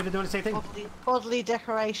maybe they're doing the same thing. bodily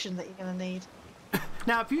decoration that you're going to need.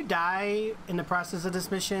 Now, if you die in the process of this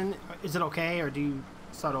mission, is it okay, or do you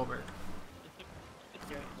start over?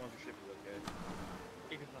 Yeah, as long as the ship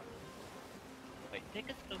is okay. Wait, take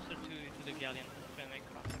us closer to the galleon. Let's try and make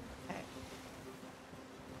contact. Okay.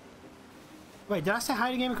 Wait, did I say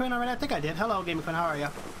hi to Game Queen already? I think I did. Hello, Game Queen. How are you?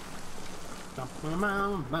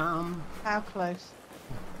 How close?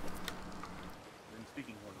 In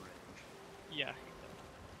speaking horn range. Yeah.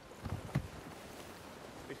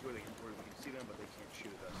 Basically, we can see them, but they can't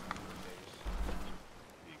shoot at us in the face.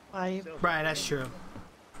 Well, you Right, that's true.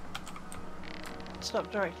 stop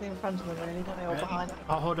directly in front of them, really, don't they? Or behind them.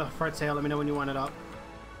 I'll hold up for it sale. Let me know when you want it up.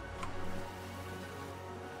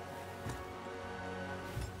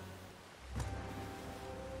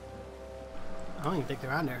 I don't even think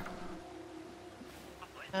they're on there.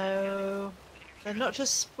 No. They're not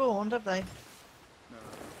just spawned, have they? No.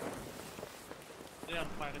 They are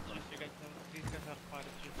pirates, just you guys know. These guys are pirates,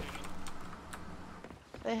 just so you know.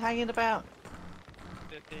 They're hanging about.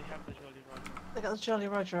 They have the Jolly Roger. They got the Jolly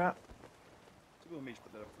Roger up. Some people may just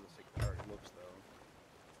put that up for the sake of how it looks,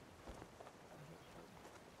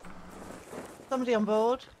 though. Somebody on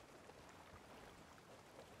board.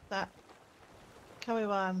 That. Come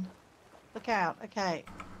on. Look out. Okay.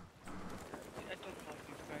 I don't like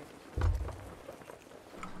these guys.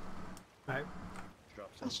 Alright. Drop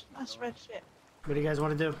some. That's red shit. What do you guys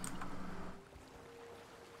want to do?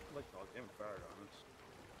 Like, they haven't fired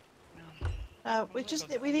on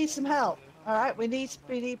us. We need some help. All right, we need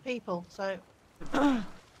people. So. Now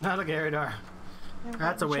look at Eridar.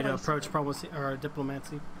 That's a way to approach diplomacy or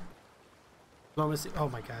diplomacy. Diplomacy. Oh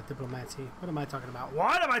my god, diplomacy. What am I talking about?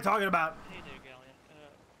 What am I talking about? Hey there, Galleon.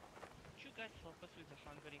 Could you guys help us with the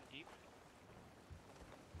Hungering Deep?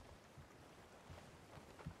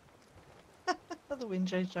 The wind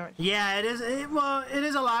changed direction. Yeah, it is. Well, it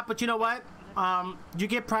is a lot, but you know what? You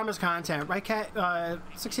get promised content, right, Cat?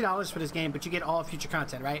 $60 for this game, but you get all future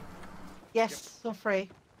content, right? Yes, for free.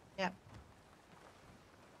 Yep.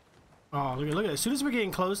 Oh, look at it. As soon as we're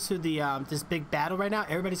getting close to the this big battle right now,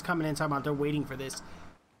 everybody's coming in talking about they're waiting for this.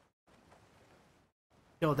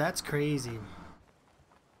 Yo, that's crazy.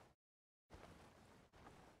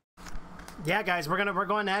 Yeah, guys, we're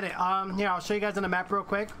going at it. Here, I'll show you guys on the map real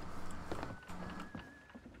quick.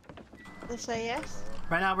 They say yes.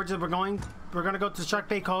 Right now, we're gonna go to Shark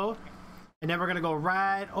Bay Cove, and then we're gonna go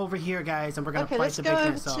right over here, guys, and we're gonna Okay, fight let's the go over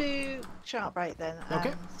bigness up. to Shark Break then.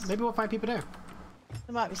 Okay, maybe we'll find people there.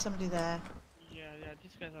 There might be somebody there. Yeah,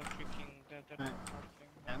 these guys are freaking. They're Alright.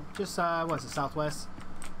 thing. Just what's it, southwest?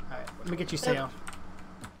 All right, let me get you sail.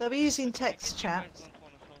 They'll be using text You guys chat. don't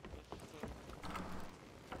wanna help us, so,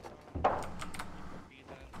 be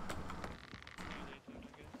then. See you later, I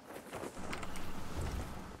guess.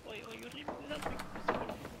 Oh, you're leaving without me.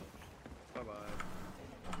 Bye-bye.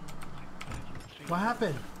 What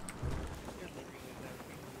happened? You're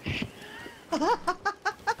leaving without me.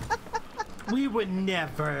 We would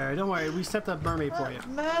never. Don't worry, we set the mermaid for you.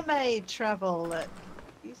 Mermaid travel. Look.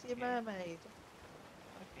 You see a mermaid.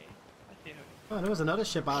 Okay, I see her. Oh, there was another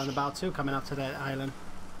ship out and about too, coming up to that island.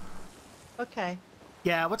 Okay.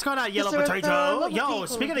 Yeah, what's going on, Yellow there are a Potato? lot of Yo, people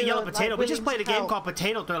speaking of who Yellow are, like, Potato, we just willing played a to game help, called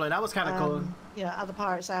Potato Thriller. That was kind of cool. You know, other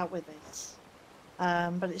pirates out with this.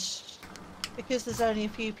 But it's because there's only a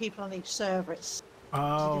few people on each server. It's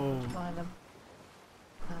Oh. difficult to find them.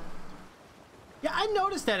 Yeah, I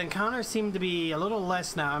noticed that encounters seem to be a little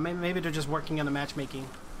less now. Maybe they're just working on the matchmaking.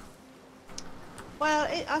 Well,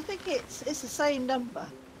 I think it's the same number,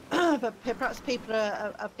 but perhaps people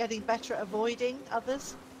are getting better at avoiding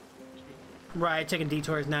others. Right, taking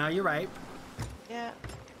detours now. You're right. Yeah,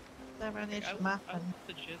 they're around the edge I of would, the map, I would and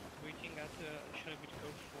suggest waiting at Shelby to go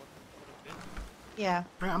for a bit. yeah.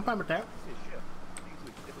 All right, I'm fine with that. I see a ship. I think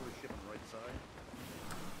it's a ship on the right side.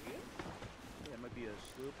 Yeah, it might be a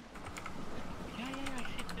sloop. Yeah, I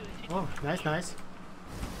see it too. I see it Oh, nice.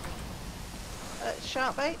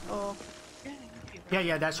 Shark bait or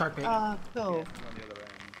Yeah, that's shark bait. cool. On the other end.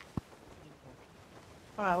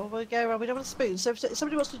 All right, well we'll go around. We don't want to spoon. So if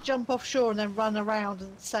somebody wants to jump offshore and then run around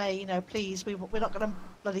and say, you know, please, we're not going to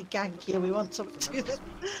bloody gank you. We want someone to do this,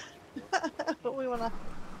 but we want to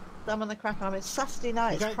summon the crap out of it. It's Saturday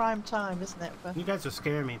night. It's Okay. prime time, isn't it? For, You guys are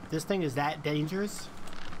scaring me. This thing is that dangerous?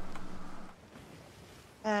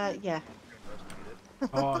 yeah. Investigate it.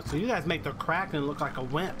 Oh, so you guys make the Kraken look like a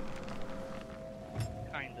wimp.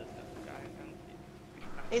 kind of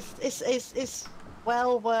stuff. It's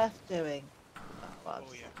well worth doing. Oh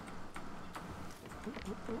yeah.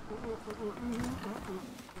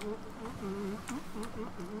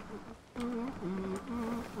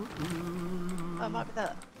 Oh, it might be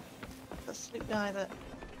that sloop guy that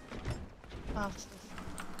passed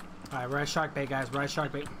us. Alright, we're at shark bait, guys. We're at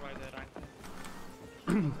shark bait. Right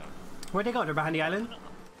there, right. Where'd they go? They're behind the island?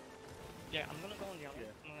 Yeah, I'm gonna go on the island.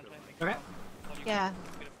 Yeah, I'm gonna try and make Okay. it while you Yeah. guys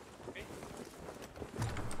get up, okay?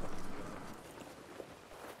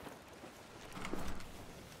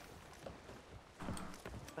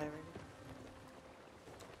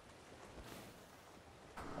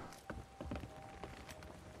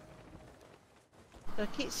 So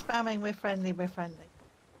keep spamming, we're friendly, we're friendly.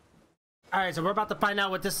 Alright, so we're about to find out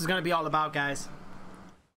what this is gonna be all about, guys.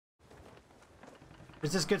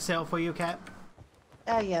 Is this good sale for you, Kat?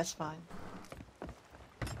 Yes, fine. They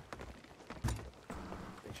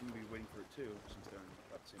shouldn't be waiting for it too, since they're in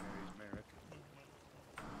about the same area as Merrick.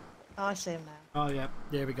 Oh, I see him now. Oh, yeah.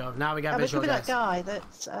 There we go. Now we got Oh, it could visual, be that guys. guy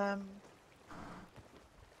that's,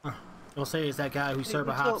 Don't say it's that guy who we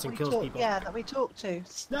server hops and kills people. Yeah, that we talked to.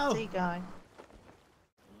 No. Sea guy.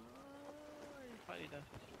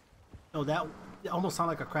 Oh, that almost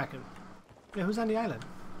sounded like a kraken. Yeah, who's on the island?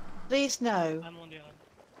 Please no. I'm on the island.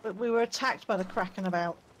 But we were attacked by the Kraken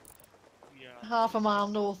about Yeah. half a mile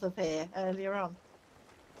north of here earlier on.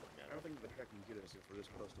 I don't think the Kraken can get us if we're this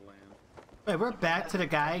close to land. Wait, we're back to the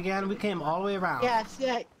guy again? We came all the way around. Yes,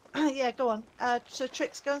 yeah. Yeah, go on. So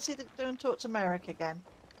Trix, go and go and talk to Merrick again.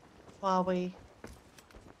 While we...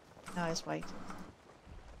 No, he's waiting.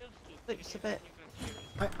 Looks a bit...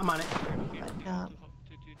 Alright, I'm on it. I can't.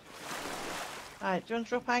 Alright, do you want to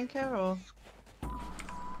drop anchor or...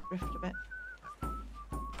 drift a bit?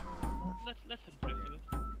 Let's drift a bit.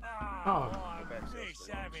 Oh.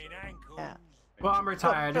 Yeah. Well, I'm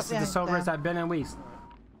retired. Drop This the is the anchor soberest down. I've been in weeks.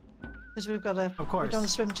 Because we've got to... Of course. We don't want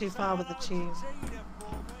to swim too far with the tube.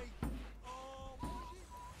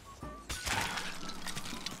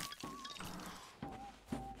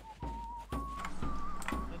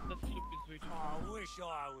 Let's look this way. I wish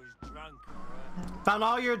I was drunk. Found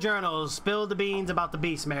all your journals. Spilled the beans about the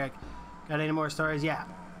beast, Merrick. Got any more stories? Yeah.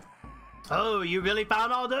 Oh, you really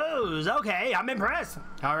found all those? Okay, I'm impressed.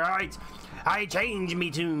 All right. I changed me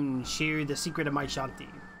tune. Share the secret of my shanty.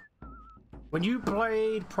 When you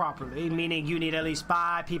played properly, meaning you need at least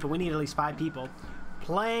 5 people. We need at least 5 people.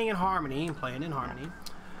 Playing in harmony.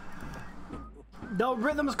 The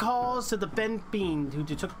rhythms calls to the bent fiend who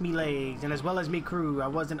took me legs, and as well as me crew, I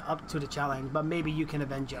wasn't up to the challenge, but maybe you can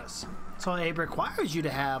avenge us. So it requires you to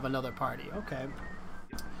have another party. Okay.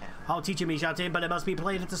 I'll teach you me Shantae, but it must be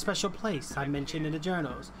played at a special place I mentioned in the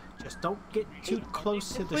journals. Just don't get too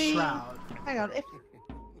close to the shroud. Hang on,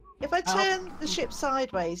 if I turn the ship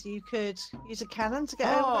sideways, you could use a cannon to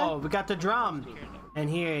get over Oh, we got the drum. And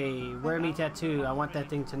here, wear me tattoo. I want that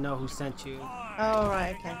thing to know who sent you. there? Oh,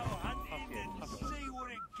 right, okay. See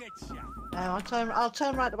what it gets ya. No, I'll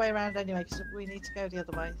turn right the way around anyway, because we need to go the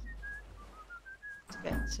other way. To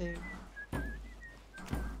get to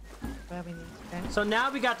where we need to go. So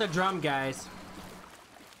now we got the drum, guys.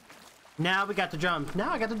 Now we got the drum.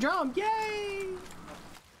 Now I got the drum. Yay!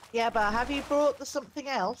 Yeah, but have you brought the something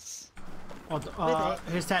else? Oh,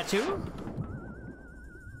 his tattoo?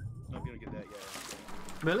 I'm gonna get that, yeah.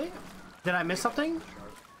 Really? Did I miss something? Did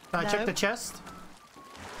I check No. the chest?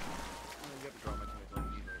 You have to draw my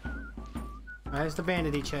teammates. There's the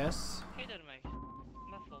vanity chest. Hey there, mate.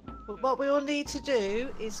 Muffle. But what we all need to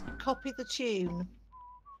do is copy the tune.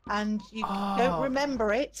 And you don't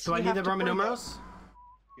remember it. Do I you need have the to Roman bring it. numerals?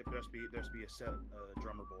 Yep, there has to be a set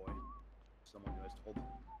drummer boy. Someone who has to hold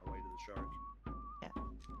our way to the shark.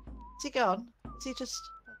 Is he gone? Is he just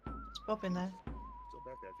bobbing there? Still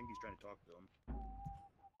back there. I think he's trying to talk to him.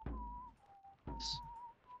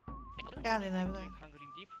 Galleon over there.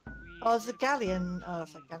 Hungering deep. Oh, there's a galleon. Oh,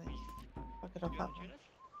 it's a galleon. Fuck it up that one.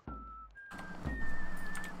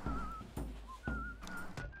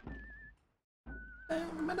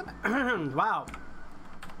 Wow.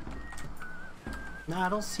 No, I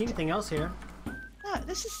don't see anything else here. No,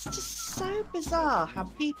 this is just so bizarre how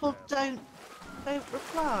people don't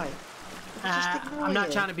reply. They just ignore I'm not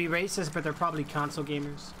you. trying to be racist, but they're probably console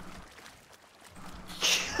gamers.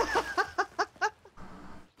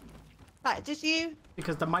 Right, did you?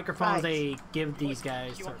 Because the microphones Right. they give these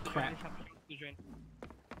guys You are want to crap. join us to join?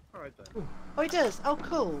 Alright then. Oh, he does. Oh,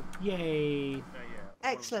 cool. Yay. Yeah.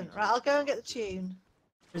 Excellent. Right, I'll go and get the tune.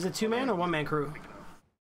 Is it 2-man or 1-man crew?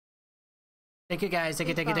 Thank you guys. Thank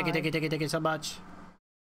you so much.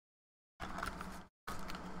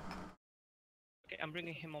 Okay, I'm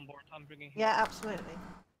bringing him on board. I'm bringing him. Yeah, absolutely.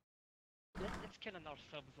 Let's cannon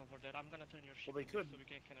ourselves over there. I'm gonna turn your ship Well, they over could. so we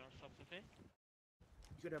can cannon ourselves, okay?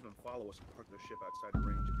 You could have them follow us and park their ship outside the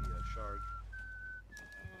range of the shark.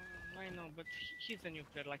 I know, but he's a new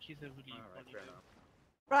player. Like he's a really. Alright, funny fair dude. enough.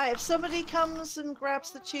 Right, if somebody comes and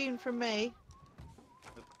grabs the tune from me,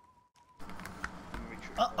 Let me make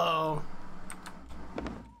sure. Uh-oh.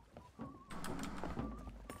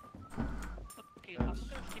 Okay, I'm gonna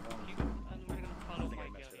stick with you, and we're gonna follow think I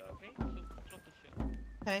my messed it galleon, up. okay? So drop the film.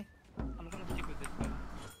 okay. I'm gonna stick with this guy.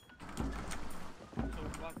 So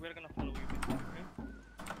we're gonna follow you this time, okay?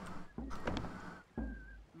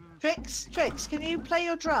 Trix, can you play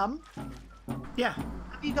your drum? Yeah.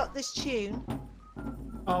 Have you got this tune?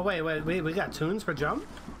 Oh, wait, we got tunes for jump?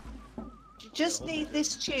 You just need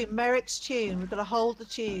this tune, Merrick's tune. We've got to hold the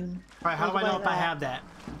tune. Alright, how all do the I know way if I there. have that?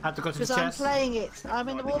 I have to go to the Because I'm chest? playing it. I'm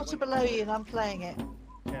in No, the I think water you're below you and I'm playing it.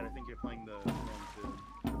 Chad, I think you're playing the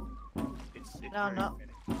wrong tune. It's No, I'm very not. finished.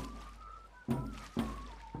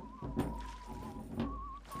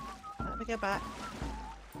 Let me go back.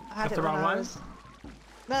 I had That's it the when wrong I one? was...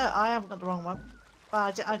 No, I haven't got the wrong one. Well,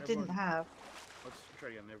 I didn't Everyone- have. Let's try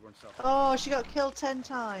again. Everyone stop. Oh, she got killed 10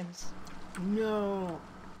 times. No.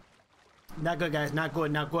 Not good, guys. Not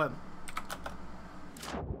good, not good.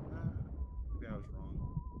 Maybe I was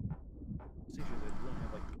wrong. It's usually that you only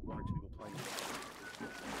have like 1 or 2 people playing.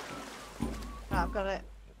 Right, I've got it.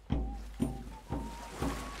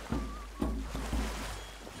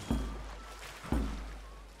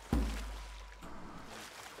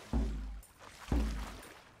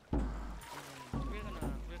 We're gonna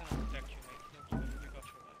protect you, mate. Don't worry, we got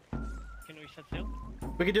your back. Can we set sail?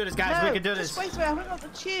 We can do this, guys. no, We can do just this. wait, we haven't got the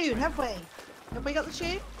tune, have we? Have we got the tune?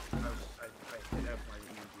 I did have my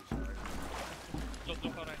EMG, sorry. Look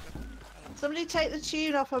alright. Somebody take the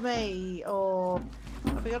tune off of me, or...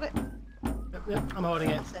 Have we got it? Yep, yep, I'm holding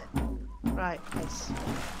it. That's it. Right, nice.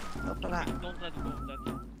 Up for that. Don't let go of that.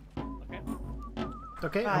 Okay?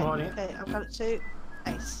 Okay, Right, I'm holding it. okay, I've got it too.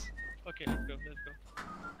 Nice. Okay, let's go.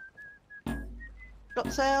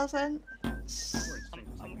 Got sails then? We're extremely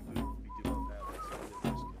lucky we do well now.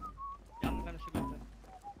 That's all it is. Yeah, I'm gonna see with that.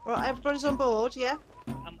 Right, everybody's on board, yeah?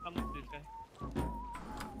 I'm with this guy.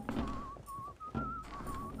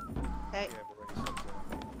 Okay. Yeah, we're ready.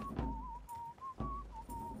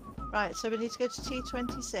 Right, so we need to go to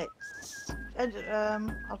T26. And,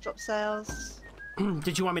 I'll drop sails.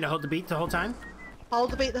 Did you want me to hold the beat the whole time?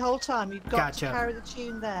 Hold the beat the whole time. You've got Gotcha. to carry the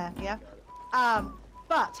tune there, yeah? Got it.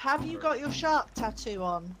 But have you got your shark tattoo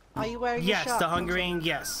on? Are you wearing your Yes, shark the tattoo? hungering,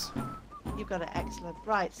 yes. You've got it, excellent.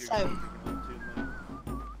 Right, You're so, taking on tune, then?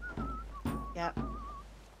 yeah.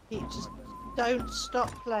 Just don't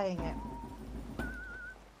stop playing it.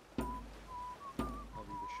 I'll leave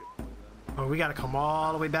the ship for them. Oh, we gotta come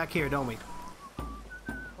all the way back here, don't we?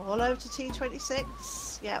 All over to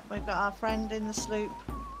T26. Yep, we've got our friend in the sloop.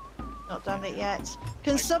 Not done it yet.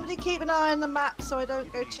 Can somebody keep an eye on the map so I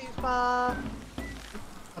don't go too far?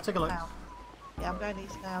 I'll take a look. Now. Yeah, I'm going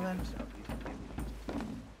east now then.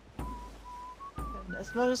 And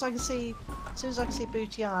as long as I can see, as soon as I can see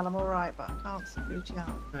Booty Isle, I'm alright, but I can't see Booty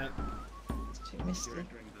Isle. Right. It's too misty. You're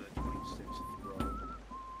entering the 26th row.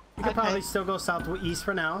 You can Okay. probably still go southeast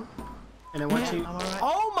for now. And then once Yeah, you... I'm alright.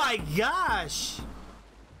 Oh my gosh!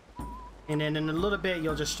 And then in a little bit,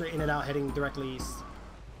 you'll just straighten it out heading directly east.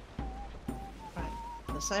 Right,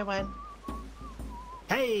 let's say when.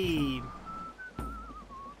 Hey!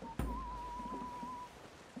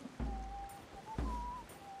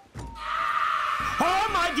 Oh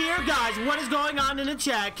my dear guys, what is going on in the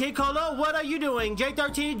chat? Kid Colo, what are you doing?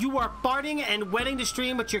 J13, you are farting and wetting the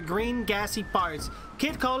stream with your green gassy farts.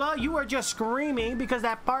 Kid Cola, you are just screaming because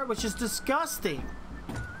that fart was just disgusting.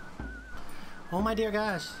 Oh my dear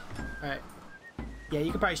gosh. Alright. Yeah,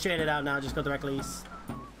 you can probably straighten it out now, just go directly east.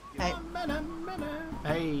 Okay.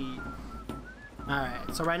 Hey.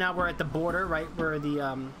 Alright, so right now we're at the border, right where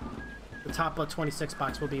the top of 26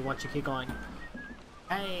 box will be once you keep going.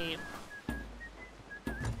 Hey.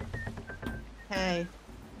 Hey.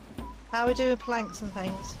 How are we doing planks and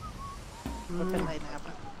things? We're a bit late now,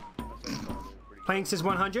 but... Planks is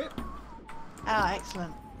 100. Ah,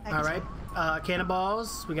 excellent. All right.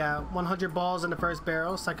 Cannonballs. We got 100 balls in the first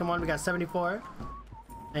barrel. Second one, we got 74.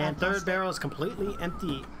 And third Fantastic. barrel is completely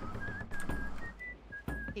empty.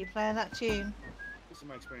 Keep playing that tune. This is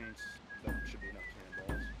my experience. That should be enough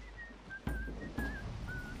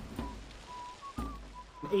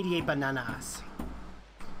cannonballs. 88 bananas.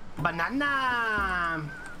 Banana!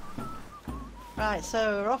 Right,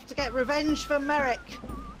 so we're off to get revenge for Merrick.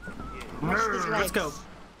 Lost his Let's legs. go.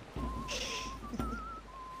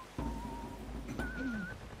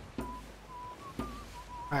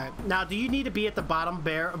 All right. Now, do you need to be at the bottom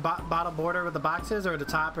bottom border with the boxes, or the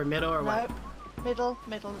top, or middle, or what? No,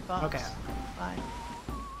 middle box. Okay. Fine. It's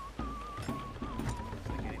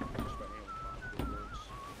like getting just about anyone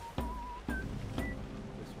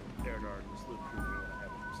this air guard, this little crew, we want to have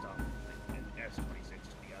them stop and S-26 to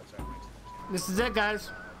the outside ranks. This is it, guys.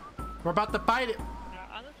 We're about to fight it.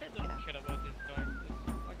 Honestly, I don't care about this guy.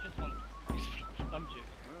 I just want. I'm joking.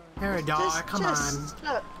 Harry, dog, come on.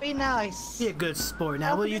 Look, be nice. Be a good sport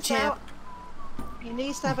now, will Helping you, us champ? out. He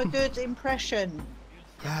needs to have a good impression.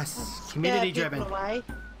 Yes. Scare Community people driven. away.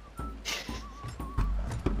 I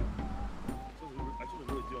should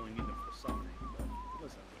really do only need them for the summer, but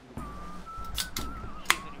listen.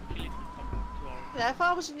 Yeah, if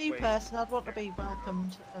I was a new Wait. person, I'd want to be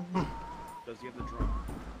welcomed and Does he have the drum?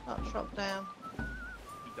 not shot down.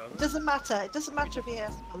 He doesn't? It doesn't matter. It doesn't matter if he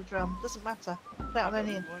has got the drum. It doesn't matter. Without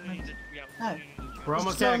any instruments. No. We're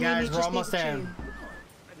almost As there, long as you guys. just We're need almost the there. tune.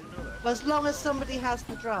 I didn't know that. Well, as long as somebody has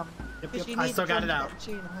the drum. Yep, Because yep. you I need still the got drum it to out. get the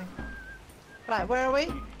tune, I think. Right, where are we?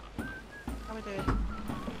 How are we doing?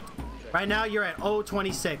 Right now, you're at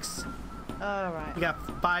 026. Alright. You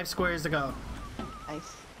got 5 squares to go.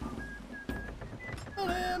 Nice.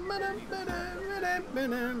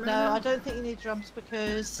 No, I don't think you need drums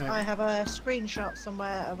because Right. I have a screenshot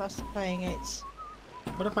somewhere of us playing it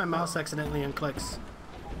What if my mouse accidentally unclicks?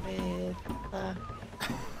 with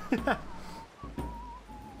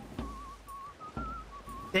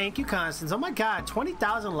Thank you, Constance. Oh my god,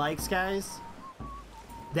 20,000 likes, guys.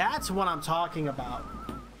 That's what I'm talking about.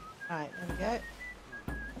 Right, there we go.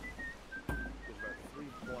 There's about 3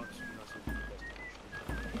 blocks from us in the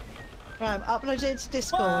destination. Right, I'm uploading it to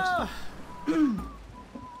Discord. Whoa!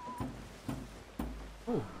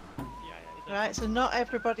 Ooh. Right, so not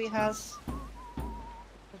everybody has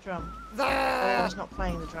the drum. Or is not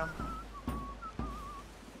playing the drum.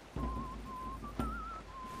 So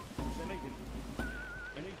I know you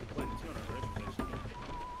can play the tune on your instruments.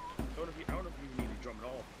 I don't know if you need a drum at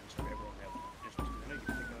all. Just so everyone has instruments. I know you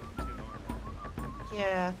can pick up the tune on.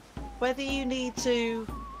 Yeah. Whether you need to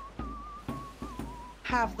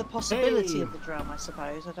have the possibility Hey. of the drum, I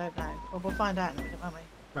suppose. I don't know. Well, we'll find out in a minute, won't we?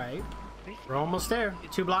 Right. We're almost there.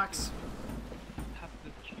 2 blocks.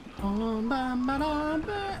 Oh,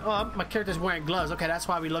 my character's wearing gloves. Okay, that's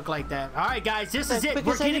why we look like that. All right, guys, this is it. We're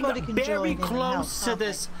Because getting anybody can join very in and close help, to can't they?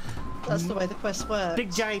 this That's the way the quest works.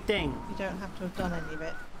 big giant thing. You don't have to have done any of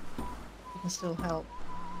it. You can still help.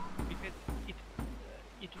 Because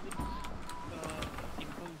it would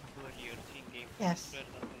impose upon your thinking. Yes. Rather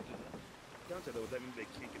than do that. Downside though, would that mean they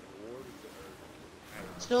can't get a reward?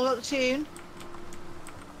 Or Still got the tune?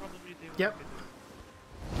 Probably they would Yep. do that.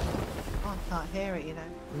 Oh, I can't hear it, you know.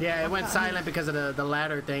 Yeah, it went Okay. silent because of the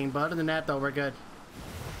ladder thing, but other than that, though, we're good.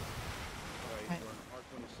 Alright, Right. we're on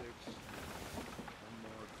R26. One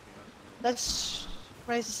more. Let's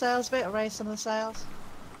raise the sails a bit, or raise some of the sails.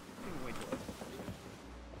 You can wait till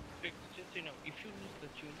Because just you know, if you lose the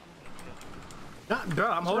tune, I'm gonna get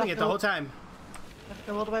Bro, I'm holding it the whole time. Have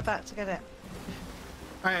to go all the way back to get it.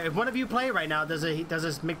 All right, if one of you play right now, does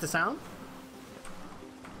this make the sound?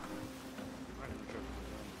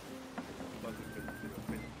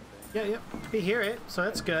 Yeah, yep. We hear it, so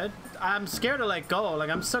that's good. I'm scared to let go. Like,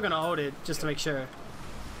 I'm still gonna hold it just to make sure.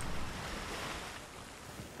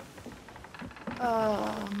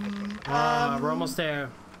 We're almost there.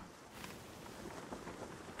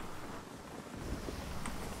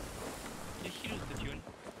 Did he lose the tune?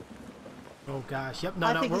 Oh gosh, yep. No,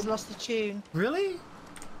 I no. think he's lost the tune. Really?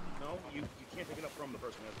 No, you can't pick it up from the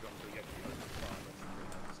person who has the drum, so you have to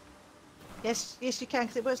use Yes, yes you can,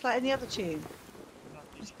 because it works like any other tune. Not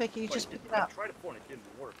this. Just pick it, you it. just pick it up. I tried it before and it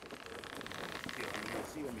didn't work. You'll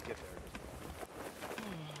see when we get there.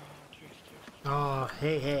 Oh,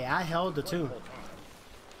 hey, I held the The tune. whole time.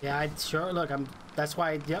 Yeah, I sure. Look, that's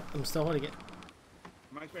why. Yep, I'm still holding it.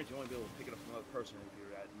 In my experience, you only be able to pick it up from another person if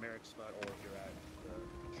you're at Merrick's spot or if you're at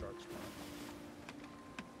the shark spot.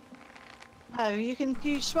 No, you can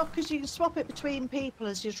swap because you can swap it between people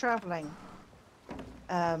as you're travelling.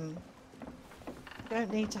 You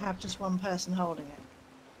don't need to have just one person holding it.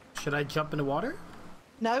 Should I jump in the water?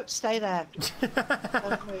 No, stay there.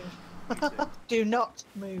 Don't move. Do not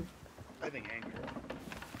move. I think anchor.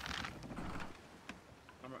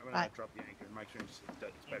 I'm gonna Right. drop the anchor. In my experience, it's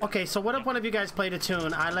better. Okay, so what if one of you guys played a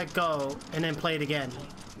tune, I let go, and then play it again?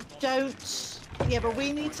 Don't. Yeah, but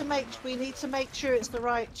we need to make sure it's the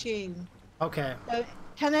right tune. Okay. So,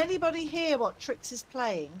 can anybody hear what Trix is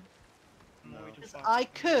playing? No. I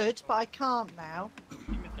could, but I can't now. Give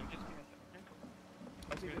me a second, just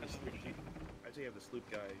give me a second. I'd say you have the sloop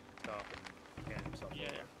guy stop and can himself. Yeah,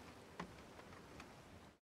 over. yeah.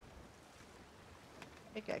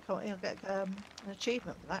 He'll get an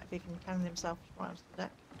achievement for that if he can cannon himself right onto the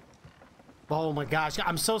deck. Oh my gosh,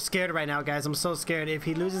 I'm so scared right now, guys. I'm so scared. If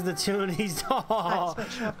he loses the tune, he's. Oh, Let's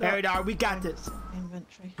make sure I've there we got are. We got this.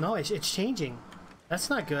 inventory. No, it's changing. That's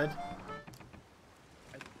not good.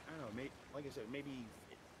 I don't know. Like I said, maybe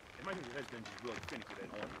it might be the residents just really finicky that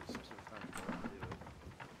all this sort of time to do it.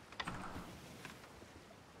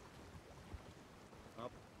 Oh,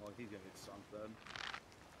 well, he's gonna get sunk then.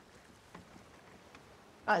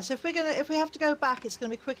 Right, so if we have to go back, it's gonna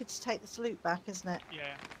be quicker to take the sloop back, isn't it?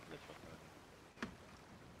 Yeah, that's what.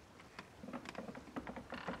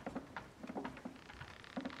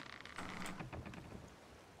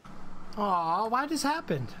 Aw, why this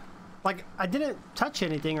happened? Like, I didn't touch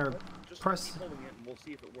anything or Just press. keep holding it, and we'll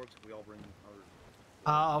see if it works if we all bring our...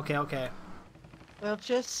 Oh, okay, okay. We'll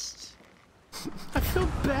just... I feel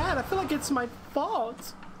bad. I feel like it's my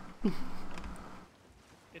fault. It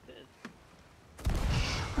is.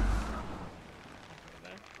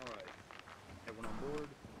 Alright. Everyone on board?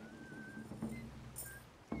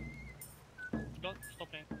 Don't stop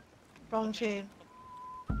playing. Wrong tune.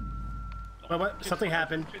 Wait, what? Something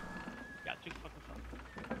happened. Yeah, too fucking fun.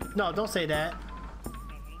 No, don't say that. I'm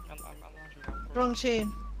not sure. Wrong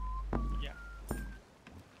tune. Yeah.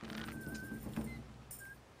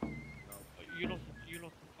 You lost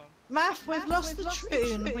the fun. Math, we've lost the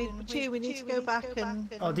tune. We need to go back and...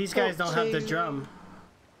 Oh, these guys don't have the to- drum.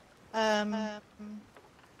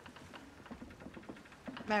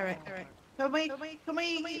 Merrick. Can we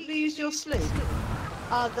use your sloop?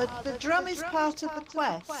 The drum is part of the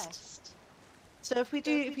quest. So if you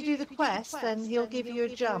do the quest, then he'll give you a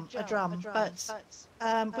drum. But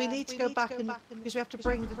we need to go back and because we have to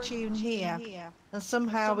bring the tune here, and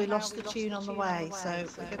somehow we lost the tune on the way. So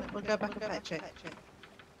we'll go back and fetch it.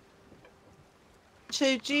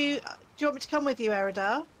 So do you want me to come with you,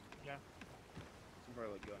 Eridar? Yeah. Some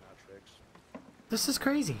probably like going out tricks. This is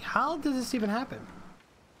crazy. How did this even happen?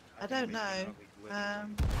 I don't know.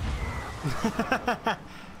 Glitches.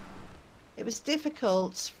 It was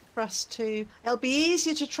difficult for us to. It'll be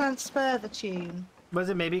easier to transfer the tune Was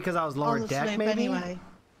it maybe because I was lower on the deck, sloop maybe? anyway.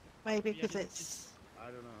 Maybe because it's. I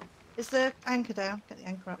don't know. Is the anchor down? Get the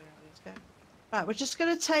anchor up. Let's go. Right, we're just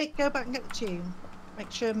gonna go back and get the tune. Make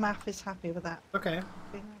sure Math is happy with that. Okay.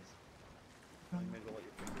 Be nice. You may as well let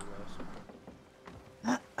your finger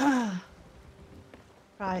rest.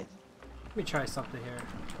 Right. Let me try something here.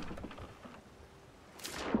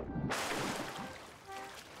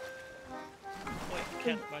 Wait,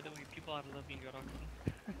 Cat, by the way, people are loving your accent.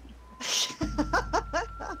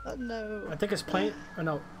 No. I think it's playing. Or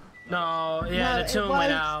no. No, yeah, No, the it tune went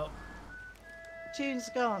won't. out. Tune's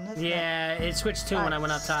gone, hasn't Yeah, it switched tune when I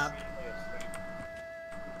went up top. it?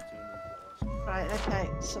 Right, okay.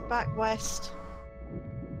 So back west.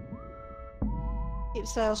 Keep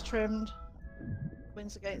sails trimmed.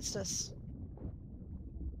 Winds against us.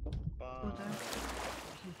 Cool down.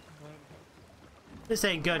 This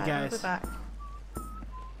ain't good, Right, we'll be guys. back.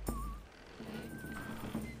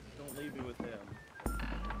 Don't leave me with him.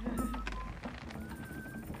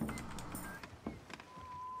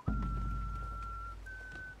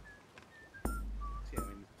 See, I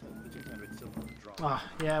mean, the two times it's still on the drum. Oh,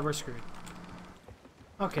 yeah, we're screwed.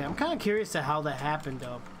 Okay, I'm kind of curious to how that happened,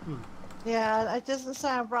 though. Yeah, it doesn't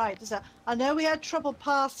sound right, does it? I know we had trouble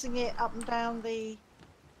passing it up and down the...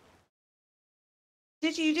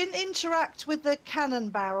 You didn't interact with the cannon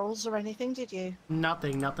barrels or anything, did you?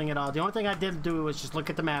 Nothing at all. The only thing I did do was just look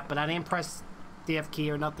at the map, but I didn't press the F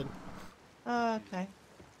key or nothing. Oh, okay.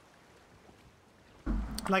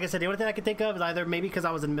 Like I said, the only thing I could think of is either maybe because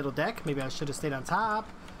I was in the middle deck, maybe I should have stayed on top,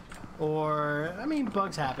 or, I mean,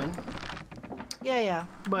 bugs happen. Yeah.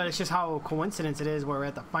 But it's just how coincidence it is where we're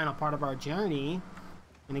at the final part of our journey,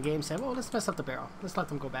 and the game said, well, let's mess up the barrel. Let's let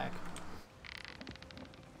them go back.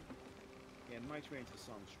 Yeah, in my experience, the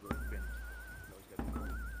song's really been. You always got to be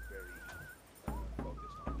very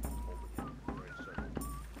focused on holding it very certain.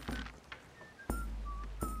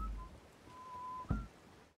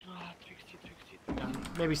 Ah, tricksy.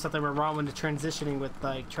 Maybe something went wrong with the transitioning with,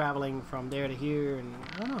 like, traveling from there to here, and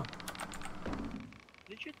I don't know.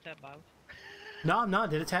 Did you tap out? No,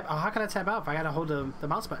 did it tap? Oh, how can I tap out if I gotta hold the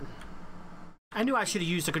mouse button? I knew I should have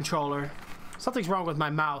used the controller. Something's wrong with my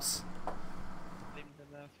mouse. Blame the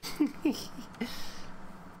left.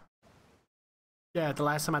 Yeah, the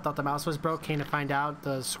last time I thought the mouse was broke, came to find out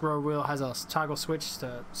the scroll wheel has a toggle switch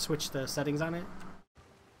to switch the settings on it.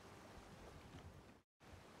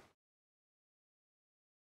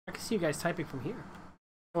 I can see you guys typing from here.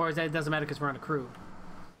 Or is that, it doesn't matter because we're on a crew.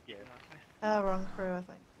 Yeah, Wrong crew, I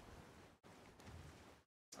think.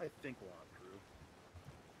 I think we're on crew.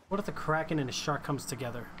 What if the Kraken and the shark comes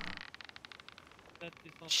together? That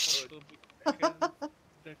is not possible because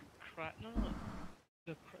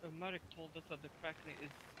the Marek told us that the Kraken is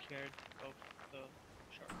scared of the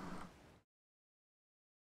shark.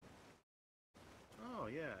 Oh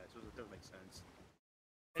yeah, so it does make sense.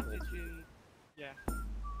 It's in, yeah.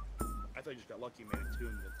 I thought you just got lucky and made a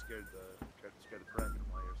tune that scared the Kraken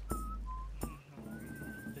wires.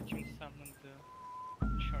 The tune summoned the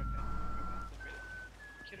shark and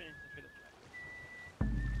Kieran is afraid of that.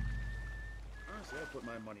 Honestly, I put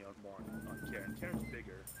my money on more on Karen. Karen's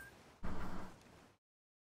bigger.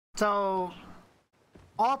 So,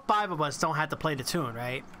 all 5 of us don't have to play the tune,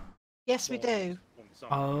 right? Yes, we do. One song.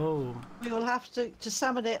 Oh. We will have to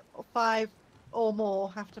summon it. 5 or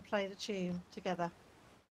more have to play the tune together.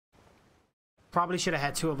 Probably should have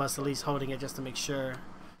had 2 of us at least holding it just to make sure.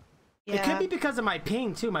 Yeah. It could be because of my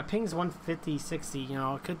ping too. My ping's 150, 60. You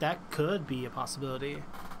know, that could be a possibility.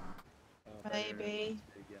 Maybe.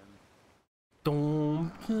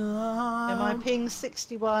 Dum, Yeah, my ping's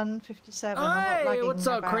 61, 57. I'm not Hey, lagging what's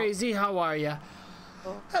up, about. crazy? How are ya?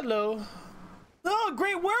 Oh. Hello. Oh,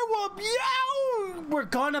 great werewolf! Yeah, we're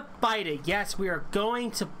gonna fight it. Yes, we are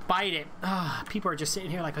going to fight it. Ah, people are just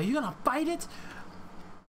sitting here like, are you gonna fight it?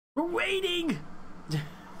 We're waiting.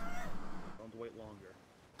 Don't wait longer.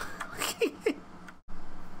 Shark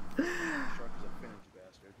is a Finnish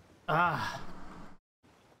bastard. Ah.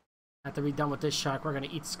 After we're done with this shark, we're gonna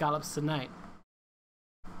eat scallops tonight.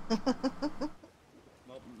 Nope,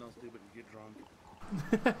 no stupid, you get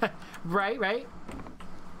drunk. Right.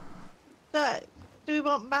 So, do we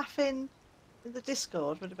want Math in the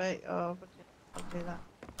Discord? Would about would you do that?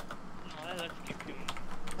 No, let's keep him.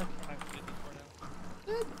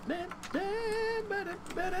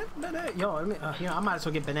 Okay. Yo, I mean, I might as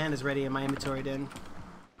well get bananas ready in my inventory then.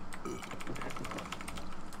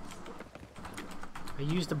 I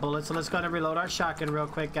used the bullet, so let's go and reload our shotgun real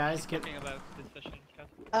quick, guys. Get. Talking about this session, Kat.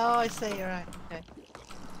 Oh, I see. You're right. Okay.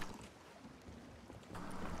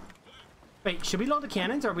 Wait, should we load the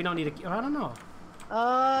cannons or we don't need a? I don't know.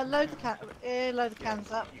 Load the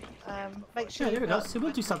cans up. Make sure. Yeah, there we you've go. got- So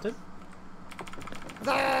we'll do something.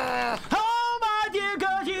 Oh my dear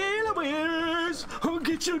Godzilla wins! I'll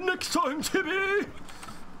get you next time, Timmy.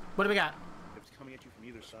 What do we got? If it's coming at you from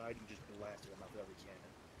either side, you just blast it out with every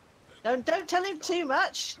cannon. Don't tell him too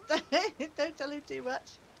much. Don't tell him too much.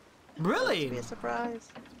 Really? It'll be a surprise.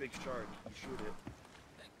 It's a big shark. You shoot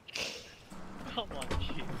it. Come on,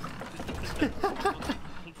 jeez.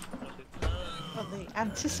 Of the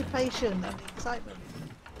anticipation and the excitement.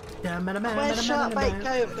 Where's Where's Sharkbait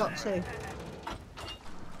Cove got to? There's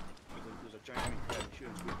a giant crab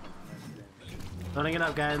shooting sweet damage. Loading it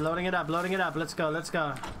up, guys. Loading it up. Let's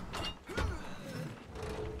go.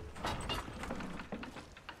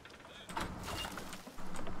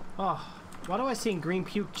 Oh, why do I see green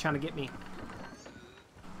puke trying to get me?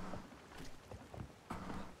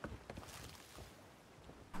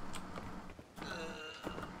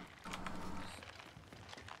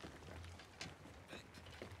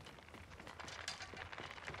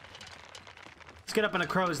 Let's get up in a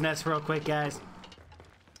crow's nest real quick, guys.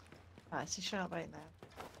 Right, it's a Sharkbait now.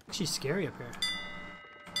 She's scary up here.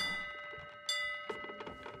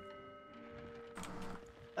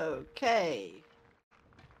 Okay.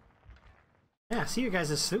 Yeah, I see you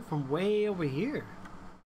guys' sloop from way over here.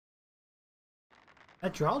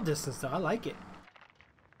 That draw distance, though, I like it.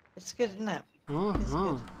 It's good, isn't it? It's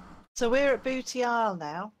Mm-hmm. good. So we're at Booty Isle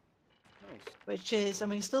now, Nice. which is, and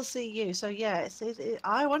we can still see you. So yeah,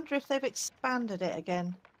 I wonder if they've expanded it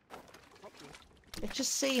again. It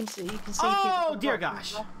just seems that you can see. Oh, people from dear bottom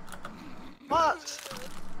gosh. left. What?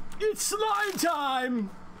 It's slime time!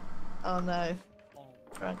 Oh no. Oh,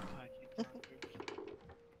 Right.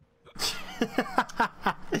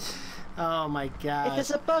 Oh my If god.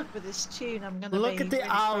 there's a bug with this tune, I'm gonna Look be at the really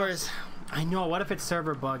hours. I know, what if it's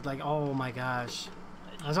server bugged? Like, oh my gosh.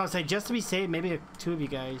 I was gonna say, just to be safe, maybe 2 of you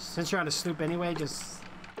guys. Since you're on a sloop anyway, just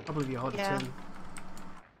a couple of you hold Yeah. it too.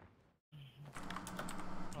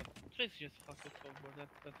 oh, Trace just fucked us over.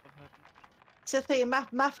 That's what happened. So the thing,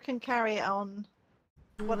 Math can carry it on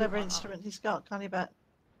whatever instrument he's got, can't he? But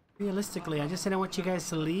Realistically, I just didn't want you guys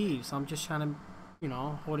to leave, so I'm just trying to, you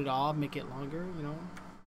know, hold it off, make it longer, you know.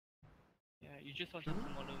 Yeah, you just wanted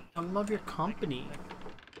someone who. I love your company.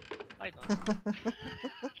 I don't.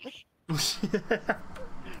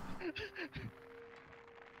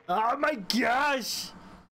 Oh my gosh!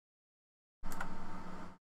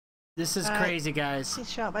 This is Right. crazy, guys. see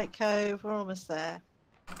Sharkbait Cove, we're almost there.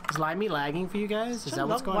 Is Limey lagging for you guys? Is It's that a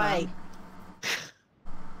what's long going way. on?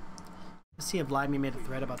 Let's see if Limey made a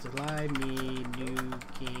thread about this. Limey new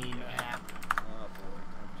game app. Oh boy,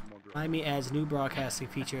 some more girls. Limey adds new broadcasting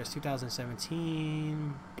features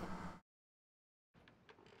 2017.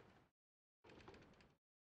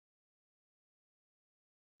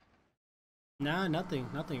 Nah, nothing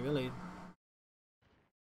really.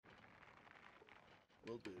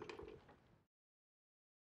 Will do.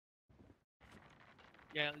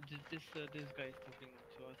 Yeah, this guy is talking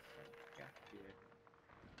to us. Yeah.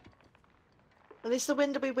 At least the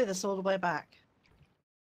wind will be with us all the way back.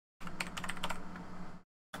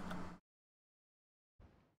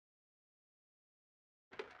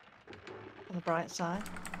 On the bright side.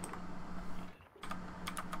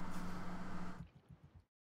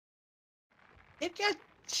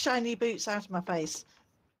 shiny boots out of my face.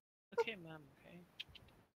 Okay, ma'am. Okay.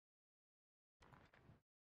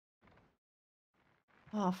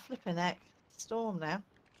 Oh, flipping heck. Storm now.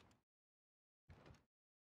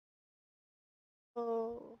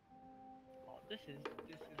 Oh. Oh, this is going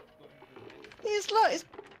good. He's look, it's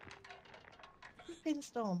flipping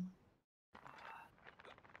storm.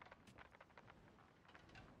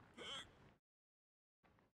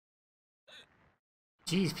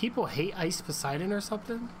 Jeez, people hate Ice Poseidon or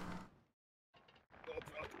something?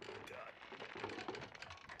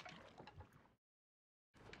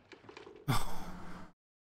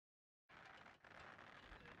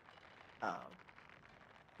 Oh.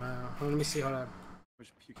 Wow. Let me see. Hold on.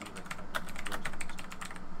 Where's puking like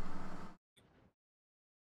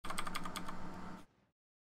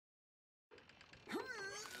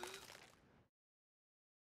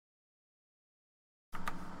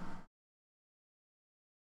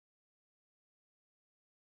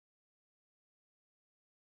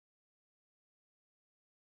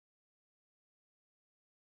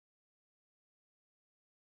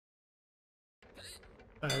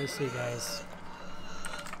Alright, let's see, guys.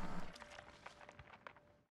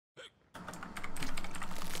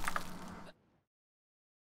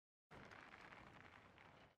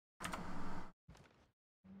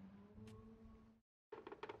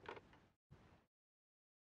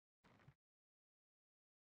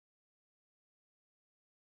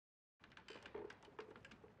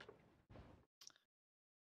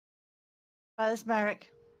 Right, there's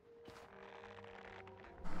Merrick.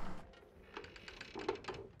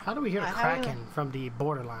 How do we hear Right, how are we Kraken from the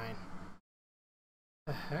borderline?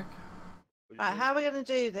 The heck? Right, how are we going to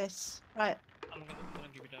do this? Right, I'm gonna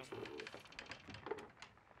give it up.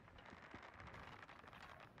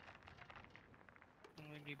 I'm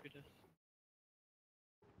gonna give it a.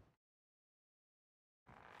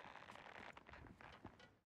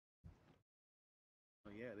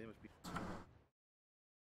 Oh yeah, they must be.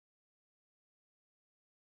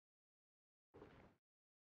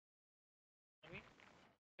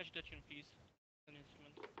 Catch that tune, please. An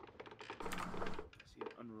instrument. I see an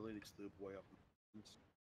unrelated to the boy up.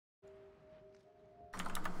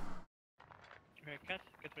 Okay, cat,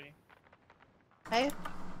 get ready. hey,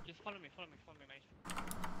 Just follow me, mate.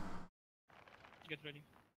 Get ready.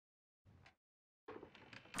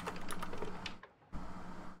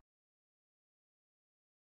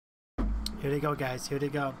 Here they go, guys. Here they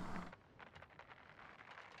go.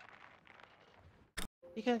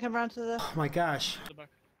 you can come round to the... Oh my gosh. The back.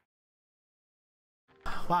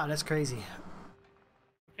 Wow, that's crazy.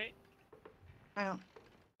 Okay. Hang on.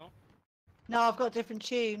 No? No, I've got a different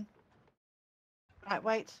tune. Right,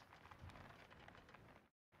 wait.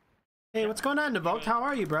 Hey, what's going on, Devoked? How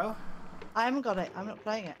are you, bro? I haven't got it. I'm not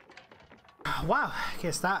playing it. Wow,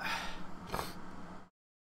 guess that. Oh,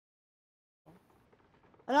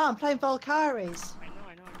 no, I'm playing Volcaris.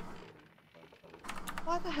 I know.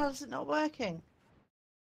 Why the hell is it not working?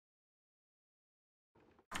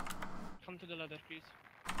 Come to the ladder, please.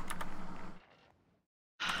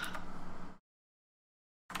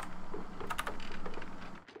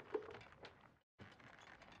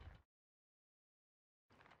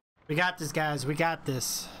 We got this, guys. We got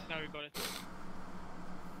this. Now we got it.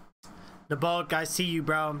 Devoked, I see you,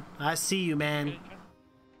 bro. I see you, Get man. it, Jeff?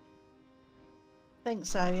 Think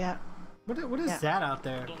so, yeah. What is Yeah. that out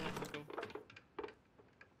there? Don't let it go.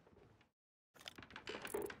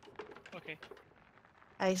 Okay.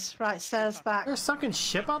 Ace, right, sail us back. There's a sunken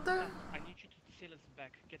ship out there? I need you to sail us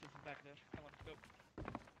back. Get us back there. Come on, go.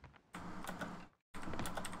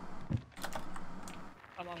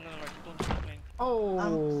 I'm gonna write. Don't stop playing. Oh,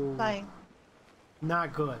 I'm playing.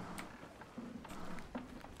 not good.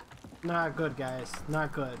 Not good, guys.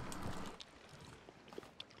 Not good.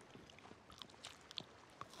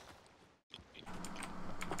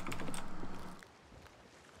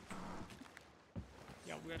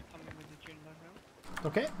 Yeah, we are coming with the tune back now.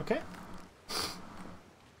 Okay, okay.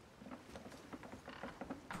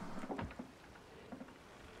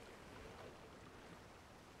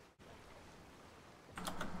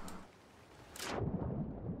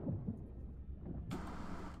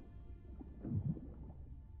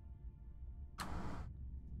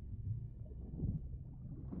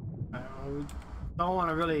 We don't want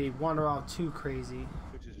to really wander off too crazy.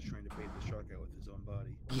 Twitch is just trying to bait the shark out with his own body.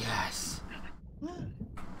 Yes.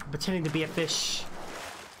 Pretending to be a fish.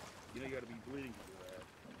 You know you gotta be bleeding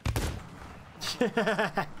to do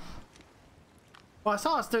that. Well, I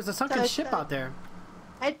saw us. There's a sunken So- ship out there.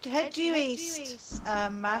 Head due east,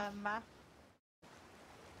 Math.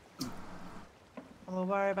 And we'll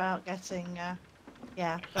worry about getting,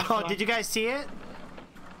 yeah. that's Oh, the did you guys see it?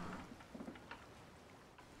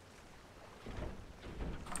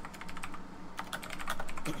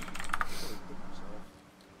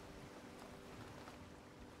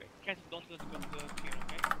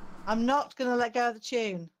 I'm not going to let go of the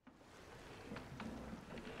tune.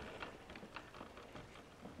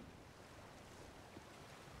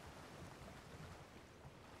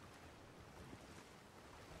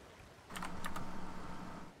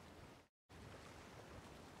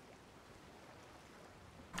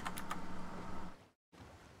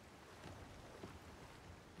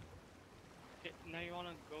 Okay, now you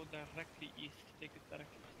wanna go directly east, take it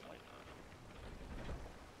directly south.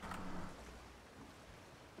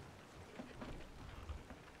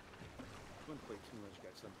 I'm gonna play too much,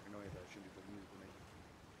 guys. I'm annoyed that I shouldn't be playing music.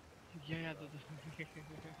 Yeah,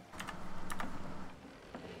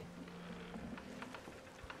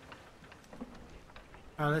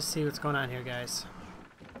 Alright, let's see what's going on here, guys.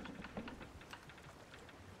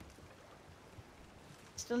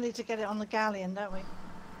 Still need to get it on the galleon, don't we?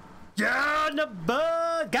 Yeah, no,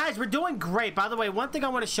 but guys, we're doing great. By the way, one thing I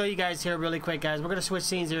want to show you guys here really quick, guys. We're going to switch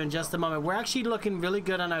scenes here in just a moment. We're actually looking really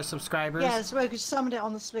good on our subscribers. Yeah, so we could summon it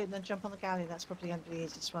on the sloop and then jump on the galleon. That's probably going to be the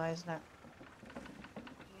easiest way, isn't it?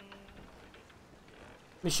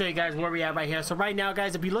 Let me show you guys where we at right here. So right now,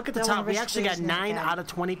 guys, if you look at the Don't top, wanna we risk actually got losing it 9 again. out of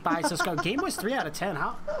 25 subscribers. Game was 3 out of 10.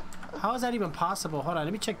 How is that even possible? Hold on,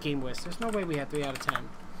 let me check Game Wist. There's no way we had 3 out of 10.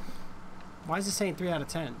 Why is it saying 3 out of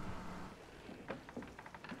 10?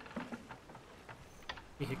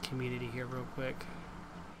 Let me hit community here real quick.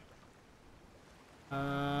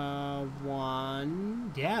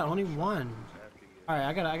 1. Yeah, only 1. All right,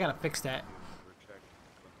 I gotta fix that.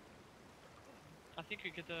 I think we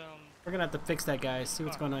get We're gonna have to fix that, guys. See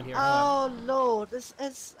what's going on here. Oh Lord,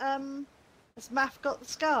 has Math got the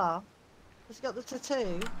scar? Has he got the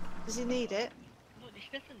tattoo? Does he need it? no, he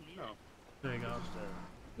doesn't need No. it. There you go.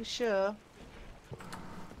 You sure?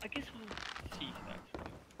 I guess we'll see that,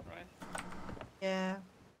 right? Yeah.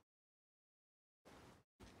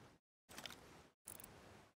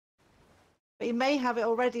 But he may have it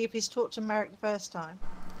already if he's talked to Merrick the first time.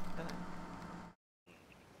 Dunno.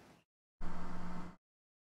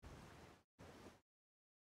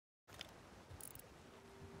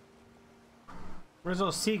 Where's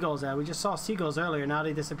those seagulls at? We just saw seagulls earlier. Now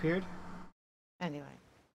they disappeared. Anyway.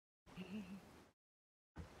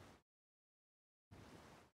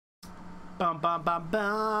 Bum bum bum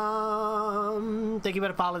bum. Thank you for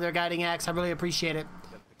the follow there, Guiding Axe. I really appreciate it.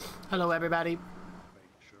 Hello, everybody. Make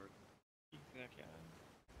sure. Exactly.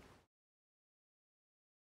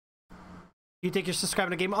 You think you're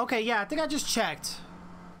subscribing to Game? Okay, yeah, I think I just checked.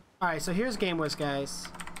 All right, so here's Game West, guys.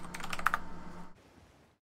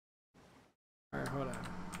 All right, hold on.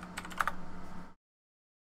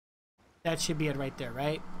 That should be it right there,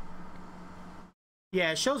 right?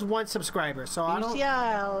 Yeah, it shows 1 subscriber, so I don't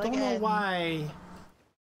know why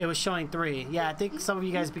it was showing 3. Yeah, I think some of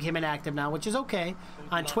you guys became inactive now, which is okay.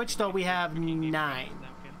 On Twitch, though, we have 9.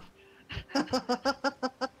 The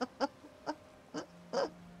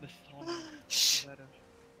song Shh. better.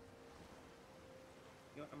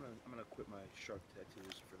 You know, I'm gonna quit my shark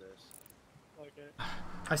tattoos for this. Okay.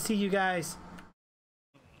 I see you guys.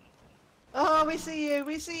 Oh, we see you.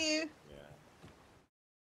 We see you. Yeah.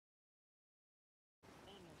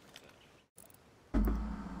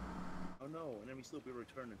 Oh no, an enemy sloop will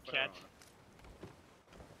return and fire Cat. on it.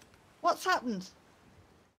 What's happened?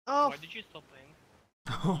 Oh, Why did you stop playing?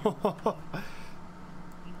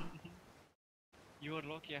 You were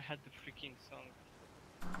lucky I had the freaking song.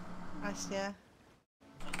 nice, yeah.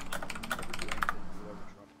 Never do anything without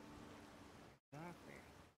Trump. Exactly.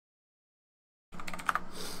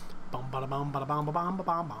 Bum, bada, bum, bada, bum, bum, bum,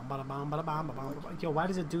 bum, bum, bada, bum, bada, bum, bum, bum. Yo, why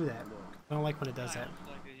does it do that? I don't like when it does that.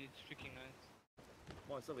 Like it's freaking nice.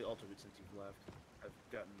 Well, it's slightly altered since you've left. I've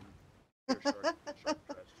gotten your shark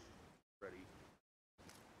dress ready.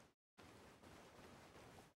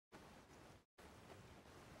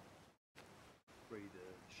 Ready to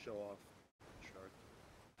show off the shark.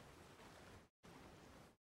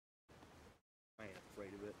 I ain't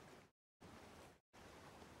afraid of it.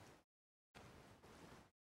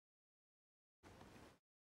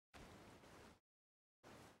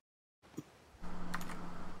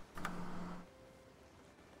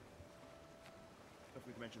 If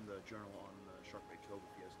we've mentioned the journal on Shark Bait Cove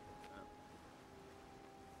if you guys look at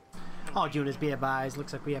that. All units be advised.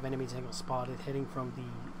 Looks like we have enemy tangle spotted heading from the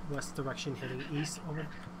west direction, heading east. Over.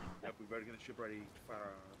 Yep, we've already got the ship ready to fire on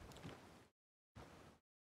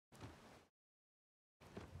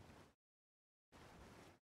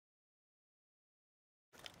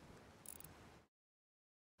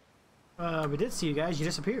it. We did see you guys. You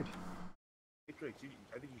disappeared. Hey, Drake,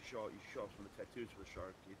 I think you show off some of the tattoos for the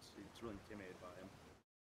shark. It's really intimidated by him.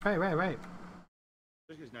 Right.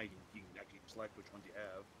 Because now you can actually select which ones you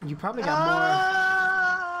have. You probably got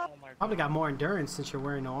Ah! Oh my god. probably got more endurance since you're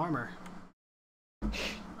wearing no armor. Ah,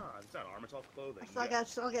 it's not armor, it's all clothing.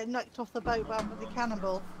 So I'll get knocked off the boat by the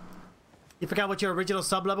cannonball. You forgot what your original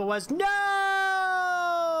sub level was? No!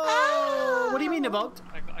 What do you mean evoked?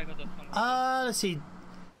 I got the phone. Let's see.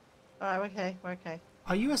 Alright, we're okay, we're okay.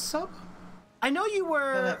 Are you a sub? I know you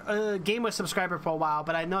were a gamer subscriber for a while,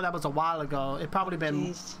 but I know that was a while ago. It probably been.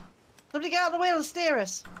 Jeez. Somebody get out of the wheel and steer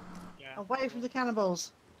us Yeah, away from the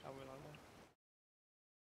cannonballs. I will.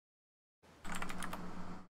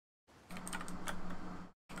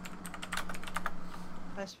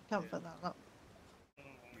 Nice for comfort, that lot. You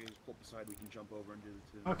can just pull up the side, we can jump over and do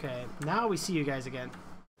the two. Okay, now we see you guys again.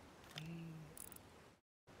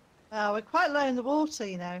 We're quite low in the water,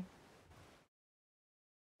 you know.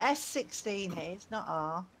 S16 is, not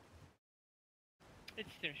R. It's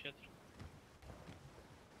steer shit.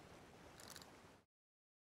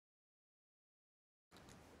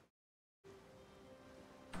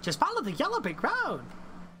 Just follow the yellow brick road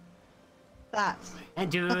That's.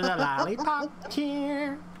 and do the lollipop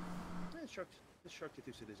cheer. This shark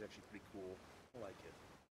tattoo set is actually pretty cool. I like it.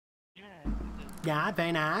 Yeah, it is. Yeah,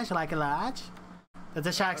 very nice. I like it large. Does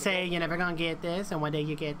the shark say you're never gonna get this, and one day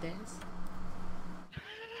you get this?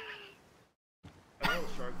 Out of all the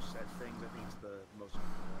shark set things, I think it's the most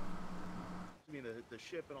important one. I mean, the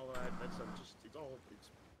ship and all that stuff, it's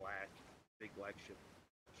black, big black ship,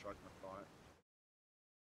 shark on it.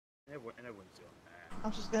 And everyone's doing that.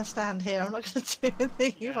 I'm just going to stand here. I'm not going to do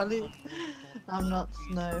anything if I lose. I'm not.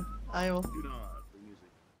 No. I will Do not the music.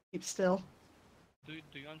 keep still. Do you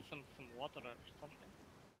want some water or something?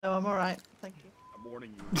 No, I'm alright. Thank you. I'm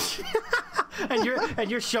warning you. and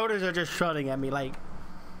your shoulders are just shrugging at me like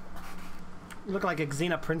you look like a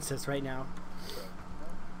Xena princess right now.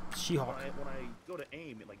 She-Hulk. When I go to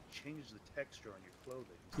aim, it like changes the texture on your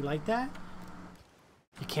clothing. You like that?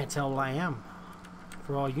 You can't tell what I am.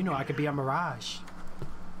 For all you know, I could be a mirage.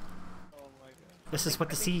 Oh my god. This is what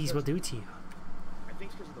the seas will do to you. I think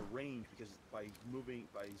it's because of the range, because by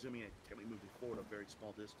zooming in, it can move forward a very small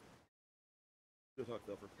distance. Good luck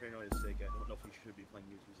though, for paranoia's sake, I don't know if you should be playing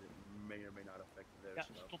music, because it may or may not affect their Yeah,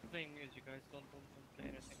 stuff. stop playing music, you guys. Don't play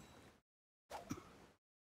anything.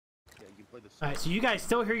 Yeah, you can play the Alright, so you guys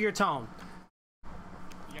still hear your tone.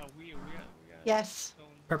 Yeah, we are. Yes. So,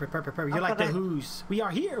 Perfect. You're I've like the got a- Who's. We are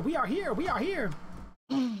here. exactly.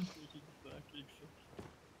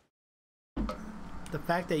 The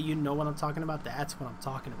fact that you know what I'm talking about, that's what I'm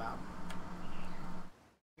talking about.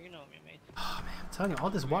 You know me, mate. Oh man, I'm telling you, all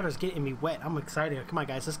this water's getting me wet. I'm excited. Come on,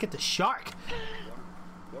 guys, let's get the shark.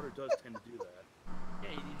 Water does tend to do that. Yeah,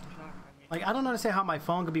 it is not. I mean, Like, I don't understand how my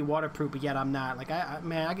phone could be waterproof, but yet I'm not. Like,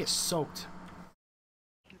 man, I get soaked.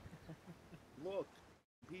 Look,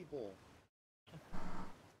 people.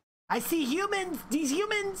 I see humans. These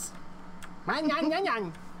humans. Mang, yang, yang,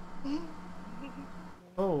 yang.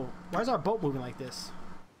 Oh, why is our boat moving like this?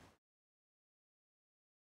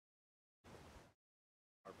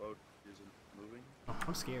 Our boat isn't moving. Oh,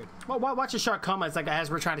 I'm scared. Well, watch the shark come as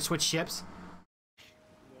we're trying to switch ships.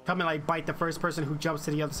 Come and like bite the first person who jumps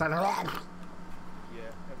to the other side.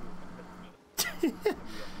 Yeah,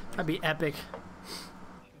 That'd be epic.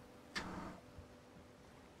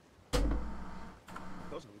 those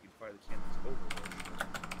we can fire the cannons over.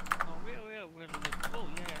 oh, we're oh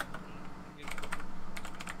yeah.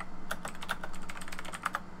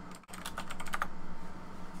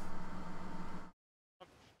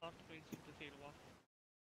 Start racing to sail off.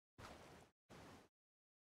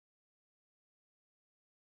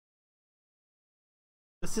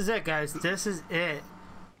 This is it, guys. This is it.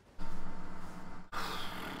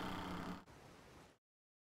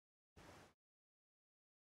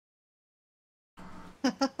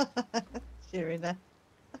 Cheering there.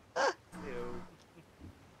 Ew.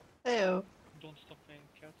 Ew. Don't stop playing,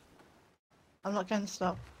 cat. I'm not going to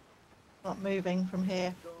stop. Not moving from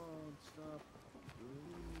here. Don't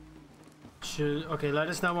stop. Okay, let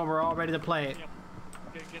us know when we're all ready to play it. Yep.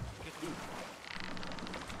 Get.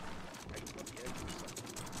 I just want the edges.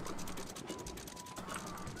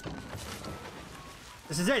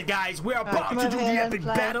 This is it, guys. We're about come to over do the here and epic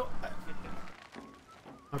play. battle.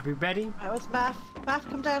 Are we ready? Right, where's Math? Math,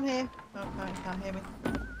 come down here. Oh, no, you can't hear me.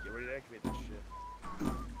 Get ready to activate this shit.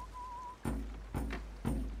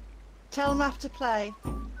 Tell Math to play.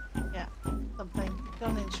 Yeah, something. Got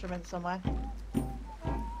an instrument somewhere.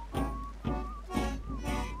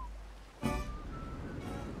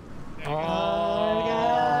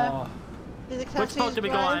 Oh. Do the Which boat did we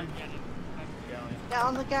go row. on? Get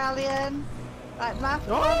on the galleon. Right, Math.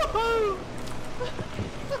 Oh!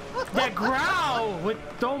 That growl with,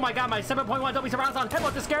 oh my god, my 7.1 Dolby surround sound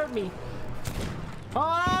headphones just scared me.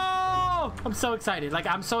 Oh, I'm so excited. Like,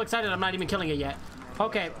 I'm so excited I'm not even killing it yet.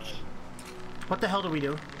 Okay. What the hell do we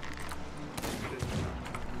do?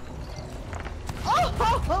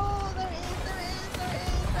 Oh, there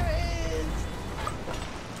is.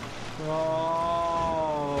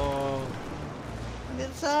 Oh. I'm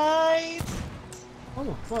inside.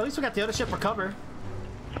 Oh, well, at least we got the other ship for cover.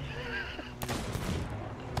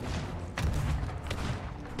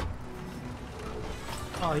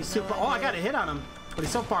 Oh, he's super. Oh, I got a hit on him, but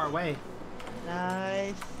he's so far away.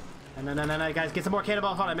 Nice. No, guys, get some more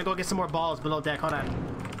cannonballs. Hold on, let me go get some more balls below deck. Hold on.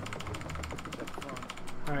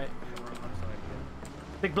 All right.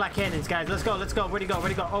 Big black cannons, guys. Let's go. Where'd he go?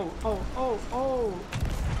 Oh.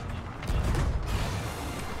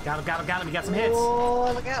 Got him. He got some hits.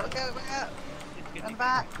 Oh, look out. Run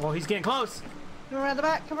back. Oh, he's getting close. Come around the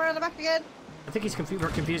back again. I think we're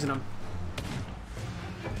confusing him.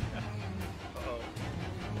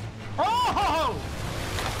 Oh!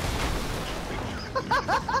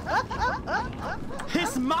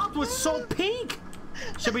 His mouth was so pink.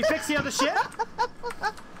 Should we fix the other ship?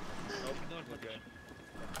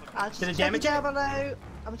 Did it damage it?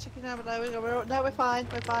 I'm checking down below. No, we're fine.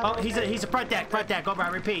 Oh, he's a front deck. Over. I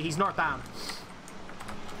repeat, he's northbound.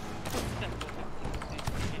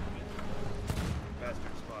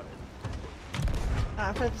 Bastard spotted.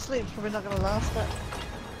 I'm afraid the sleep's probably not going to last it.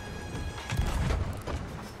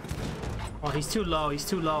 Oh, he's too low.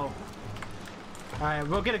 Alright,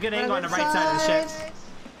 we'll get a good angle on the right side of the ship.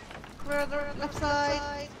 We're on the left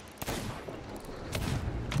side.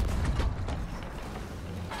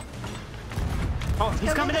 Oh,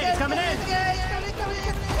 he's coming in.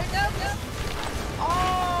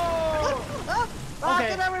 Oh!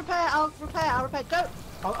 Okay. I'll repair. Don't.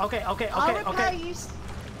 Oh, okay. I'll repair you.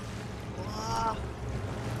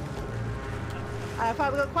 Alright,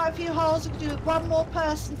 fine, we've got quite a few holes. We can do one more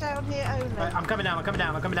person down here only. Right, I'm coming down.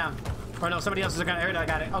 Or no, somebody else is gonna. I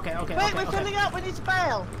got it. Okay. Wait, we're filling up. We need to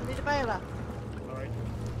bail. We need a bailer. Alright.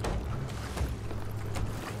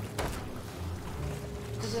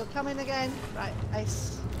 Because he'll come in again. Right,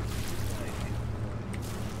 ace.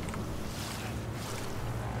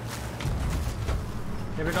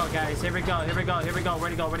 Here we go, guys. Here we go.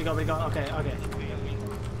 Where'd he go? Okay.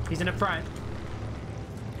 He's in the front.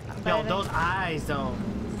 Yo, those eyes, though.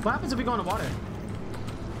 What happens if we go in the water?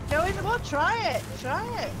 Go in the water. Try it.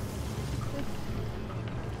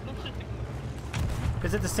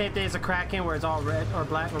 Is it the same thing as a Kraken where it's all red or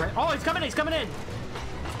black or red? Oh, he's coming in.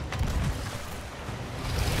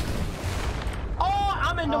 Oh,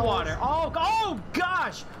 I'm in the water. Oh,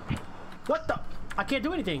 gosh. What the? I can't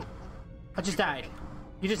do anything. I just died.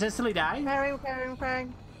 You just instantly died?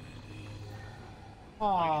 Repairing.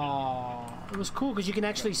 Oh, it was cool because you can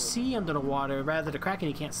actually see under the water rather than the Kraken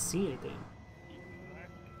you can't see anything.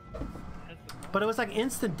 But it was like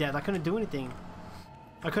instant death. I couldn't do anything.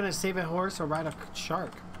 I couldn't save a horse or ride a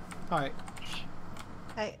shark. Alright.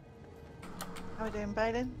 Hey. How we doing,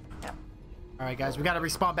 Baden? Yep. Alright, guys, we gotta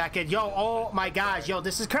respawn back in. Yo, oh my gosh, yo,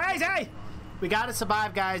 this is crazy! We gotta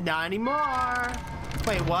survive, guys. Not anymore.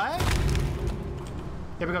 Wait, what?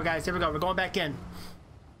 Here we go, guys. We're going back in.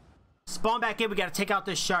 Spawn back in. We gotta take out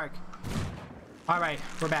this shark. Alright,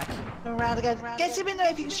 we're back. Around again. Get him in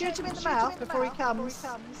there. If you can shoot him in the mouth before he comes.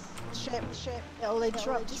 Ship. It'll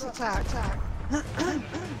interrupt his attack. Here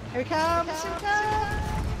he comes.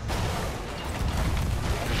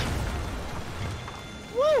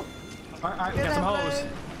 Woo! Alright, we got some holes.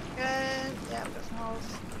 Good. Yeah, we got some holes.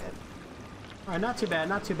 Good. Alright, not too bad.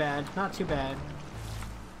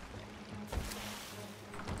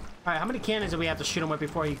 Alright, how many cannons do we have to shoot him with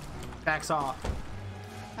before he backs off?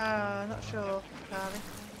 Not sure, Charlie.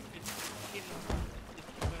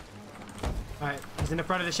 Alright, he's in the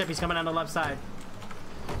front of the ship. He's coming on the left side.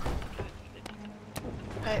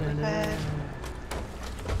 Right, repaired.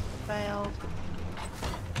 Failed.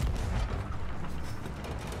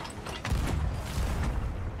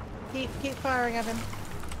 Keep firing at him.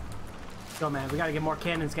 Go, man. We gotta get more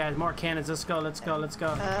cannons, guys. More cannons. Let's go. Rather.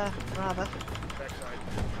 Backside.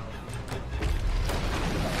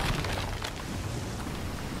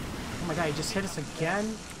 Oh my god, he just hit us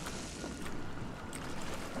again.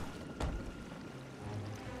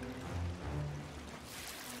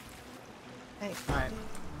 Hey. Alright.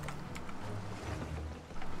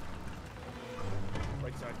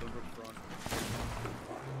 Right side, don't go front.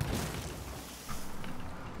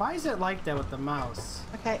 Why is it like that with the mouse?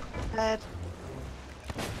 Okay, dead.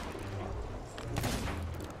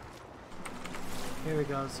 Here he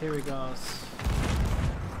goes.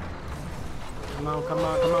 Come on.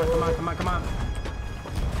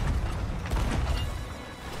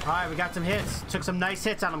 All right, we got some hits. Took some nice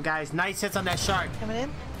hits on him, guys. Nice hits on that shark. Coming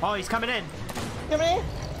in. Oh, he's coming in. Coming in.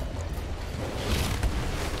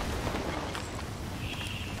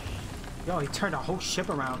 Yo, he turned the whole ship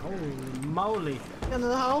around. Holy moly. Under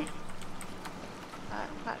the hole.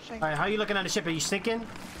 Patching. All right, how are you looking at the ship? Are you sinking?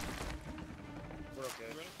 We're okay.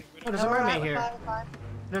 Oh, there's a Alright, mermaid we're here. fine, we're fine.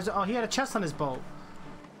 There's oh, he had a chest on his boat.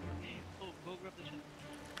 Oh, go grab the chest.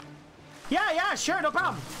 Yeah, sure, no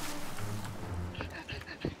problem.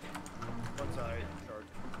 One side, shark.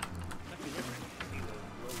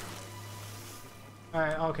 All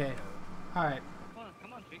right, okay. All right.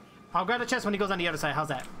 Come on, Twix. I'll grab the chest when he goes on the other side. How's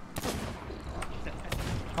that?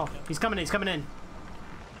 Oh, he's coming in. He's coming in.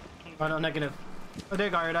 Oh, no, negative. Oh, there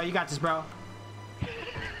you go, Ardo. You got this, bro.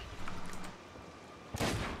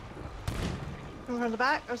 Coming from the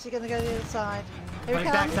back, or is he going to go to the other side? Here On he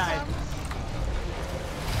his comes. backside.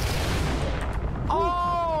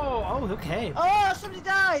 Oh, okay. Oh, somebody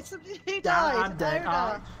died. Somebody who died. I'm dead.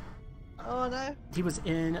 Oh, no. Oh, no. He was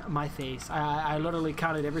in my face. I literally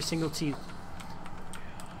counted every single teeth.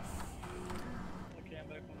 Okay, I'm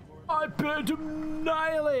back on board. I've been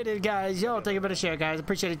annihilated, guys. Yo, thank you for the share, guys.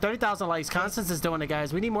 Appreciate it. 30,000 likes. Constance is doing it,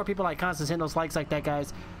 guys. We need more people like Constance hitting those likes like that,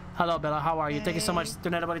 guys. Hello, Bella. How are you? Thank you so much,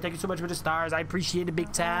 everybody. Thank you so much for the stars. I appreciate it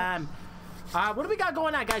big time. What do we got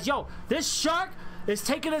going on, guys? Yo, this shark is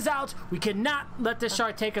taking us out. We cannot let this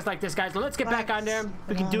shark take us like this, guys. So let's get back on there.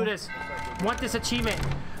 We can do this. Want this achievement.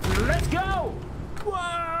 Let's go.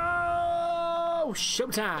 Whoa.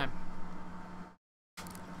 Showtime.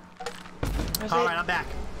 All right, I'm back.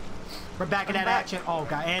 We're back in that action. Oh,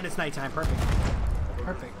 God. And it's nighttime. Perfect.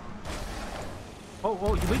 Perfect.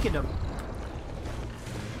 Oh, you weakened him.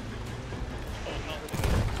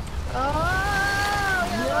 Oh,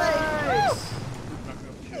 Nice.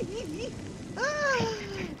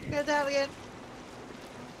 go down again.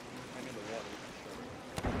 I'm in the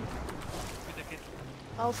water. With the kids.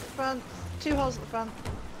 Holes at the front. 2 holes at the front.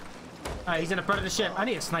 All right, he's in the front of the ship. I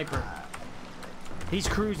need a sniper. He's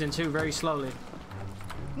cruising, too, very slowly.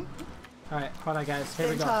 All right, hold on, guys. Here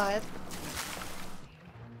we Getting go. tired.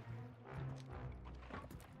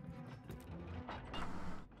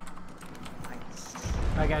 Thanks.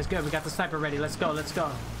 All right, guys, good. We got the sniper ready. Let's go. Let's go.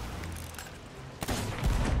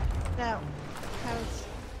 Now, carrots.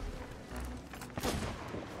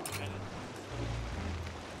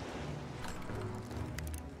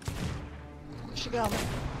 Where's she gone?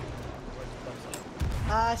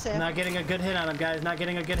 Ah, I see her. Not getting a good hit on him, guys. Not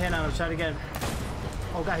getting a good hit on him. Try it again.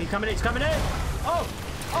 Oh, God, he's coming in. He's coming in. Oh!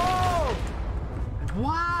 Oh!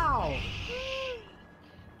 Wow!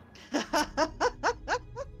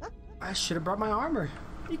 I should have brought my armor.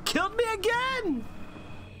 You killed me again!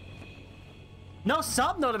 No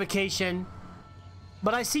sub notification.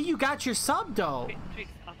 But I see you got your sub, though. Wait, Twix,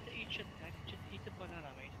 after each attack, just eat the banana,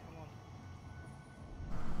 mate.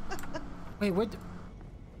 Come on. Wait, what?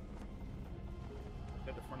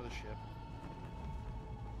 At the front of the ship.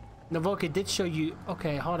 Navoka did show you.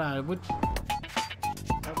 Okay, hold on. What?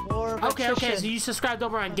 A war of Okay, attrition. so you subscribed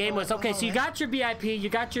over on GameWest. Okay, so you got your VIP. You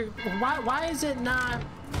got your. Why is it not?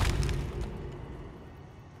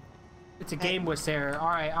 It's a GameWest error. All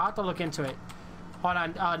right, I'll have to look into it. Hold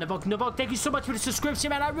on, Navoka, thank you so much for the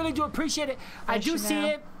subscription, man. I really do appreciate it. I do see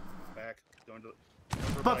it, Back. Going to.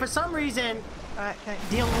 but for some reason, Alright, okay.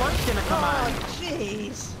 the alert's gonna come Oh, on.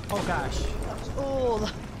 jeez. Oh gosh. That's all.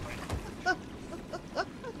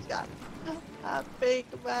 Got a big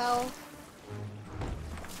mouth.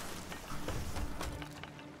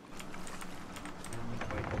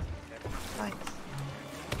 Thanks.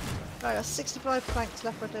 Right, I got 65 planks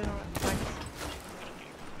left for dinner. Thanks.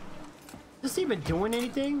 Is this even doing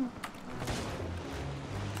anything?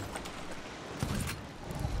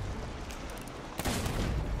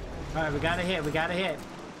 All right, we got a hit. We got a hit.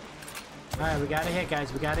 All right, we got a hit,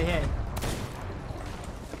 guys. We got a hit.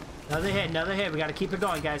 Another hit. Another hit. We got to keep it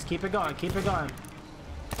going, guys. Keep it going. Keep it going.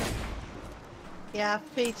 Yeah,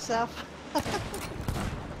 feed stuff.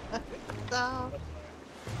 Stuff.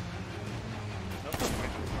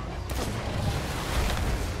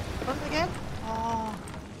 Once again? Oh.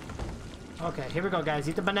 Okay, here we go, guys.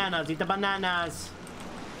 Eat the bananas. Eat the bananas.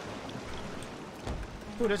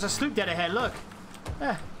 Ooh, there's a sloop dead ahead. Look.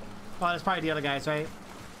 Eh. Oh, that's probably the other guys, right?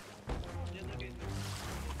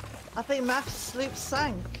 I think Math's sloop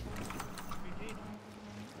sank.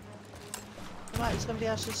 Might be somebody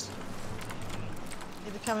else just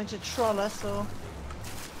either coming to troll us or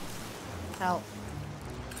help.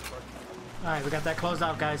 All right, we got that closed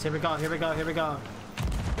out, guys. Here we go. Here we go. Here we go.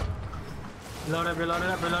 Reload it. Reload it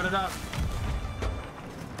up. Reload it up.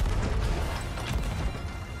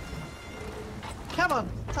 Come on,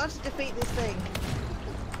 time to defeat this thing.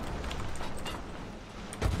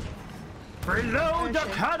 Reload the Where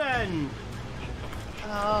is she? cannon!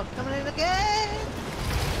 Oh, coming in again!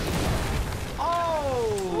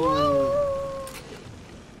 Oh! Woo!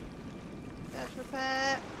 Let's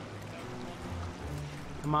repair.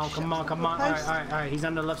 Come on, come on, come on. All right, all right, all right. He's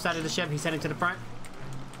on the left side of the ship. He's heading to the front.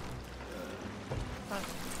 Front.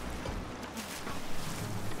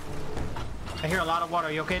 I hear a lot of water.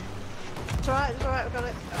 Are you okay? It's alright, we got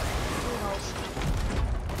it. Two holes.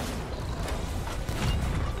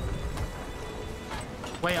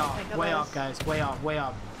 Way off, Take a way look. off, guys. Way off, way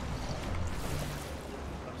off.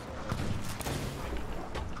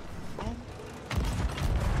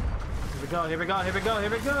 Here we go, here we go, here we go,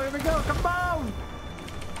 here we go, here we go. Come on!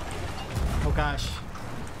 Oh gosh.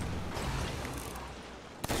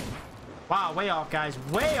 Wow, way off, guys.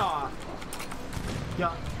 Way off.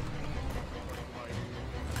 Yeah.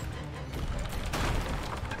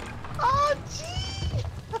 Oh, gee!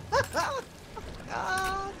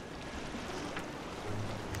 God.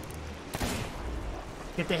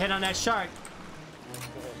 Get the hit on that shark.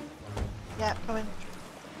 Yeah, coming.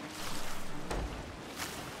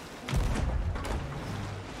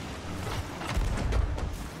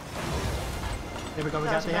 Here we go. We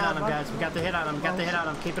got the hit on him, guys. We got the hit on him. We got the hit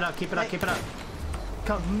on him. Keep it up. Keep it up. Keep it up.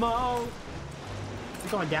 Come on. You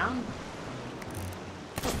going down?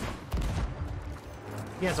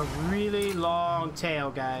 He has a really long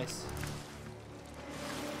tail, guys.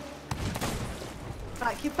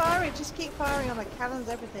 Right, keep firing. Just keep firing on the cannons,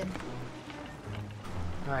 everything.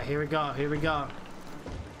 All right, here we go. Here we go.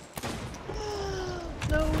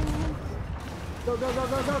 No. Go, go, go,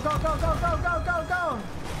 go, go, go, go, go, go, go, go, go.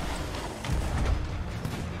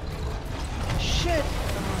 Shit.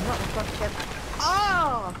 Oh, not the front again.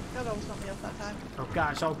 Oh! God, almost knocked me off that time. Oh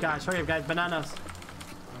gosh, oh gosh. Hurry up, guys. Bananas.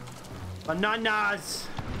 Bananas.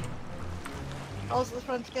 Holes at the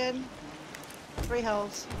front again. 3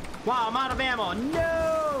 holes. Wow, I'm out of ammo.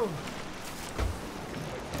 No.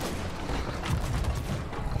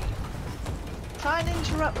 Try and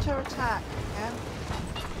interrupt her attack. Yeah?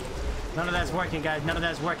 None of that's working, guys. None of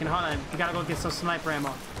that's working. Hold on. We gotta go get some sniper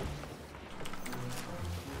ammo.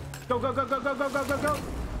 Go, go, go, go, go, go, go, go, go.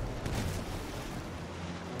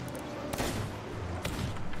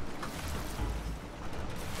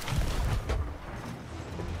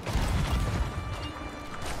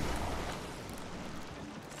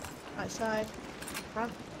 Right side.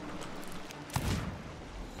 Front.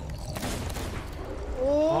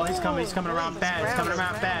 Oh, he's coming around Jesus, fast. He's coming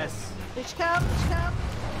around fast. Did she come? Did she come?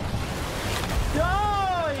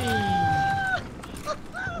 Die!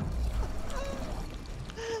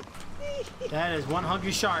 That is one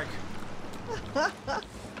hungry shark. Come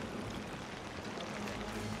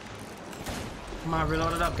on,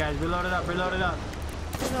 reload it up, guys. Reload it up, reload it up.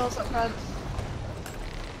 Who knows up front?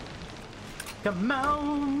 Come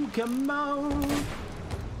on, come on.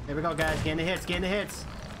 Here we go, guys. Getting the hits, getting the hits.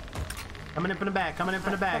 Coming in from the back, coming in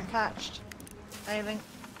from the back. Patched. Ailing.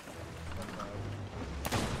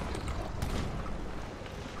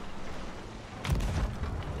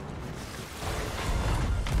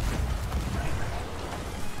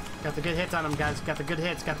 Got the good hits on them, guys. Got the good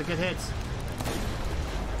hits, got the good hits.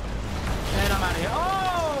 And I'm out of here.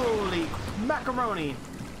 Holy macaroni.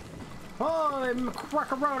 Holy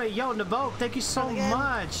macaroni. Yo, Naboke, thank you so Again.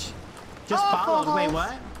 much. Just Oh, followed. full Wait, holes.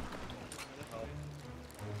 what?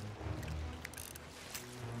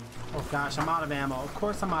 Oh gosh, I'm out of ammo. Of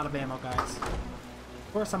course I'm out of ammo, guys. Of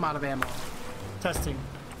course I'm out of ammo. Testing.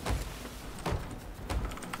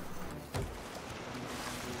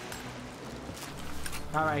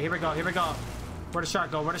 All right, here we go, here we go. Where'd the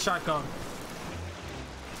shark go? Where'd the shark go?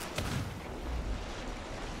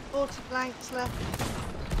 40 blanks left.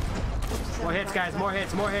 47 More hits, blanks guys, left. more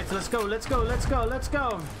hits, more hits. Let's go, let's go, let's go, let's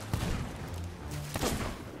go.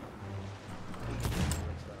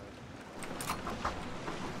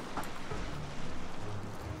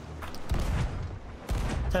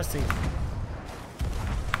 Testing.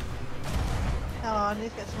 Oh, I need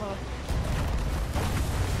to get some more.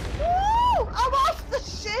 Woo! I'm off the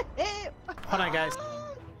ship! Hold on, guys.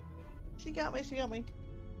 She got me, she got me.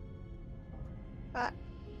 Back.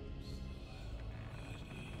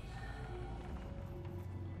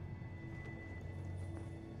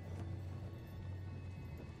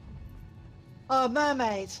 Oh,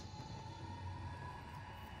 mermaid.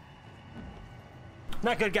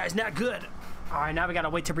 Not good, guys, not good. All right, now we gotta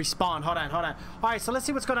wait to respawn. Hold on, hold on. All right, so let's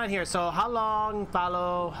see what's going on here. So how long,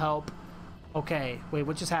 follow, help. Okay, wait,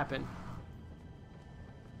 what just happened?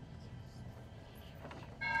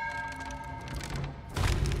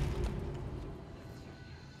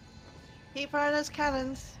 Keep firing those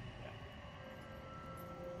cannons.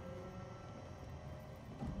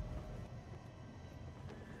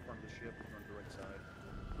 ship on the right side.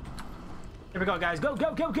 Here we go, guys. Go,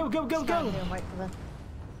 go, go, go, go, go, Stand go. here and wait for them.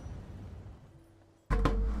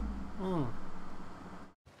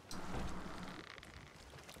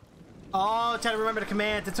 Oh, try to remember the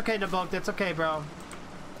commands. It's okay, Nabok. That's okay, bro.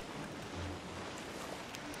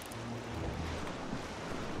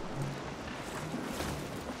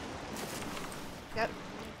 Yep.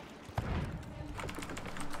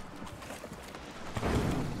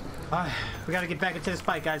 Alright, we gotta get back into this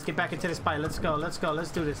fight, guys. Get back into this fight. Let's go, let's go,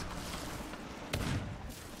 let's do this.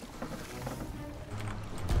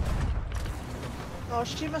 Oh,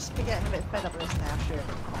 she must be getting a bit fed up with this now, sure.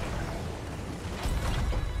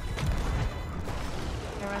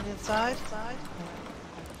 Go around the inside. There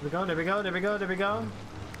we go, there we go, there we go, there we go.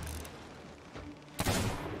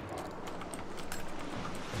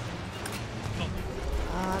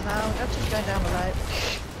 Ah, no, that's just going down the road.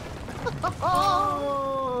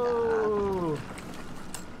 Oh!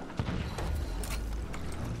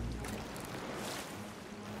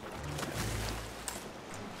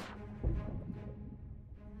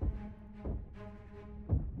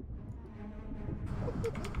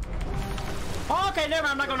 Okay, never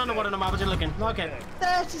mind. I'm not going underwater no more. I was just looking. Okay.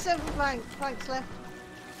 37 planks left.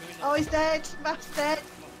 Oh, he's dead. Matt's dead.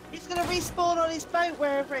 He's going to respawn on his boat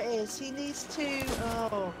wherever it is. He needs to...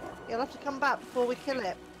 Oh, he'll have to come back before we kill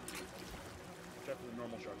it. Except for the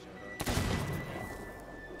normal sharks here.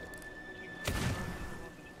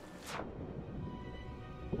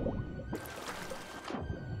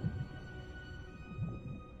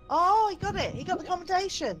 Oh, he got it. He got the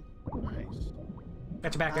commendation. Nice.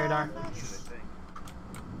 Got your back there, Dar. I Nice. think.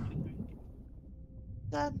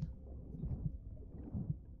 Done.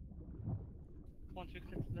 Once we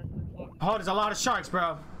click, let's walk. Oh, there's a lot of sharks, bro. I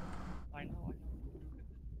know, I know.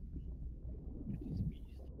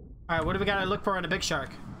 Alright, what do we gotta look for in a big shark?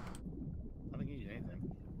 I don't think you need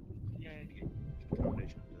anything. Yeah,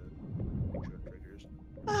 Combination to make sure it triggers.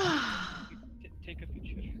 take a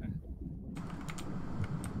picture.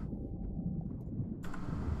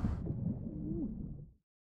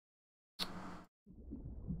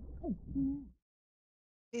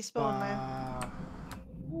 Despawn now.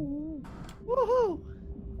 Wow. Woohoo!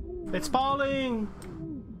 It's falling!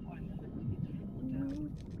 Oh, I never did fall down.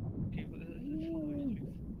 Okay, well, let's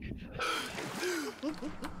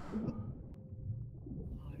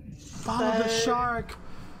follow his tricks. Follow the So- shark!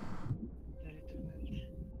 Let it went.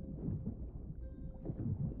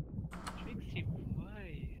 Trixie, why?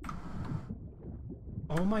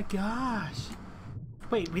 Oh my gosh.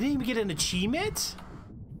 Wait, we didn't even get an achievement?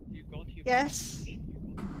 You got your Yes. you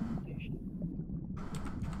got your station.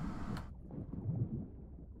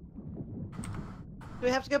 We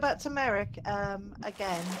have to go back to Merrick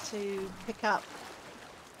again to pick up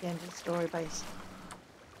the end of the story base.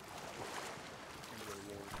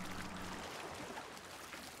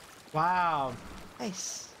 Wow.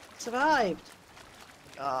 Nice. Survived.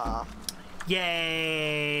 Ah.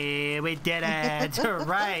 Yay! We did it!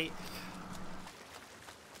 Right.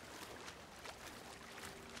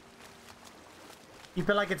 You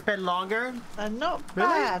feel like it's been longer? Not Really?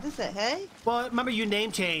 bad, is it, hey? Well, remember you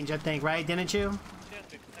name change, I think, right? Didn't you?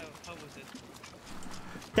 Patrick, how was it?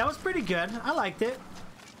 That was pretty good. I liked it.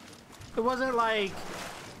 It wasn't like...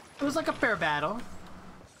 It was like a fair battle.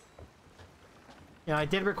 You know, it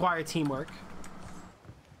did require teamwork.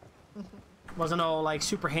 Wasn't all like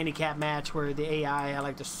super handicap match where the AI had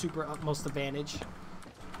like the super utmost advantage.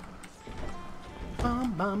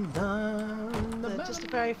 Bum, bum, dum, So just a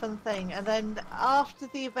very fun thing. And then after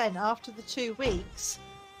the event, after the 2 weeks,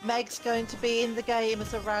 Meg's going to be in the game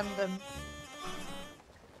as a random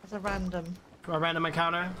a random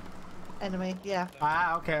encounter. enemy. Yeah.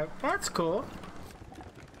 Ah, okay. That's cool.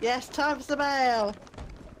 Yes, time for the mail.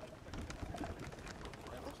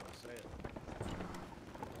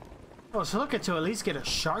 Oh, so looking to at least get a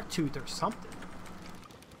shark tooth or something.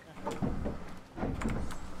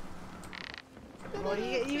 Well,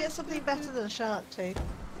 you get something better than a shark tooth.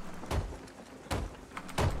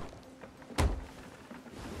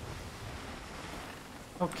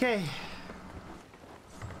 Okay.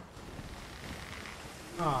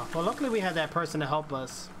 Oh, well, luckily we had that person to help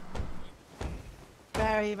us.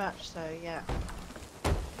 Very much so, yeah.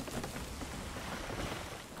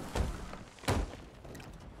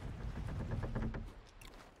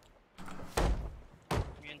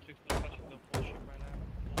 Me and Trix are touching the whole ship right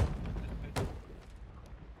now.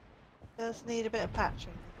 Does need a bit of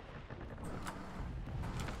patching.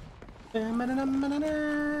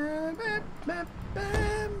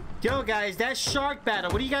 Yo, guys, that shark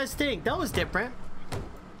battle, what do you guys think? That was different.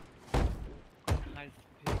 Nice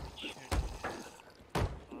big ship.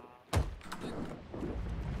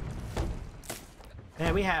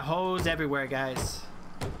 Man, we had hoes everywhere, guys.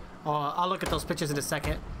 Oh, I'll look at those pictures in a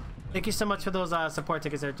second. Thank you so much for those support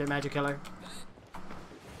tickets there, Magic Killer.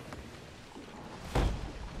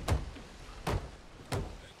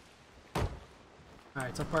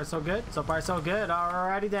 Alright, so far so good. So far so good.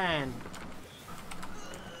 Alrighty then.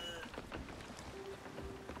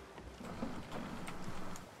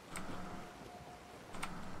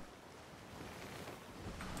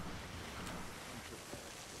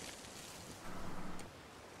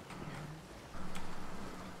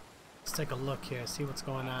 Let's take a look here, see what's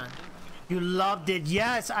going on. You loved it.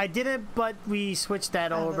 Yes, I didn't, but we switched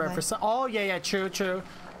that over for some. Oh, yeah, yeah, true, true.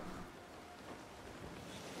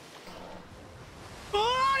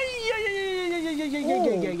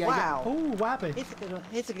 Yeah. Wow. Oh, what happened? It's a good one.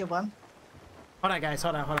 It's a good one. Hold on, guys.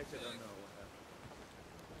 Hold on, hold on. I don't know what happened.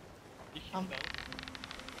 He Um, fell.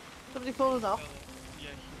 Somebody fallen off. Yeah,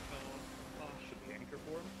 he fell off. Should we anchor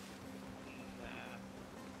for him?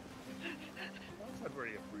 Well, that's not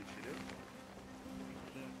very appreciative.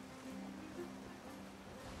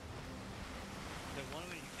 The one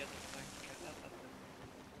where you get the flank together, that's the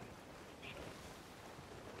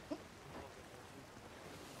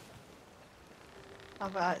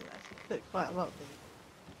I've actually cooked quite a lot of these.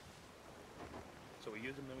 So we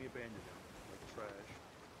use him, then we abandon him. Like trash.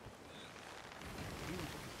 He took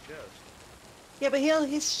his chest. Yeah, but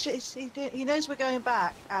he knows we're going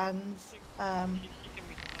back, and he can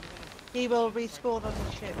be, he will respawn on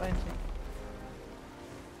his ship, won't he?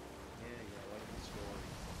 Yeah, I like the story.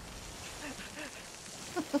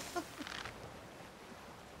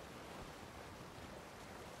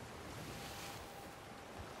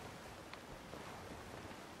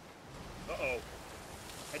 Uh-oh.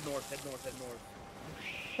 Head north, head north, head north.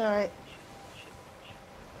 Alright.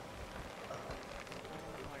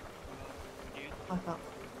 I thought.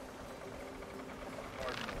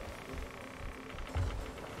 Hard north.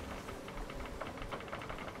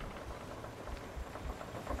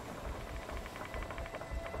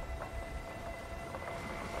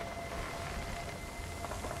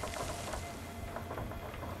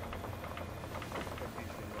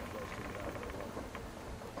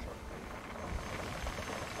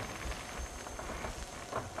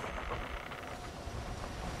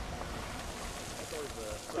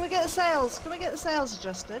 Can we get the sails? Can we get the sails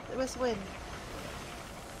adjusted? Where's the wind?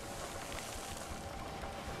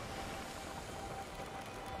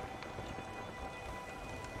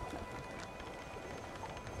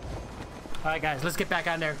 All right, guys, let's get back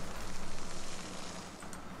on there.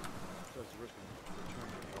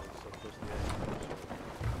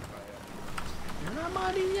 I'm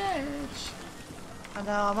on the edge. I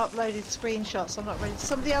know, I'm uploading screenshots, I'm not ready.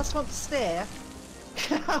 Somebody else want to steer?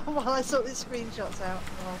 While I sort these screenshots out.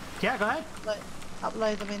 I'll Yeah, go ahead.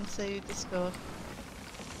 upload them into Discord.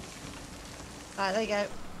 Right, there you go.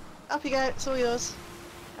 Up you go, it's all yours.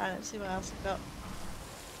 Alright, let's see what else I've got.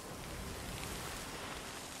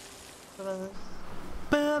 Some others.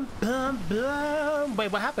 Bum, bum, bum.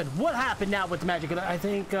 Wait, what happened? What happened now with the magic? I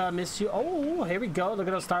think missed you. Oh, here we go. Look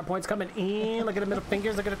at those star points coming in. Look at the middle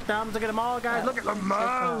fingers. Look at the thumbs. Look at them all, guys. Look at them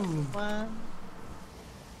all. One.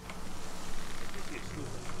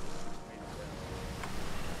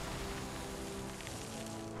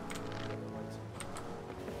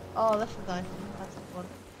 Oh, that's a nice one. That's the one.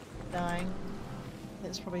 Dying.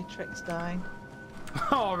 It's probably Tricks dying.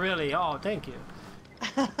 Oh, really? Oh, thank you.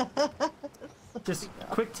 Just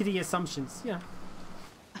quick to the assumptions. Yeah.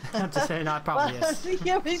 I'm just saying, no, it probably is.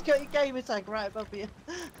 Yeah, but he's got your gamer tag right above you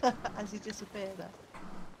as he disappeared there.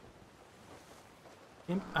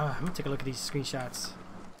 I'm gonna take a look at these screenshots.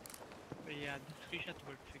 But yeah, the screenshots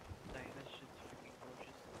were tricky today. That's just freaking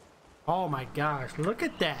gorgeous. Oh my gosh, look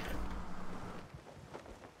at that.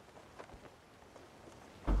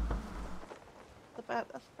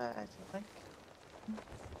 That's about it, I think.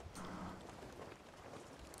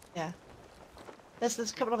 Yeah. There's a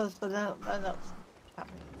couple of others, but they're not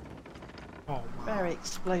happening. Oh, wow. Very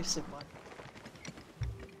explosive one.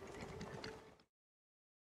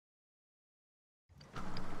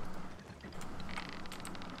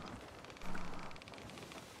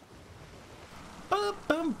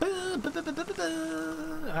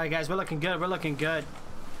 Alright guys, we're looking good. We're looking good.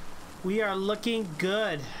 We are looking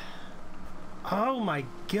good. Oh my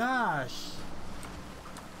gosh.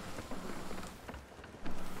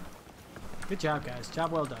 Good job, guys.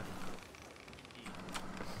 Job well done.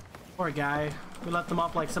 Poor guy. We left him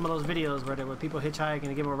off like some of those videos where there were people hitchhiking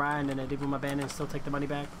and give him a ride and then they leave him abandoned and still take the money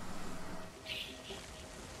back.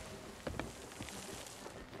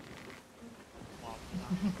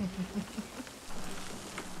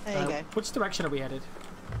 There you go. Which direction are we headed?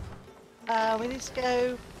 We need to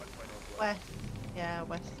go west. Yeah,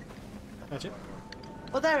 west. Gotcha.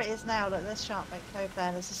 Well, there it is now. Look, there's Sharkbait Cove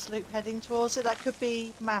there. There's a sloop heading towards it. That could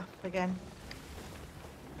be Math again.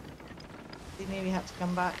 He knew he had to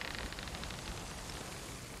come back.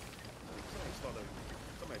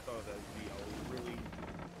 Somebody thought that would be a really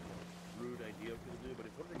rude idea for them to do, but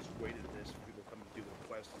if what if they just waited this for people to come and do the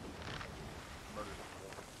quest and murder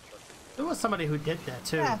people? There was somebody who did that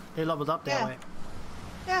too. Yeah. They leveled up that Yeah. way.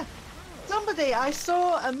 Yeah. Somebody, I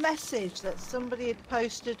saw a message that somebody had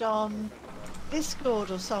posted on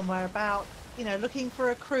Discord or somewhere about, you know, looking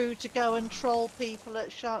for a crew to go and troll people at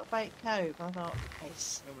Sharkbait Cove. I thought,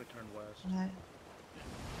 nice. Nobody turned west. You know,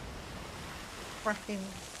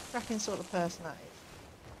 cracking sort of person that is.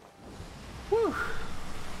 Whew.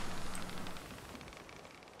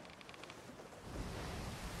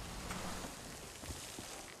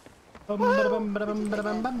 Oh,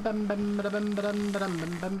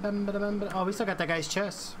 we still got that guy's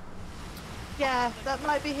chest. Yeah, that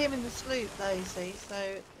might be him in the sloop though, you see, so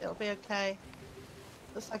it'll be okay.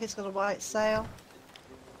 Looks like it's got a white sail.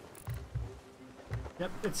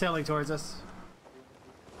 Yep, it's sailing towards us.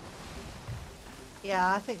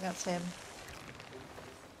 Yeah, I think that's him.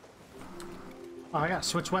 Oh, I gotta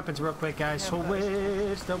switch weapons real quick, guys. Yeah,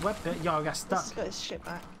 Switch the weapon. Yo, I got This stuck. has got his ship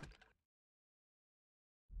back.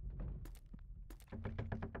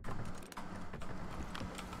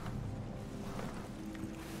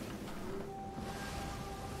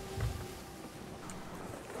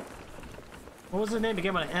 What was his name?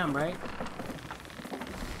 Begin with an M, right?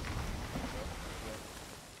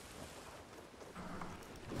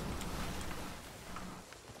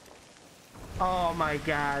 Oh my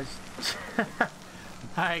gosh.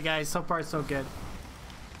 Alright guys, so far so good.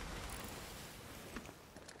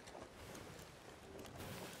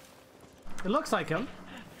 It looks like him.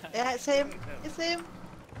 Yeah, it's him. It's him.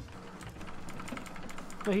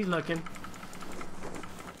 But he's looking.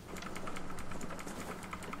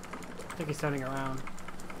 I think he's turning around.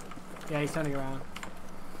 Yeah, he's turning around.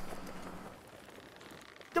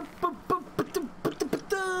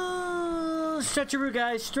 Stretch your root,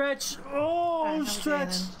 guys. Stretch. Oh, Right,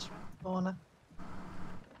 stretch. Corner.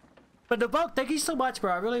 But the book, thank you so much,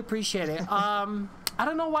 bro. I really appreciate it. I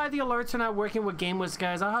don't know why the alerts are not working with GameWiz,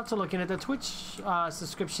 guys. I'll have to look into it. The Twitch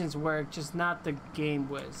subscriptions work, just not the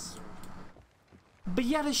GameWiz. But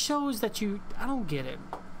yeah, it shows that you... I don't get it.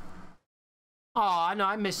 Oh, I know.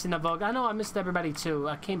 I missed in the Vogue. I know I missed everybody too.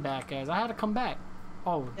 I came back, guys. I had to come back.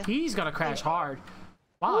 Oh, he's gonna crash hard.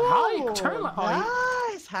 Wow, how you Ooh, turn like... Oh,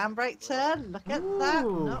 nice handbrake turn. Look at that.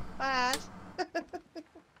 Ooh. Not bad.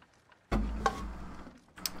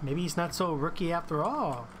 maybe he's not so rookie after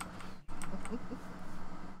all.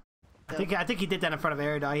 I think he did that in front of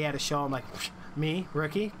Air, though. He had to show him, like, me,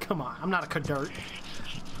 rookie? Come on, I'm not a cadert.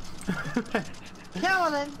 Come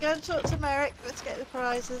on then, go and talk to Merrick. Let's get the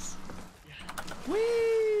prizes. Whee!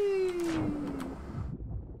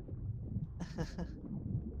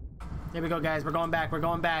 There we go, guys. We're going back. We're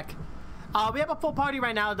going back. We have a full party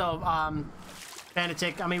right now, though.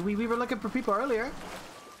 Fanatic. I mean, we were looking for people earlier.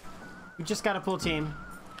 We just got a full team.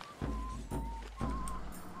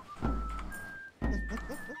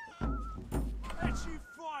 Let you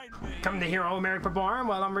find me. Come to Hero Merrick perform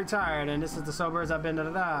while I'm retired, and this is the sobers I've been da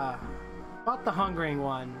da da. About the hungering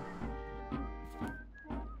one.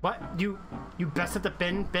 What? You bested the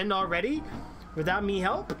bin already? Without me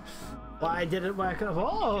help? Well, I did it when I could.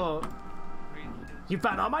 Oh! You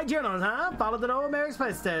found all my journals, huh? Followed the old Merrick's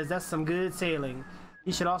footsteps. That's some good sailing.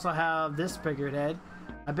 You should also have this figurehead.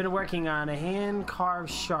 I've been working on a hand-carved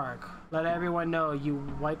shark. Let everyone know you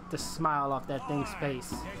wiped the smile off that thing's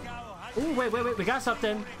face. Ooh, wait, we got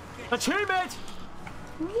something. Achievement!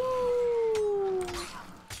 Woo!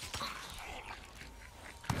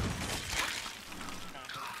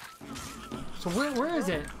 So where is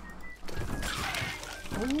it?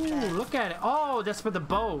 Ooh, look at it. Oh, that's for the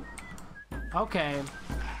boat. Okay.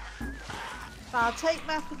 I'll take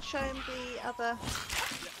map and show him the other.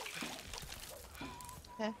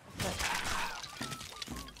 Okay.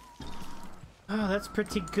 Oh, that's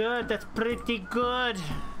pretty good. That's pretty good.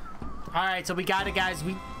 All right, so we got it, guys.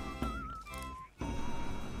 We...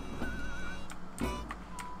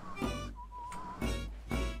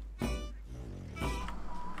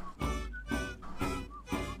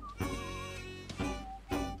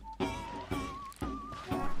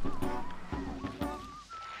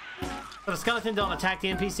 So the skeleton don't attack the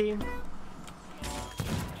NPC?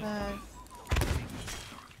 No.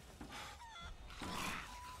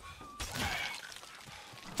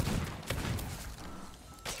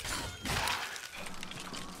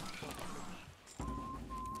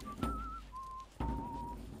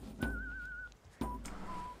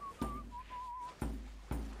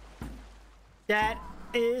 That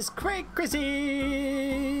is crazy.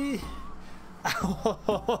 Uh-oh,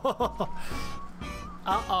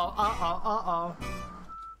 uh-oh.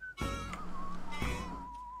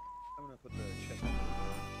 I'm gonna put the chest.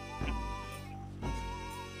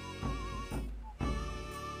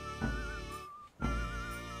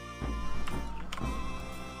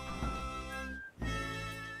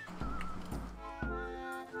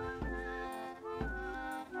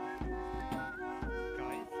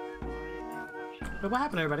 Guys, But what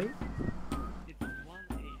happened, everybody? it's 1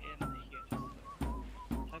 a.m. here, so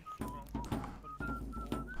time to run for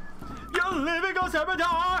this. You're living on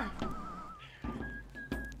Salvador!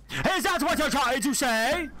 Is that what you're trying to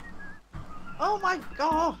say? Oh my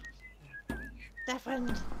god!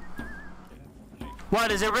 Deafened.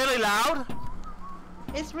 What, is it really loud?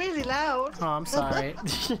 It's really loud. Oh, I'm sorry.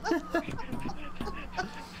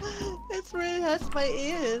 It's really hurts my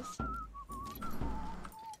ears.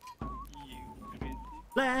 You crazy.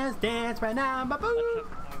 Let's dance right now, Let's baboo! have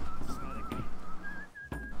a dramatic.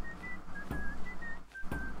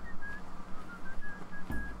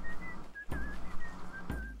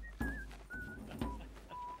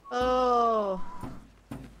 Oh.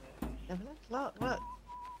 Look, look.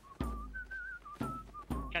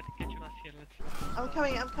 Cat, get your ass here, let's. I'm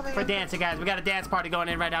coming, I'm coming. For dancing, guys. We got a dance party going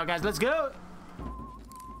in right now, guys. Let's go!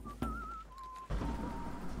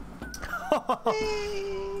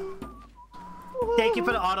 Thank you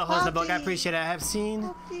for the auto hose in the book. I appreciate it. I have seen.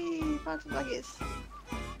 Party nuggets.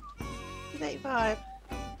 85.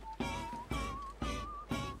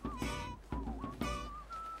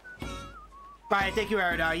 Alright, thank you,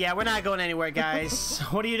 Eridar. Yeah, we're not going anywhere, guys.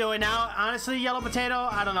 What are you doing now? Honestly, Yellow Potato,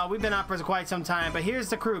 I don't know. We've been out for quite some time, but here's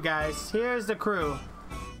the crew, guys. Here's the crew.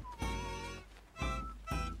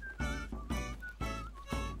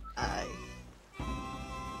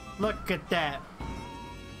 Look at that.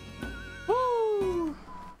 Woo!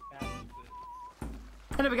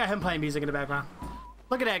 And then we got him playing music in the background.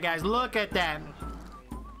 Look at that, guys. Look at that.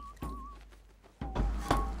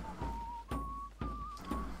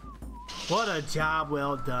 What a job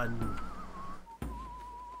well done.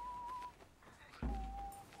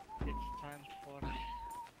 It's time for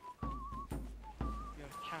your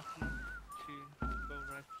captain to go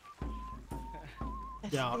rest.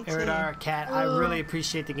 Yo, Eridar, Cat, I really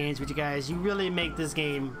appreciate the games with you guys. You really make this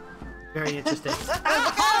game very interesting.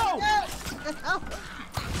 Ow!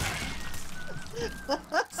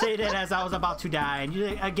 Say that as I was about to die, and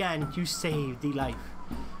you, again, you saved the life.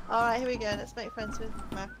 Alright, here we go. Let's make friends with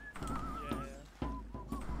Mac.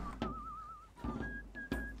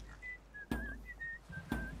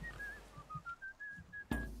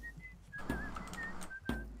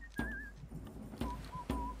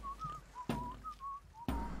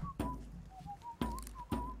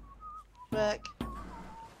 Look.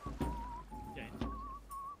 Yeah.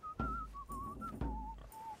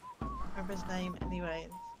 Remember his name anyway.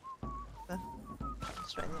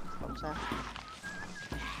 Straight in the Xbox there.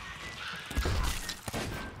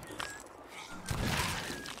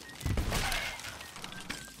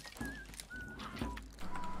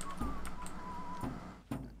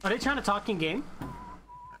 Are they trying to talk in game?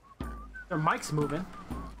 Their mic's moving.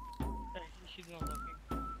 Hey, she's not looking.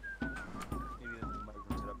 Maybe the mic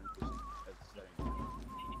was set up in this setting.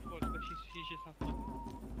 It works, but she's just not looking.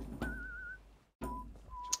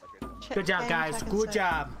 Just like right now. Check Good job, game, guys. check and Good save.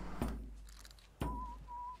 job.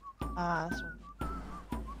 Ah, that's right.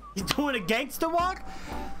 You doing a gangster walk?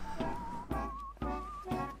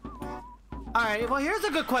 Alright, well here's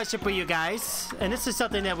a good question for you guys. And this is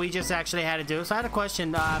something that we just actually had to do. So I had a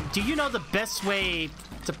question. Do you know the best way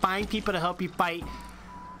to find people to help you fight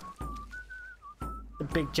the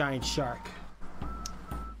big giant shark?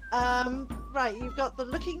 Right, you've got the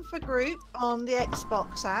Looking for Group on the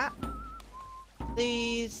Xbox app.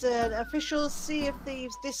 There's an official Sea of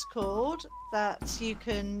Thieves Discord that you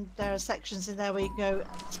can, there are sections in there where you can go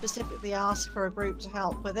specifically ask for a group to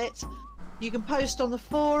help with it. You can post on the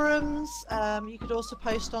forums, you could also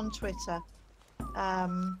post on Twitter.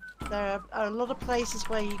 There are a lot of places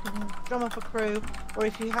where you can drum up a crew, or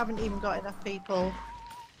if you haven't even got enough people,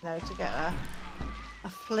 you know, to get a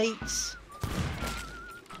fleet.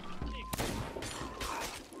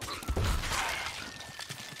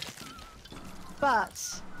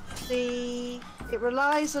 But it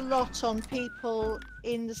relies a lot on people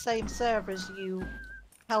in the same server as you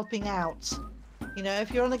helping out. You know, if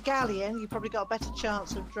you're on a galleon, you've probably got a better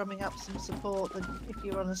chance of drumming up some support than if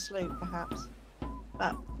you're on a sloop, perhaps.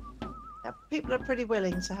 But yeah, people are pretty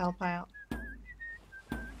willing to help out.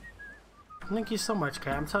 Thank you so much,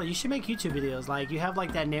 Kat. I'm telling you, you should make YouTube videos. Like, you have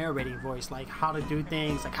like that narrating voice, like how to do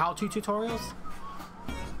things, like how-to tutorials.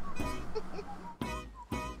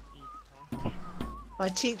 My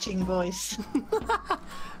teaching voice.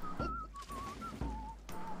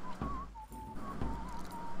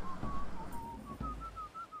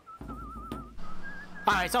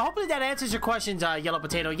 Alright, so hopefully that answers your questions, Yellow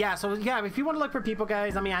Potato. Yeah, so yeah, if you want to look for people,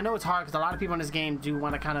 guys, I mean, I know it's hard because a lot of people in this game do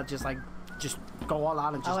want to kind of just go all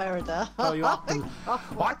out and just throw you off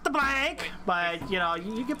the blank. But, you know,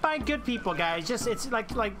 you can find good people, guys. Just, it's like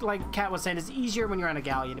Kat was saying, it's easier when you're on a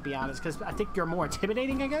galleon, to be honest, because I think you're more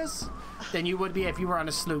intimidating, I guess, than you would be if you were on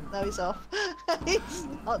a sloop. No, he's off. He's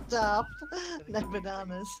not daft. No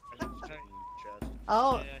bananas.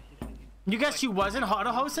 Oh, You guess you wasn't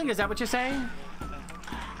auto-hosting? Is that what you're saying?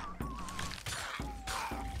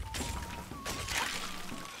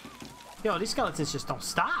 Yo, these skeletons just don't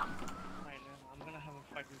stop. I know. I'm gonna have a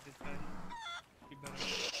fight with this guy. You better.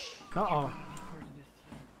 Uh-oh.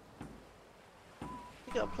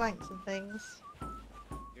 you got planks and things.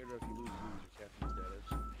 Here, if you lose, your captain's status.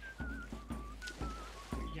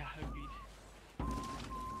 Yeah, agreed.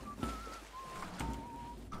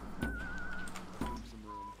 Some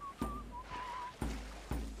room.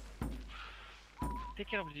 Take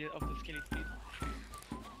care of the skelly, please.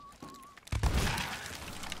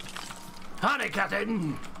 Honey,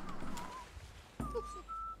 Captain! I'm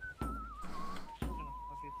gonna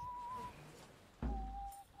fuck it.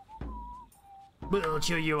 We'll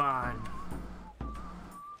cheer you on.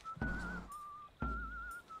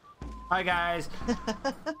 Hi, guys.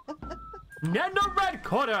 Nando Red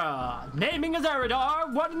Quarter, naming as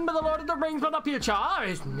Eridar, one with the Lord of the Rings for the future,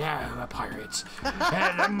 is now a pirate.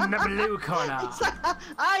 And in the blue corner.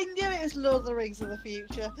 I knew it was Lord of the Rings of the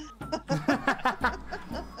future.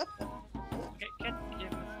 Get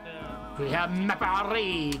give us We have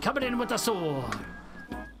Mapari coming in with the sword.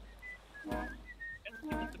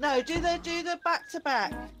 No, do the back to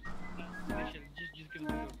back. actually, just give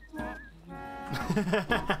us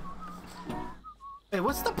the Hey,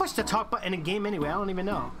 what's the push to talk button in game anyway? I don't even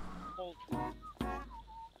know. hold.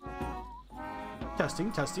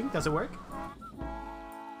 Testing, testing. Does it work?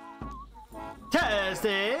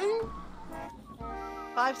 Testing.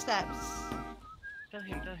 5 steps. Tell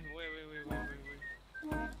him, wait.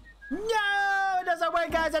 No, it doesn't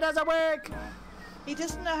work, guys. It doesn't work. He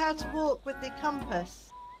doesn't know how to walk with the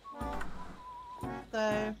compass.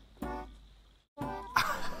 So,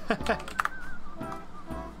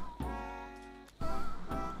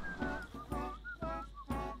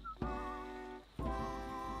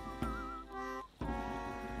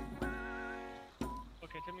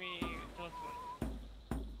 Okay, tell us one.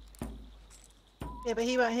 yeah, but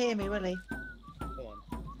he won't hear me, will he? Hold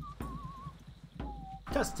on.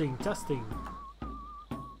 Testing, testing.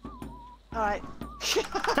 Alright.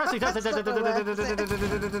 Testing, testing,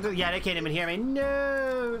 testing. Yeah, they can't even hear me.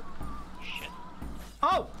 No. Shit.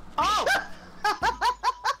 Oh! Oh!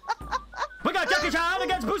 We got Jackie Chan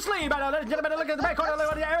against Bruce Lee. Right now, ladies and gentlemen, look at the back corner.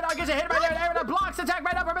 Aaron gets a hit right there. Aaron blocks attack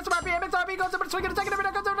right up for Mr. RP. Mr. RP goes over to swing and attack.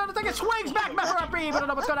 Swings back, Mr. RP. We don't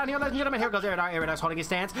know what's going on here, ladies and gentlemen. Here goes Aaron. Aaron's holding his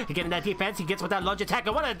stance. He getting that defense. He gets with that lunge attack.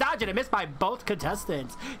 And what a dodge, and a miss by both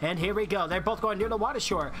contestants. And here we go. They're both going near the water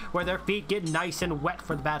shore where their feet get nice and wet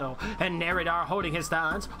for the battle. And Eridar holding his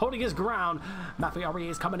stance, holding his ground. Mafiari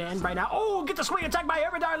is coming in right now. Oh, get the swing attack by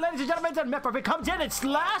Eridar, ladies and gentlemen. And Mephra comes in and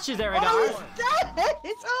slashes Eridar. Oh, he's dead!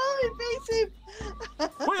 It's all it beats him!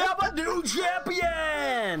 We have a new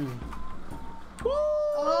champion! Woo!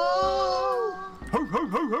 Oh! Ho, ho,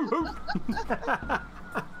 ho, ho, ho.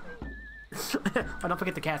 Oh, don't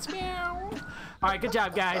forget the cats. Meow. All right, good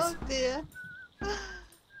job, guys. Oh dear.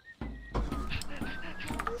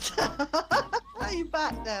 Are you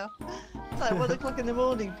back now? It's like 1 o'clock in the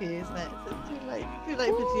morning for you, isn't it? It's too late. Too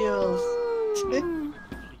late for yours.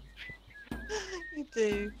 You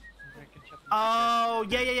do. Oh,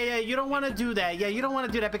 yeah. You don't want to do that. Yeah, you don't want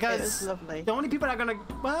to do that It was because lovely. the only people that are gonna,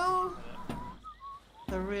 well,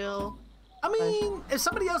 The real. I mean, if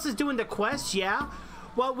somebody else is doing the quest, yeah.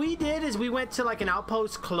 What we did is we went to like an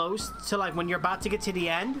outpost close to like when you're about to get to the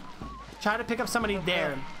end. Try to pick up somebody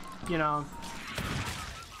there, you know.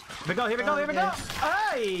 Here we go, here we go, here we go.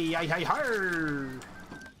 Hey, hey, hey.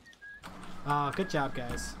 Oh, good job,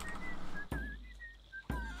 guys.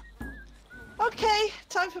 Okay,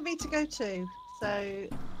 time for me to go too. So,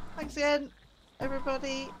 thanks again,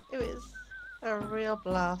 everybody. It was a real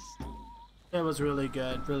blast. It was really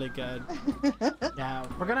good, really good. Yeah,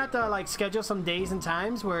 we're gonna have to like schedule some days and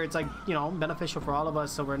times where it's like, you know, beneficial for all of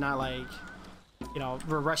us, so we're not like, you know,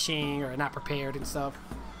 we're rushing or not prepared and stuff.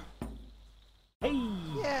 Hey.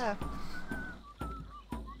 Yeah.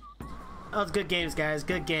 Oh, it's good games, guys.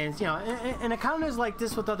 Good games. You know, and encounters like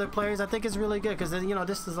this with other players, I think is really good because you know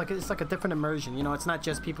this is like it's like a different immersion. You know, it's not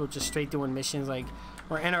just people just straight doing missions. Like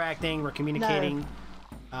we're interacting, we're communicating.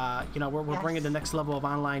 You know, we're Yes. bringing the next level of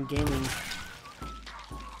online gaming.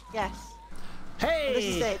 Yes. Hey! This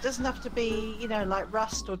is it. It doesn't have to be, you know, like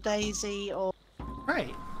Rust or Daisy, or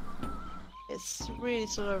Right. it's really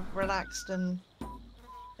sort of relaxed and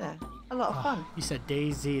yeah, a lot of fun. You said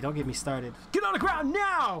Daisy. Don't get me started. Get on the ground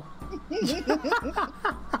now!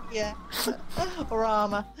 Yeah. Or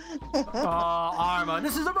Armour. Oh, Arma,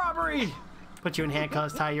 this is a robbery! Put you in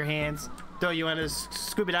handcuffs, tie your hands, throw you in a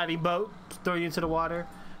scuba diving boat, throw you into the water.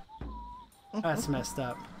 That's messed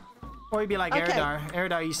up. Or you'd be like Okay. Eridar.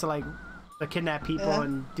 Eridar used to like to kidnap people Yeah.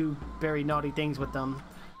 and do very naughty things with them.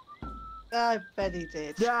 I bet he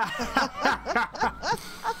did. Yeah.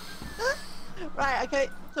 Right, okay.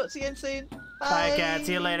 Talk to you again soon. Bye. Bye, Cat.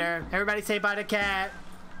 See you later. Everybody say bye to Cat.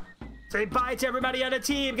 Say bye to everybody on the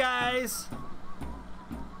team, guys.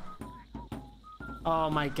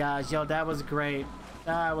 Oh my gosh, yo, that was great.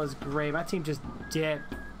 That was great. My team just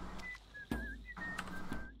dipped.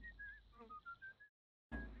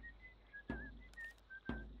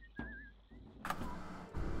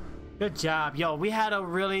 Good job. Yo, we had a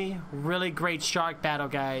really, really great shark battle,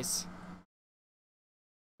 guys.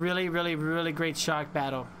 Really, really, really great shark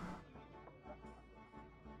battle.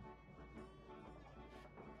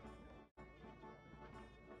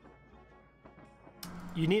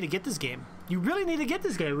 You need to get this game. You really need to get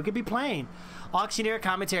this game. We could be playing. Auctioneer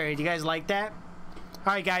commentary. Do you guys like that?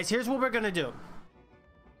 Alright, guys. Here's what we're going to do.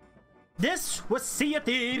 This was Sea of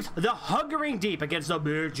Thieves, the Hungering Deep against the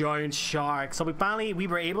big giant shark. So we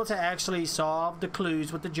were able to actually solve the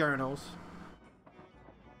clues with the journals.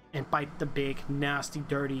 And fight the big, nasty,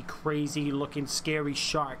 dirty, crazy looking, scary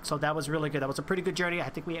shark. So that was really good. That was a pretty good journey. I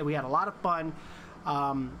think we had a lot of fun.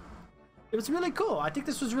 It was really cool. I think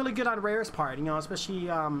this was really good on Rare's part, you know, especially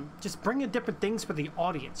just bringing different things for the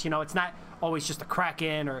audience. You know, it's not always just a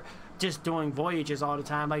Kraken or just doing voyages all the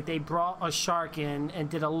time. Like, they brought a shark in and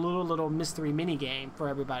did a little mystery mini game for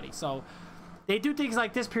everybody. So they do things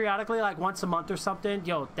like this periodically, like once a month or something.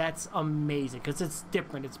 Yo, that's amazing because it's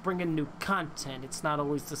different. It's bringing new content. It's not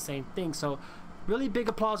always the same thing. So really big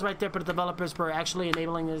applause right there for the developers for actually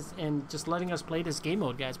enabling us and just letting us play this game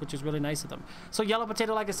mode, guys, which is really nice of them. So Yellow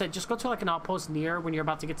Potato, like I said, just go to like an outpost near when you're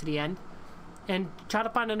about to get to the end and try to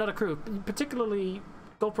find another crew. Particularly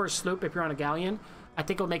go for a sloop if you're on a galleon. I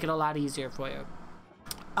think it'll make it a lot easier for you.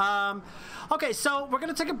 Okay, so we're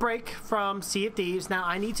gonna take a break from Sea of Thieves. Now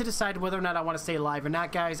I need to decide whether or not I want to stay live or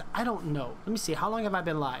not, guys. I don't know. Let me see. How long have I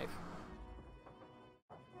been live?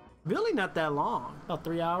 Really not that long. About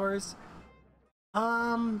 3 hours.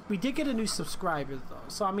 We did get a new subscriber though,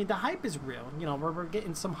 so I mean the hype is real. You know, we're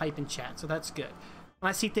getting some hype in chat, so that's good. When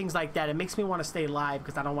I see things like that, it makes me want to stay live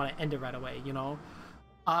because I don't want to end it right away. You know.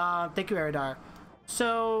 Thank you, Eridar.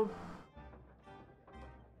 So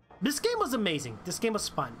this game was amazing. This game was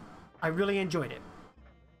fun. I really enjoyed it.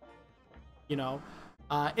 You know,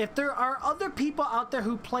 if there are other people out there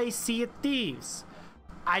who play Sea of Thieves,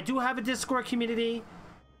 I do have a Discord community.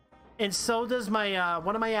 And so does my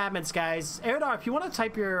one of my admins, guys. Eridar, if you want to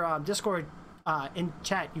type your Discord in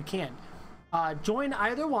chat, you can. Join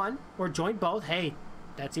either one or join both. Hey,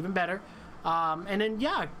 that's even better. And then,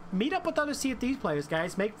 yeah, meet up with other Sea of Thieves players,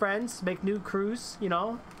 guys. Make friends, make new crews, you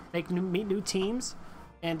know, meet new teams.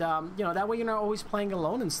 And, you know, that way you're not always playing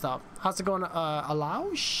alone and stuff. How's it going,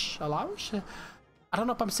 Alaush? Alaush? I don't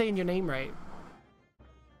know if I'm saying your name right.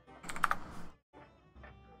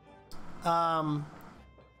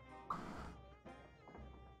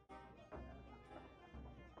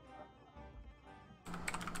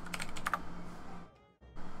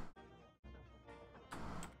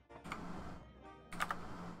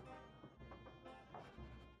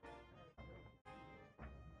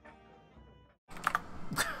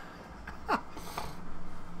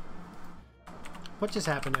 What just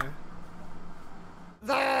happened there?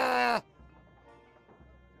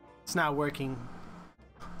 It's not working.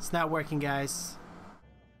 It's not working, guys.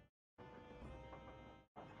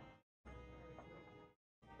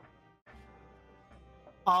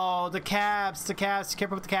 Oh, the cabs, the cabs.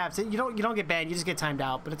 Careful with the cabs. You don't get banned. You just get timed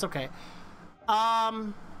out, but it's okay.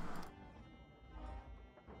 All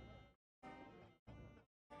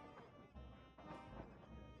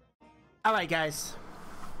right, guys.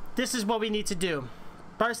 This is what we need to do.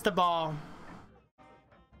 First of all,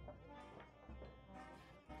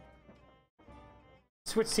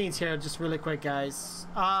 switch scenes here just really quick, guys.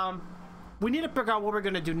 We need to figure out what we're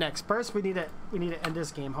gonna do next. First, we need to end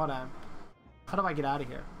this game. Hold on. How do I get out of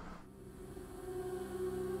here?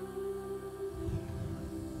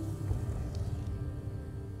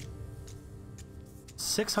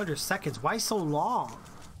 $600 seconds. Why so long?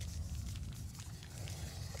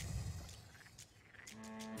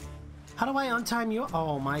 How do I untime you?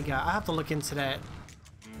 Oh my god, I have to look into that.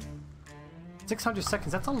 600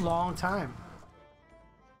 seconds, that's a long time.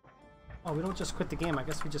 Oh, we don't just quit the game. I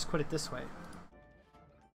guess we just quit it this way. I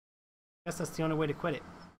guess that's the only way to quit it.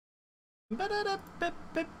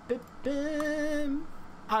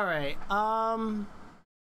 Alright,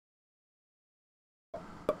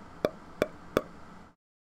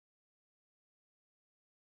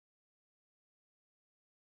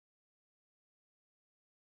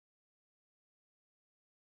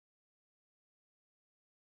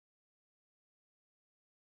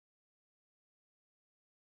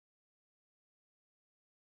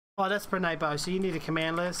 oh, that's per night bow, so you need a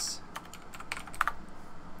command list.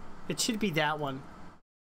 It should be that one.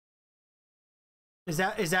 Is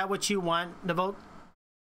that what you want, Devote?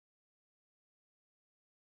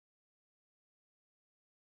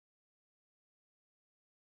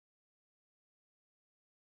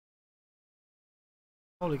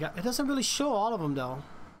 Holy god, it doesn't really show all of them though.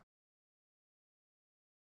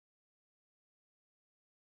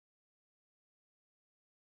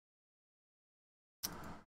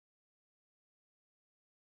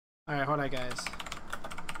 Alright, hold on guys.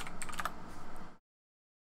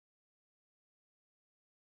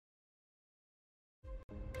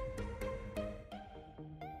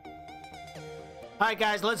 Alright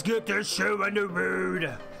guys, let's get this show in the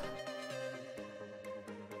mood.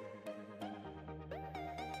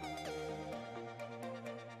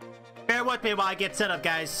 Bear with me while I get set up,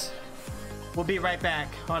 guys. We'll be right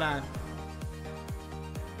back. Hold on.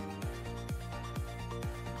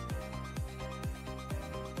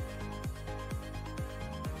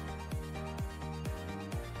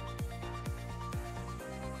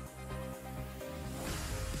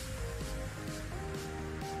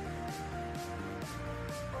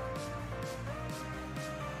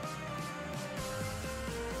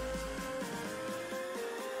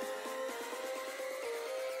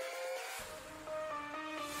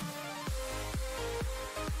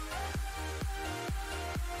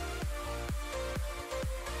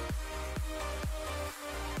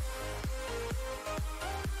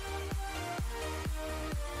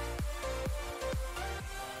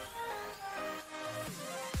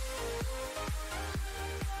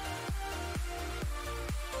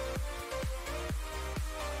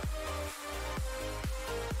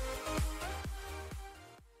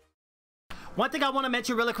 One thing I want to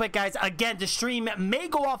mention really quick, guys. Again, the stream may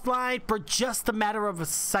go offline for just a matter of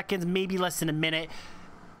seconds, maybe less than a minute,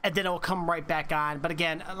 and then it will come right back on. But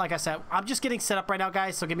again, like I said, I'm just getting set up right now,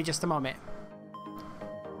 guys, so give me just a moment.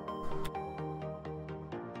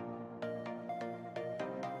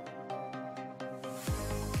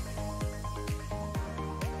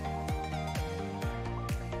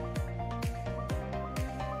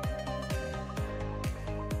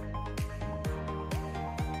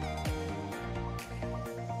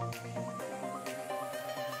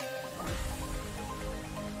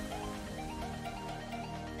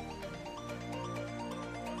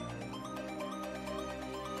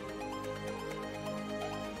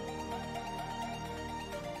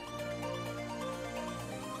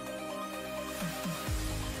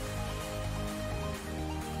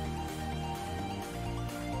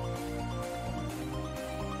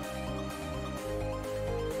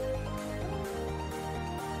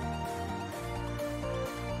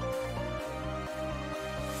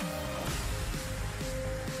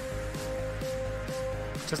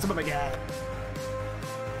 Just a moment, guys.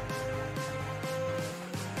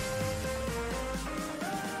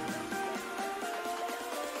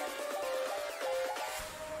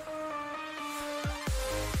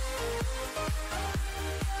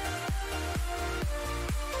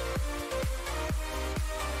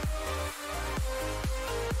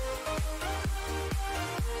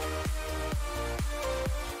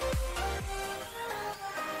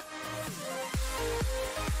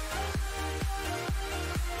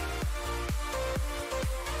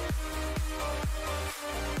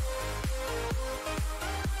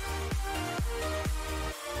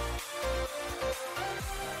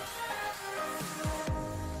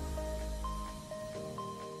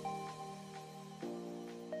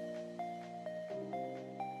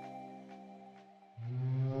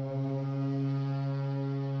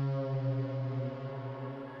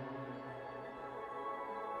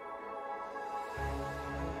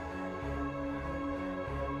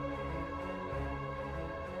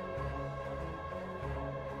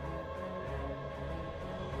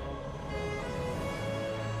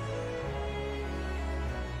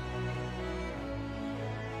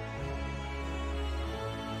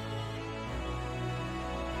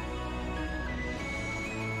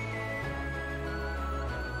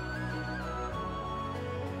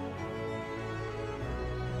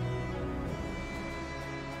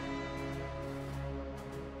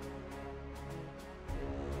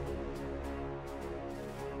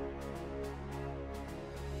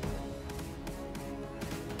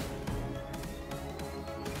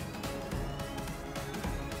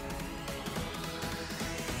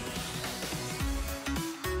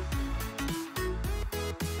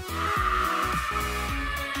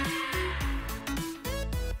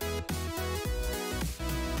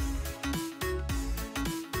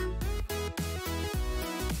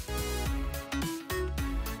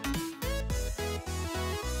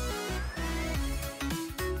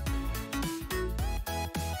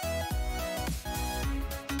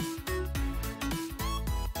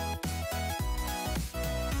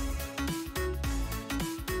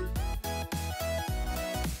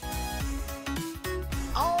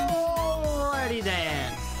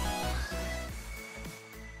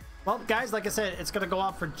 Well, guys, like I said, it's gonna go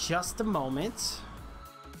off for just a moment.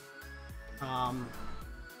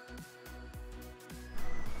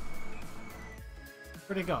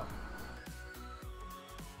 Where'd it go?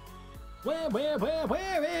 Where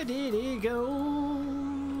did it go?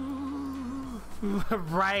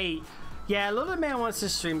 Right. Yeah, Little Man wants to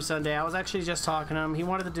stream Sunday. I was actually just talking to him. He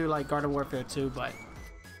wanted to do like Garden Warfare 2, but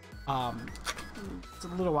it's a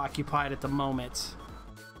little occupied at the moment.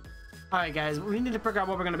 Alright guys, we need to figure out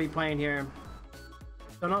what we're gonna be playing here.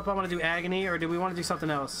 Don't know if I want to do Agony or do we want to do something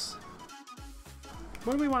else.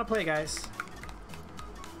 What do we want to play, guys?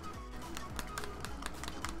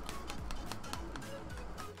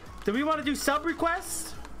 Do we want to do sub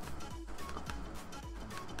requests?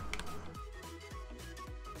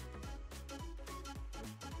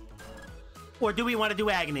 Or do we want to do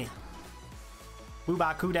Agony?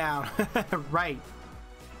 Boobaku down. Right.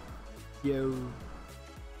 Yo.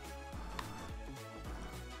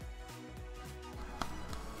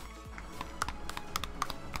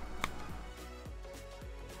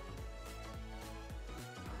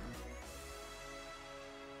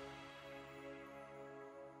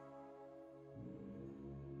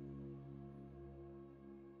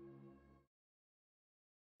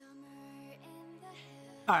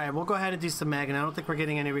 Alright, we'll go ahead and do some Megan. I don't think we're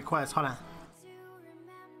getting any requests. Hold on.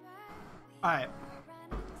 Alright.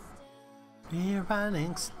 We're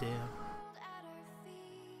running still.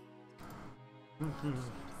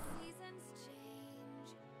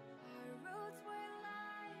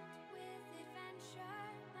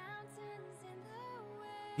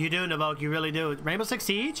 You do, Navoke, you really do. Rainbow Six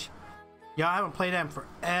Siege? Y'all haven't played them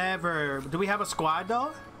forever. Do we have a squad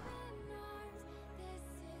though?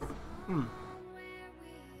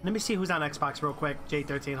 Let me see who's on Xbox real quick.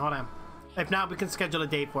 J13, hold on. If not, we can schedule a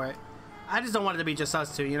date for it. I just don't want it to be just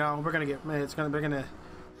us two, you know? We're gonna get, it's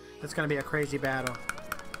gonna be a crazy battle.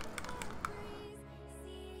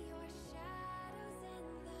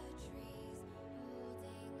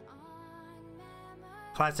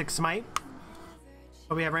 Classic Smite.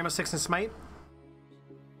 Oh, we have Rainbow Six and Smite.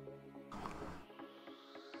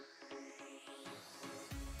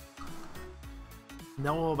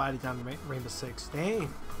 Nobody's on Rainbow Six.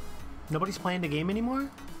 Dang. Nobody's playing the game anymore?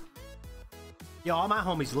 Yo, all my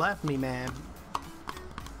homies left me, man.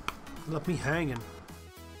 Left me hanging.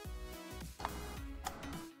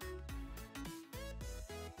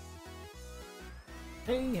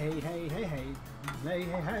 Hey, hey, hey, hey, hey. Hey,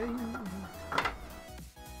 hey, hey.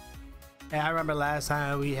 Hey, I remember last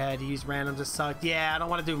time we had to use randoms. It sucked. Yeah, I don't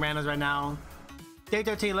want to do randoms right now. Day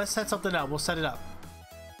 13, let's set something up. We'll set it up.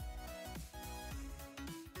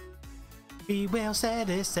 We will set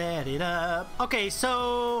it up. Okay,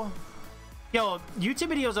 so yo,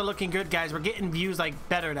 YouTube videos are looking good, guys. We're getting views like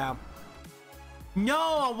better now. No,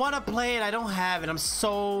 I want to play it. I don't have it. I'm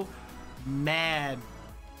so mad.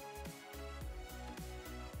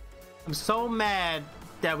 I'm so mad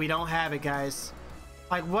that we don't have it, guys.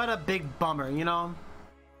 Like, what a big bummer, you know?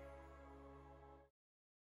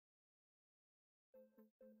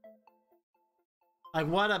 Like,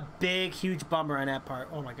 what a big, huge bummer on that part.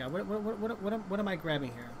 Oh my god, what am I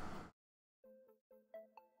grabbing here?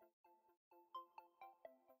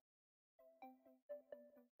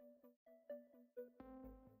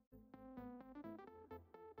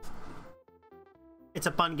 It's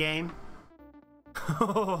a fun game.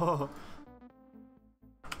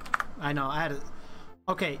 I know, I had it.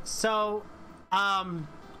 Okay, so,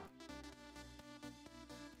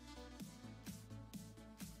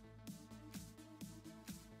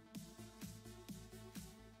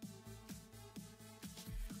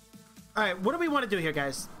 alright, what do we want to do here,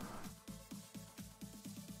 guys?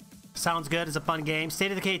 Sounds good. It's a fun game.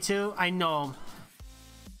 State of Decay 2, I know.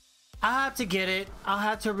 I have to get it. I'll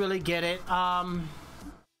have to really get it.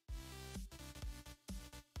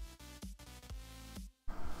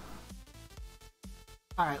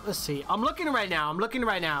 Alright, let's see. I'm looking right now.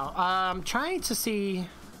 I'm trying to see.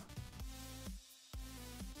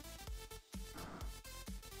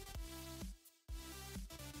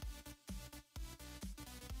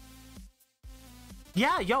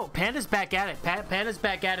 Yeah, yo, Panda's back at it. Panda's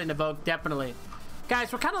back at it, Evoke, definitely.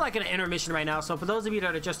 Guys, we're kind of like in an intermission right now, so for those of you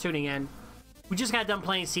that are just tuning in, we just got done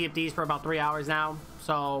playing Sea of Thieves for about 3 hours now,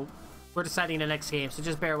 so we're deciding the next game, so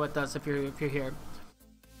just bear with us if you're here.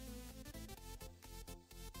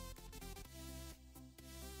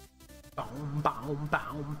 Boom, boom,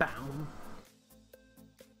 boom, boom.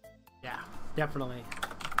 Yeah, definitely.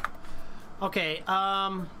 Okay,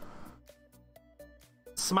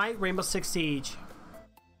 Smite, Rainbow Six Siege.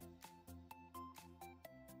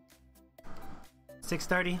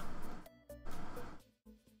 6:30.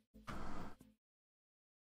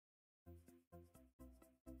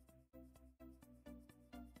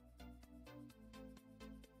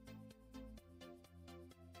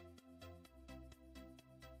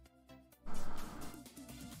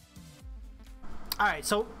 All right,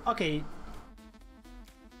 so okay.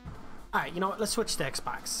 All right, you know what? Let's switch to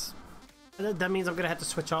Xbox. That means I'm gonna have to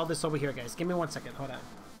switch all this over here, guys. Give me 1 second. Hold on.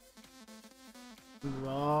 Move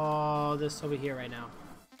all this over here right now.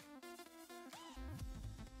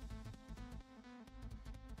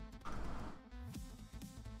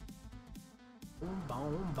 Boom,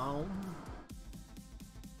 boom, boom.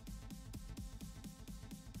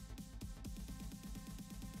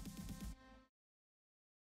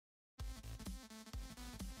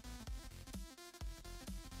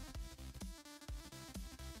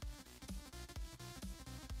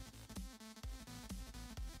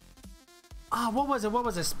 Ah, what was it? What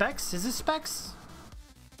was it? Specs? Is it specs?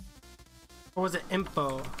 Or was it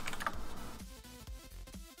info?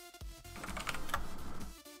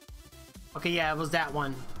 Okay, yeah, it was that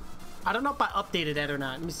one. I don't know if I updated that or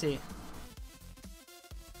not. Let me see.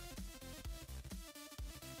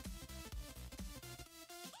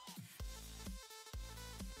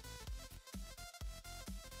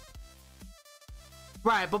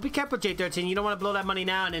 Right, but be careful, J13. You don't want to blow that money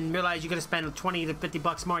now and then realize you're going to spend 20 to 50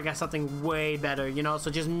 bucks more and get something way better, you know? So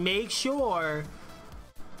just make sure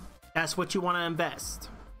that's what you want to invest.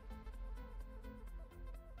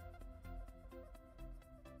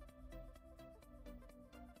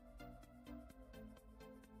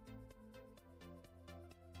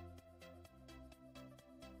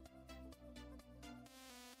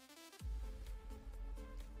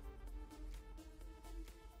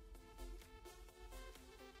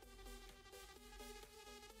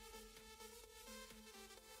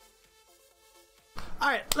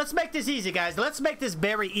 Alright, let's make this easy, guys. Let's make this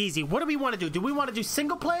very easy. What do we want to do? Do we want to do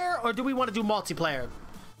single player or do we want to do multiplayer?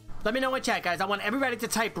 Let me know in chat, guys. I want everybody to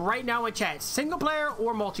type right now in chat. Single player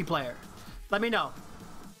or multiplayer? Let me know.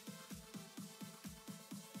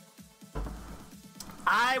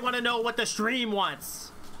 I want to know what the stream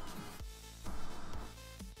wants.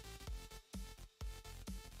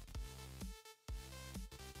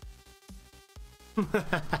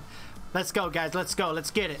 Let's go, guys. Let's go. Let's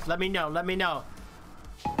get it. Let me know. Let me know.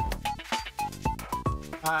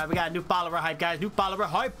 Alright, we got a new follower hype, guys. New follower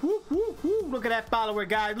hype. Woo, woo, woo. Look at that follower,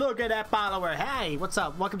 guys. Look at that follower. Hey, what's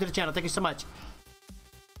up? Welcome to the channel. Thank you so much.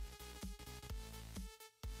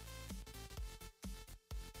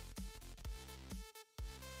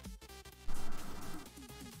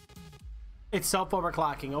 It's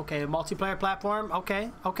self-overclocking. Okay, multiplayer platform.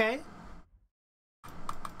 Okay, okay.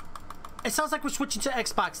 It sounds like we're switching to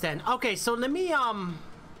Xbox then. Okay, so let me, you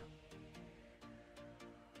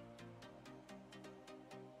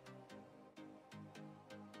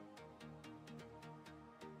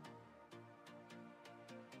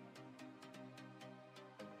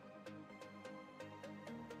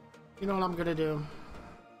know what I'm gonna do?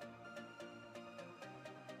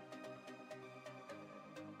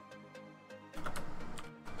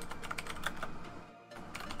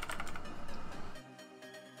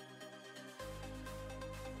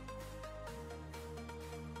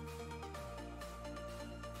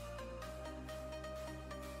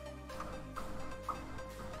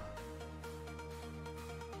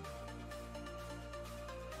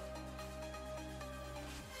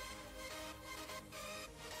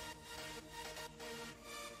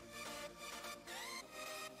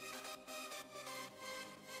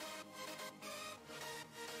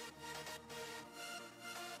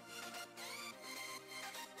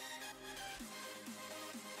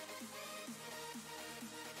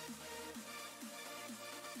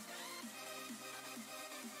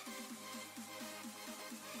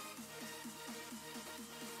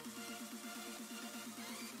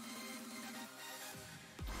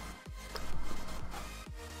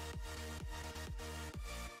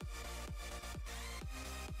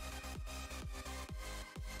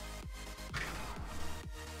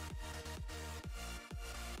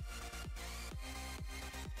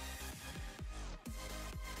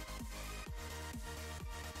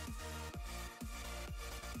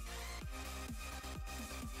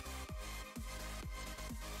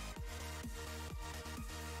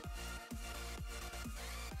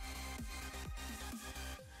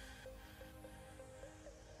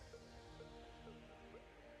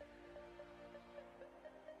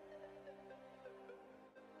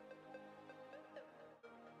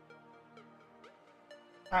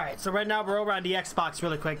 Alright, so right now we're over on the Xbox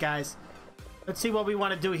really quick, guys. Let's see what we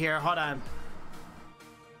want to do here. Hold on.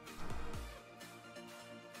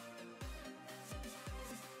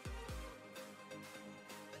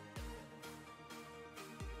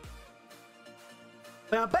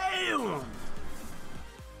 Bam!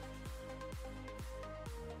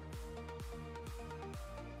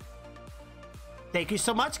 Thank you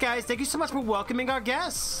so much, guys. Thank you so much for welcoming our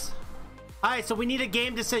guests. Alright, so we need a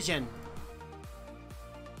game decision.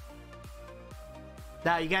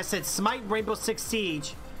 Now, you guys said Smite, Rainbow Six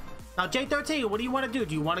Siege. Now, J13, what do you want to do?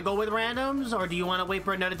 Do you want to go with randoms, or do you want to wait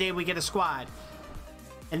for another day we get a squad?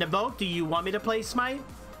 And the vote, do you want me to play Smite?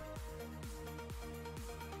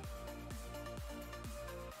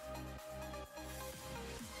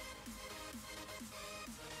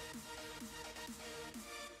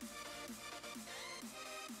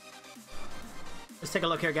 Let's take a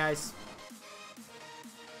look here, guys.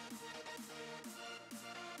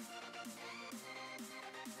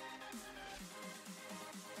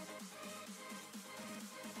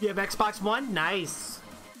 You have Xbox One? Nice.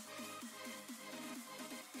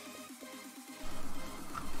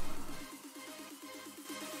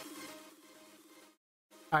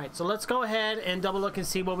 Alright, so let's go ahead and double look and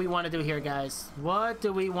see what we want to do here, guys. What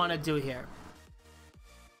do we want to do here?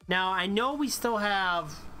 Now, I know we still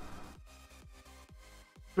have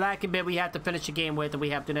Black and Bit we have to finish a game with, and we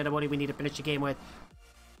have Donettabody we need to finish a game with.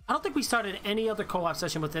 I don't think we started any other co-op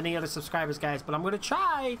session with any other subscribers, guys, but I'm going to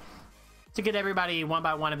try to get everybody one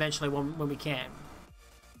by one eventually when we can.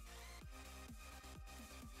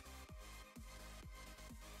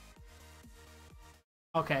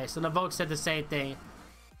 Okay, so the vote said the same thing.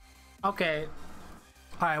 Okay.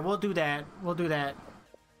 Alright, we'll do that. We'll do that.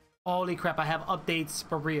 Holy crap, I have updates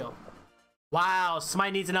for real. Wow,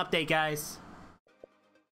 Smite needs an update, guys.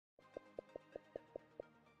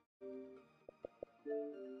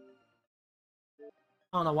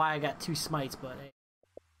 I don't know why I got 2 Smites, but hey.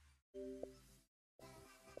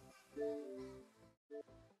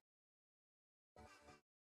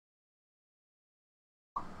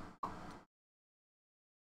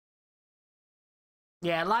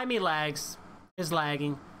 Yeah, Limey lags. Is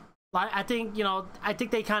lagging. I think, you know, I think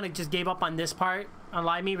they kind of just gave up on this part on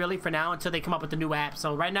Limey really for now until they come up with the new app.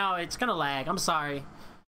 So right now it's gonna lag. I'm sorry.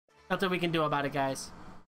 Nothing we can do about it, guys.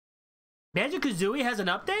 Banjo-Kazooie has an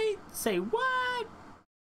update? Say what?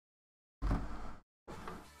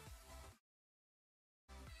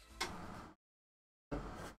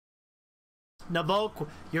 Navok,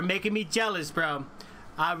 you're making me jealous, bro.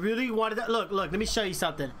 I really wanted to... Look, let me show you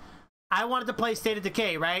something. I wanted to play State of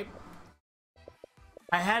Decay, right?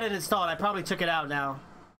 I had it installed. I probably took it out now.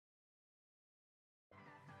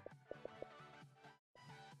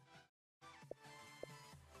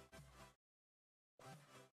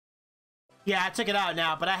 Yeah, I took it out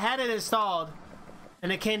now, but I had it installed,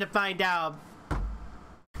 and it came to find out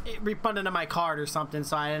it refunded on my card or something,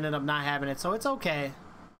 so I ended up not having it, so it's okay.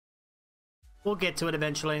 We'll get to it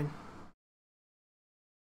eventually.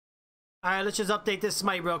 Alright, let's just update this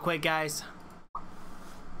Smite real quick, guys.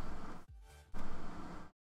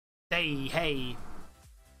 Hey.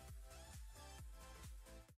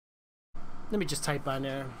 Let me just type on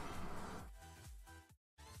there.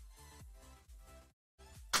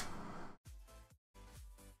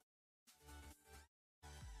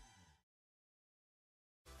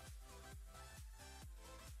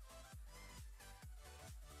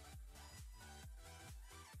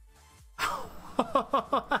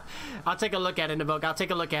 I'll take a look at it, Navok. I'll take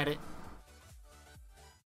a look at it.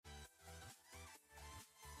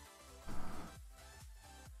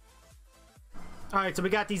 Alright, so we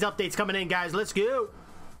got these updates coming in, guys. Let's go.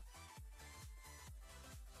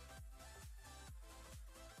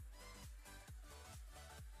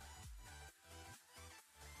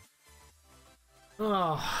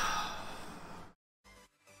 Oh.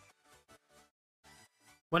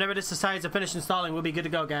 Whenever this decides to finish installing, we'll be good to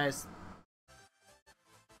go, guys.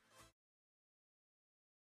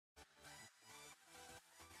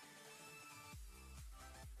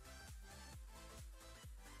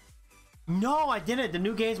 No, I didn't. The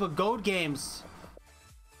new games were gold games.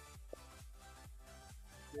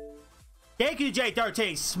 Thank you,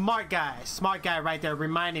 J13. Smart guy. Smart guy right there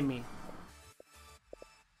reminding me.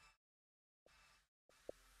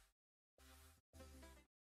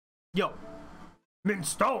 Yo.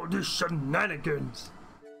 Install the shenanigans.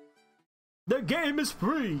 The game is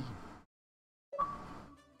free.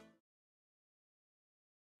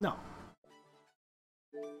 No.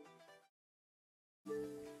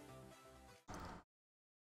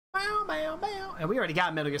 And we already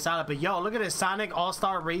got Metal Gear Solid, but yo, look at this Sonic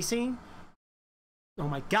All-Star Racing. Oh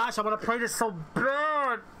my gosh, I want to play this so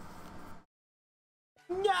bad.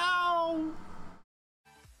 No.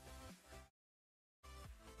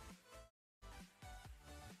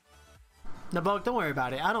 Nabok, don't worry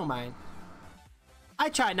about it. I don't mind. I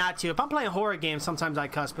try not to. If I'm playing horror games, sometimes I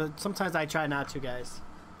cuss, but sometimes I try not to, guys.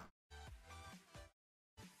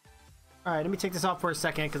 Alright, let me take this off for a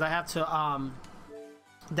second, because I have to,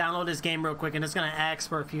 download this game real quick, and it's gonna ask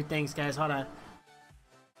for a few things, guys. Hold on.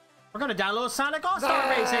 We're gonna download Sonic All-Star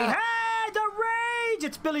Racing. Hey, the rage!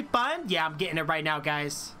 It's Billy Fun. Yeah, I'm getting it right now,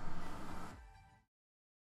 guys.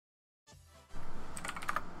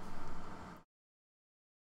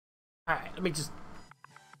 All right, let me just.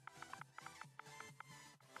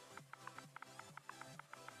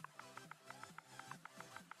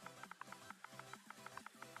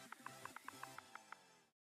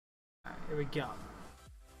 All right, here we go.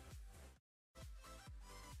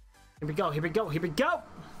 Here we go. Here we go. Here we go.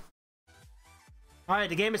 All right,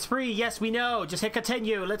 the game is free. Yes, we know. Just hit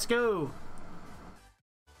continue. Let's go.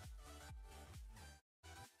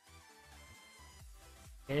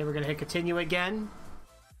 Okay, we're gonna hit continue again.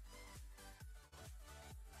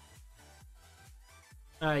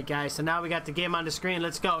 All right, guys. So now we got the game on the screen.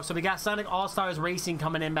 Let's go. So we got Sonic All-Stars Racing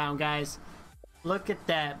coming inbound, guys. Look at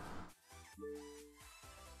that.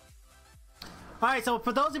 All right, so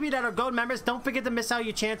for those of you that are Gold members, don't forget to miss out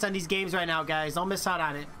your chance on these games right now, guys. Don't miss out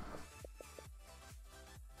on it.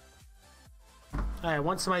 All right,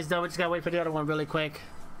 once somebody's done, we just gotta wait for the other one really quick.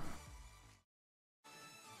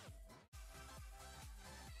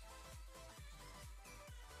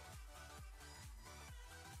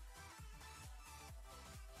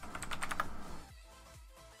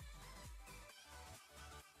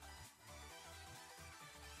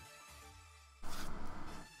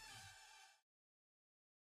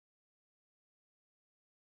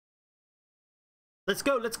 Let's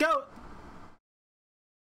go, let's go!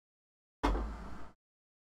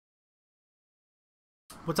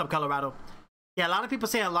 What's up, Colorado? Yeah, a lot of people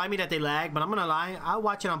say on Limey that they lag, but I'm gonna lie, I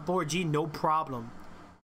watch it on 4G, no problem.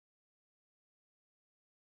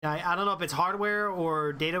 I don't know if it's hardware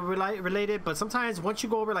or data related, but sometimes once you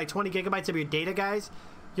go over like 20 gigabytes of your data, guys,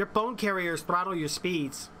 your phone carriers throttle your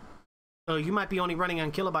speeds. So you might be only running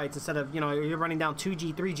on kilobytes instead of, you know, you're running down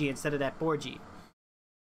 2G, 3G instead of that 4G.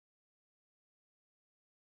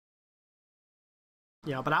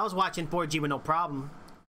 Yeah, but I was watching 4G with no problem.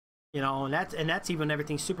 You know, and that's even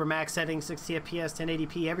everything super max settings, 60 FPS,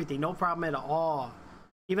 1080p, everything, no problem at all.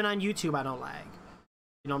 Even on YouTube, I don't lag.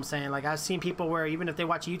 You know what I'm saying? Like, I've seen people where even if they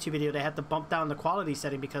watch a YouTube video, they have to bump down the quality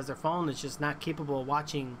setting because their phone is just not capable of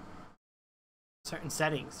watching certain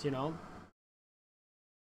settings, you know?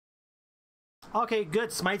 Okay,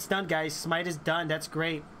 good. Smite's done, guys. Smite is done. That's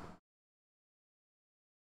great.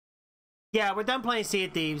 Yeah, we're done playing Sea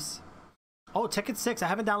of Thieves. Oh, Tekken 6. I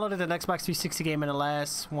haven't downloaded an Xbox 360 game, and the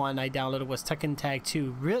last one I downloaded was Tekken Tag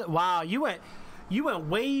 2. Really? Wow, you went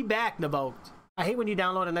way back, Navoked. I hate when you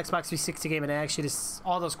download an Xbox 360 game and they ask you this,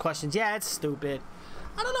 all those questions. Yeah, it's stupid.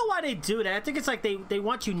 I don't know why they do that. I think it's like they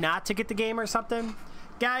want you not to get the game or something.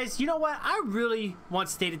 Guys, you know what? I really want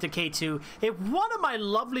State of Decay 2. If one of my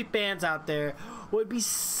lovely fans out there would be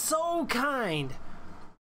so kind,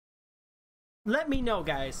 let me know,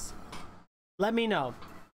 guys. Let me know.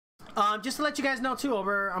 Just to let you guys know too,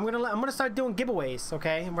 I'm gonna start doing giveaways.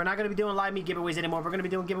 Okay, we're not gonna be doing live meet giveaways anymore. We're gonna be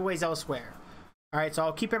doing giveaways elsewhere. All right, so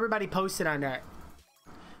I'll keep everybody posted on that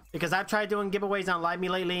because I've tried doing giveaways on live me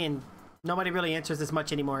lately and nobody really answers as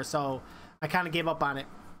much anymore. So I kind of gave up on it.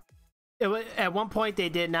 At one point they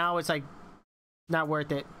did. Now it's like not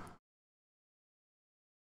worth it.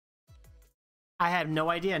 I have no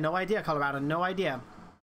idea. No idea, Colorado. No idea.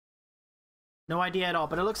 No idea at all,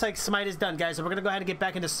 but it looks like Smite is done, guys. So we're gonna go ahead and get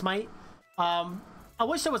back into Smite. I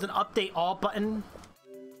wish there was an update all button.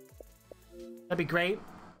 That'd be great,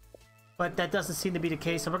 but that doesn't seem to be the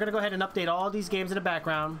case. So we're gonna go ahead and update all these games in the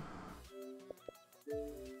background.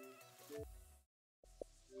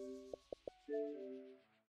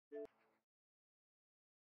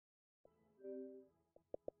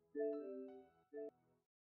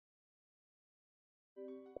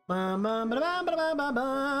 Bum, bum, ba-da-bum, ba-da-bum,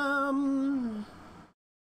 ba-bum.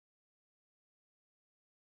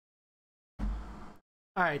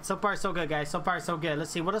 All right, so far so good, guys. So far so good.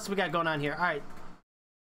 Let's see what else we got going on here. All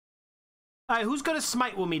right, who's gonna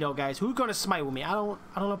smite with me though, guys? Who's gonna smite with me? I don't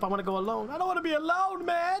know if I want to go alone. I don't want to be alone,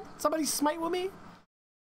 man. Somebody smite with me.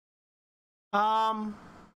 No,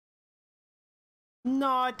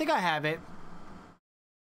 I think I have it.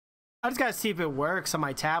 I just gotta see if it works on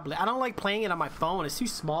my tablet. I don't like playing it on my phone. It's too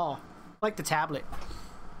small. I like the tablet.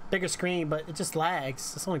 Bigger screen, but it just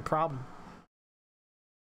lags. That's the only problem.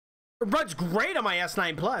 It runs great on my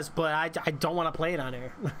S9 Plus, but I don't want to play it on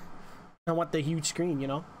there. I want the huge screen, you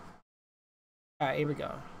know? Alright, here we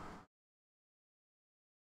go.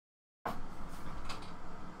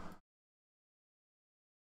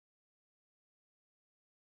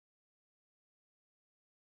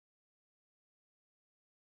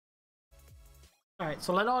 All right,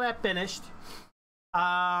 so let all that finished.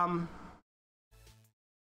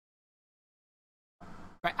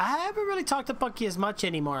 Right, I haven't really talked to Bucky as much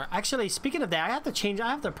anymore. Actually, speaking of that, I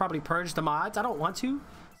have to probably purge the mods. I don't want to.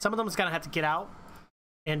 Some of them is gonna have to get out,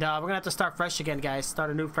 and we're gonna have to start fresh again, guys.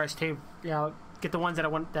 Start a new fresh team. You know, get the ones that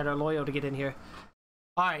are loyal to get in here.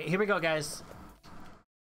 All right, here we go, guys.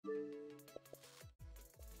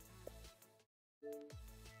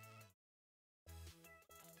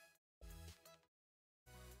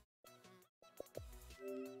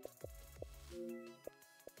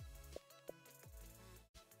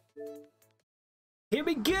 Here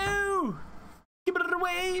we go! Give it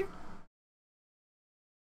away!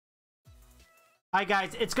 Alright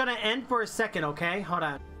guys, it's gonna end for a second, okay? Hold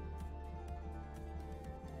on.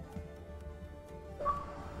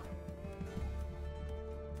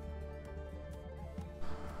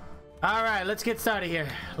 Alright, let's get started here.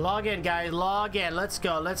 Log in, guys. Log in. Let's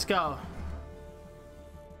go. Let's go.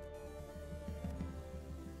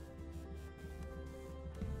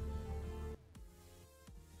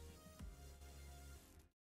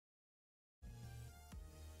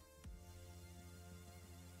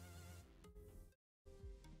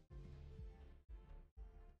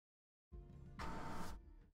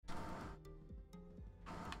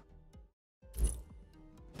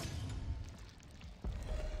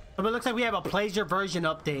 But it looks like we have a pleasure version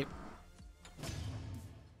update.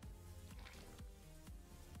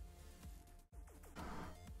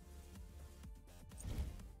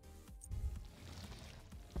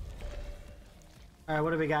 All right,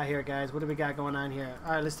 what do we got here, guys? What do we got going on here?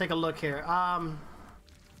 All right, let's take a look here.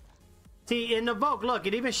 See, in the Vogue, look,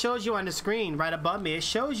 it even shows you on the screen right above me. It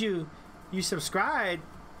shows you subscribed.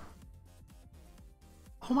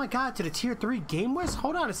 Oh my God, to the tier 3 game list?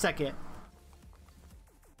 Hold on a second.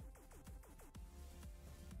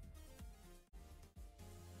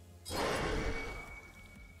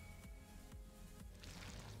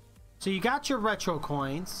 So you got your retro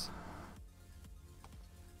coins.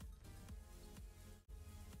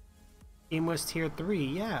 Game was tier 3,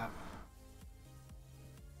 yeah.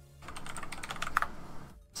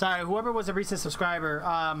 Sorry, whoever was a recent subscriber,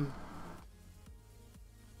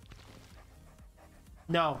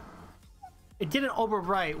 no. It didn't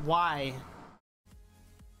overwrite. Why?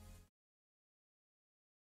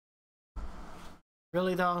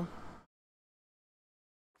 Really though?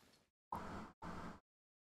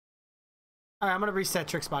 Alright, I'm gonna reset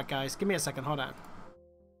TrickSpot, guys. Give me a second, hold on.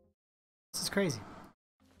 This is crazy.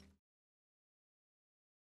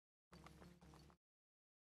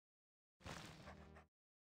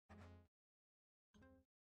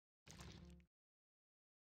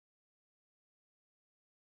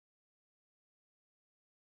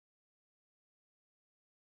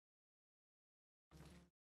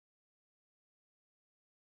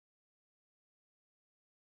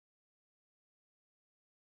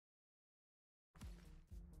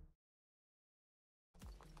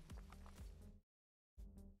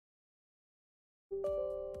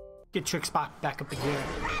 Get TrickSpot back up again.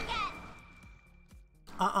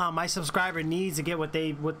 My subscriber needs to get what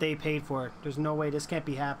they paid for. There's no way this can't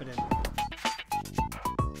be happening.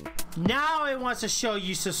 Now it wants to show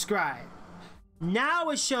you subscribe.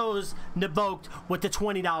 Now it shows Navoked with the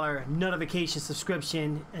 $20 notification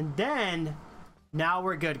subscription, and then now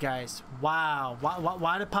we're good, guys. Wow,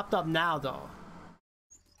 why did it pop up now though?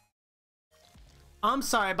 I'm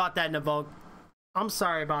sorry about that, Navoked. I'm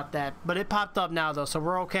sorry about that, but it popped up now though, so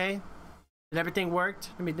we're okay. Did everything worked?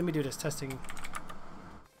 Let me do this testing.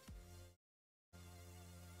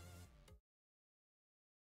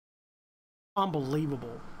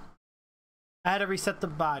 Unbelievable. I had to reset the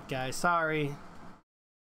bot, guys. Sorry.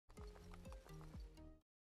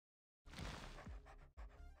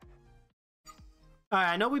 Alright,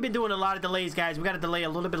 I know we've been doing a lot of delays, guys. We got to delay a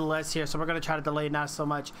little bit less here, so we're going to try to delay not so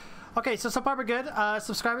much. Okay, so far we're good.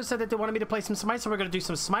 Subscribers said that they wanted me to play some Smite, so we're going to do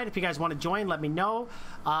some Smite. If you guys want to join, let me know.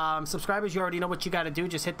 Subscribers, you already know what you got to do.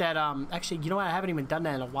 Just hit that, actually, you know what? I haven't even done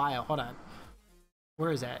that in a while. Hold on.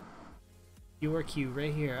 Where is that? Viewer queue,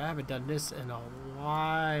 right here. I haven't done this in a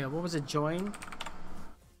while. What was it? Join?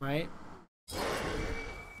 Right?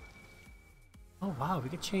 Oh, wow. We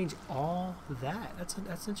could change all that.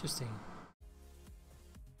 That's interesting.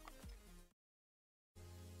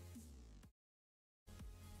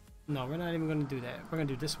 No, we're not even going to do that. We're going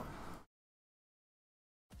to do this one.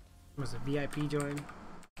 What was it? VIP join?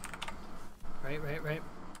 Right.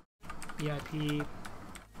 VIP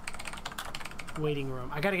waiting room.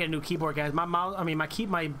 I got to get a new keyboard, guys. My mouse,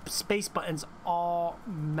 my space button's all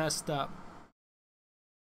messed up.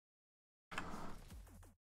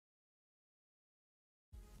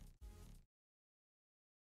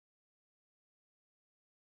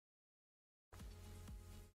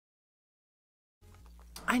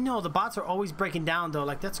 I know the bots are always breaking down though.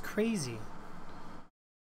 Like that's crazy.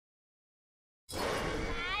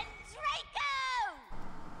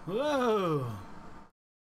 Whoa.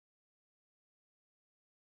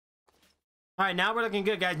 All right, now we're looking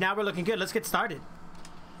good, guys. Now we're looking good. Let's get started.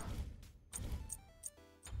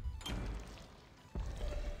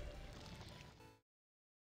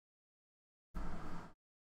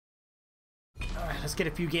 All right, let's get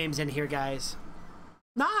a few games in here, guys.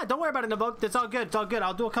 Nah, don't worry about it, Nabok. That's all good. It's all good.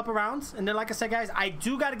 I'll do a couple rounds. And then, like I said, guys, I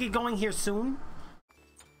do got to get going here soon.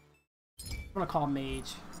 I'm going to call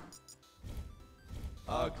Mage.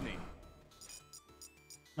 Agni.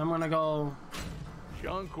 I'm going to go...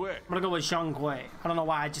 Xiangqui. I'm gonna go with Xiangqui. I don't know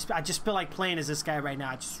why. I just feel like playing as this guy right now.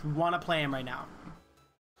 I just want to play him right now.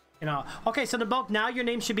 You know. Okay, so Naboked, now your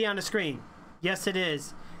name should be on the screen. Yes, it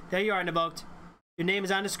is. There you are, Naboked. Your name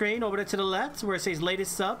is on the screen over there to the left where it says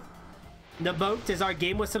latest sub. Naboked is our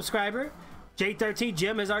Game with subscriber. J13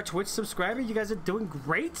 Jim is our Twitch subscriber. You guys are doing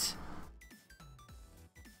great.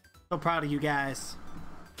 So proud of you guys.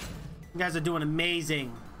 You guys are doing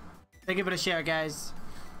amazing. Thank you for the share, guys.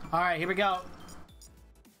 All right, here we go.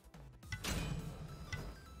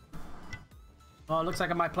 Oh, it looks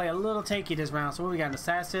like I might play a little tanky this round. So what we got? An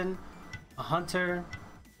assassin, a hunter.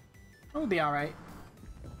 We'll be all right.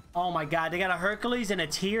 Oh my god, they got a Hercules and a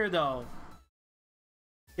tier though.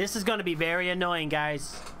 This is gonna be very annoying,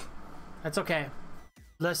 guys. That's okay.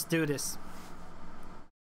 Let's do this.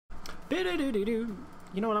 You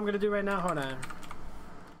know what I'm gonna do right now? Hold on.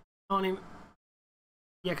 I don't even...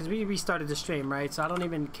 Yeah, because we restarted the stream, right? So I don't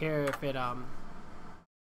even care if it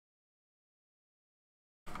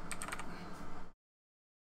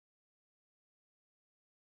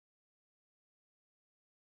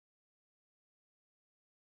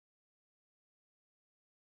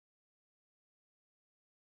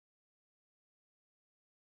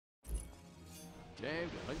Time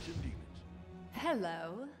to hunt some demons.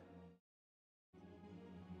 Hello.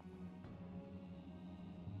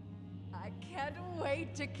 I can't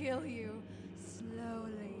wait to kill you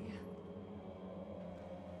slowly.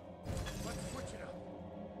 Let's switch it up.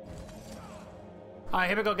 All right,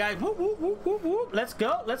 here we go, guys. Whoop, whoop, whoop, whoop, whoop. Let's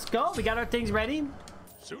go. Let's go. We got our things ready.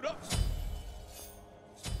 Suit up.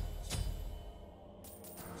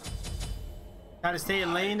 Try to stay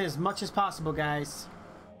in lane as much as possible, guys.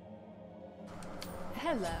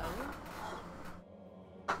 Hello.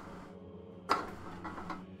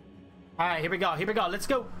 All right, here we go. Here we go. Let's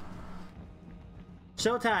go.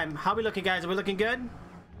 Showtime. How we looking, guys? Are we looking good?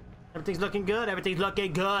 Everything's looking good. Everything's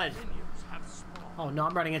looking good. Oh no,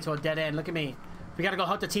 I'm running into a dead end. Look at me. We gotta go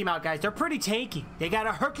hunt the team out, guys. They're pretty tanky. They got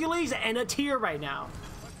a Hercules and a tier right now.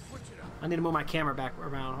 I need to move my camera back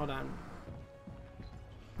around. Hold on.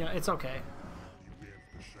 Yeah, it's okay.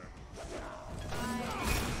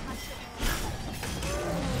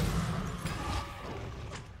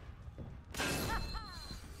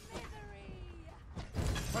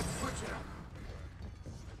 Let's switch it up.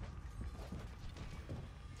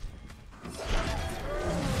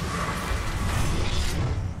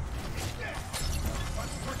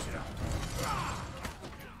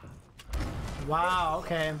 Wow,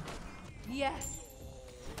 okay. Yes.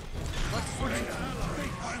 Let's switch it up.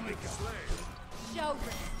 Finally Show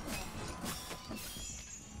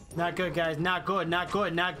Not good, guys. Not good. Not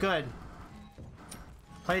good. Not good.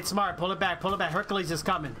 Play it smart. Pull it back. Pull it back. Hercules is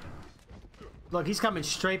coming. Look, he's coming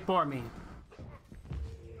straight for me.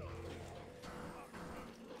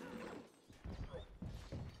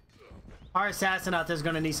 Our assassin out there is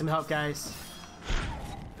going to need some help, guys.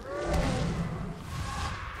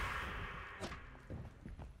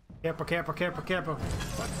 Careful, careful, careful, careful.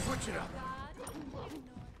 Let's switch it up.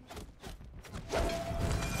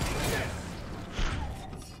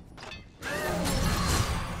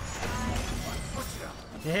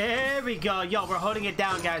 There we go. Yo, we're holding it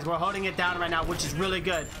down, guys. We're holding it down right now, which is really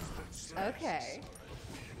good. Okay.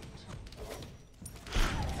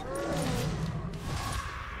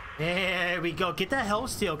 There we go. Get that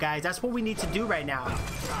health steal, guys. That's what we need to do right now.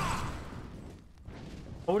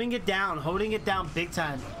 Holding it down big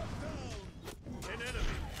time. An enemy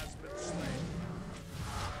has been slain.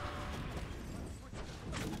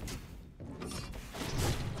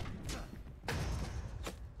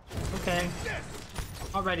 Okay.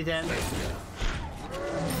 Alrighty then.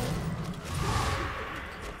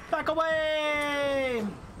 Back away!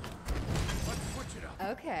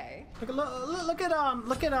 Okay. Look at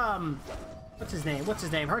what's his name? What's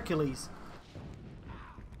his name? Hercules.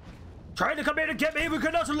 Trying to come in and get me, we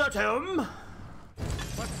cannot let him!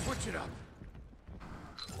 Let's switch it up.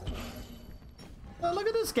 Oh, look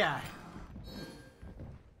at this guy.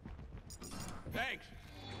 Thanks.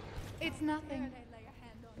 It's nothing.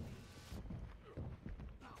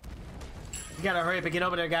 You gotta hurry up and get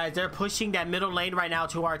over there, guys. They're pushing that middle lane right now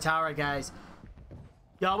to our tower, guys.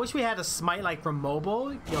 Yo, I wish we had a smite like for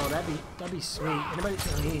mobile. Yo, that'd be sweet. Anybody?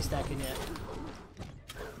 Oh, he ain't stacking yet.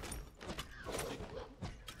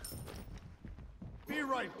 Be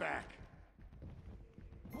right back.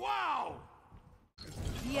 Wow!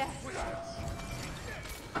 Yes.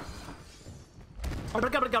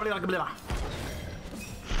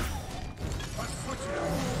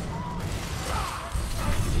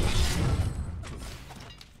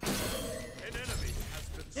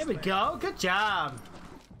 There we go. Good job.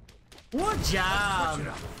 Good job.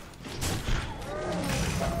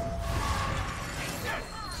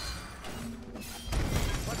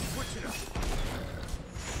 Let's switch it up.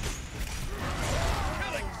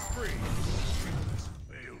 Killing spree.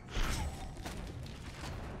 Failed.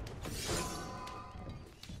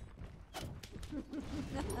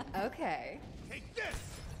 Okay. Take this.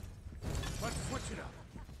 Let's switch it up.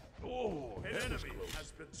 Oh, an enemy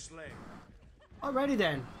has been slain. Alrighty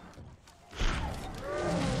then.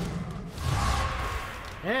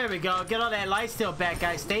 There we go. Get all that light steal back,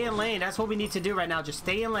 guys. Stay in lane. That's what we need to do right now. Just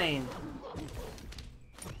stay in lane.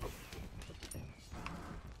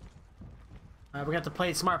 Alright, we got to play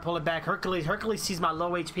it smart. Pull it back. Hercules sees my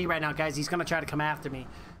low HP right now, guys. He's gonna try to come after me.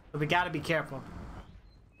 But we gotta be careful.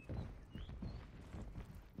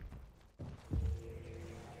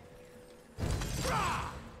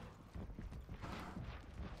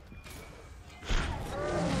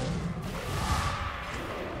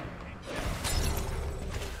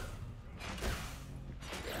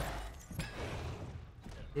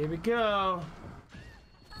 Here we go.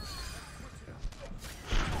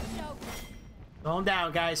 Slow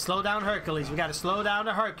down, guys. Slow down Hercules. We gotta slow down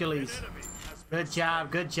the Hercules. Good job,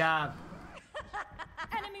 good job.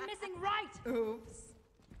 Enemy missing right. Oops.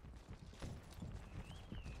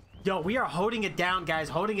 Yo, we are holding it down, guys.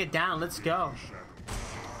 Holding it down. Let's go.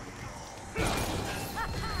 Let's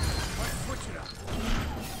switch it up.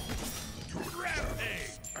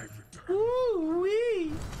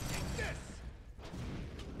 Woo-wee.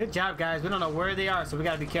 Good job, guys. We don't know where they are, so we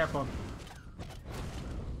gotta be careful.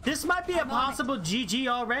 This might be a possible GG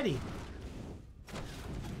already.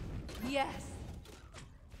 Yes.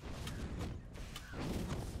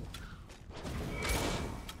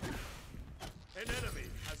 An enemy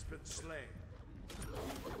has been slain.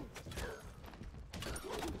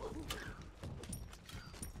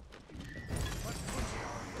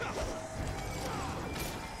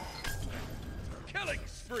 Killing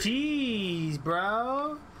spree. Jeez,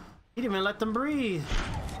 bro. He didn't even let them breathe.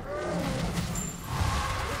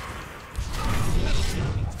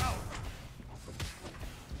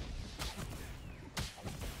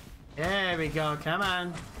 There we go. Come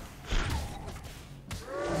on.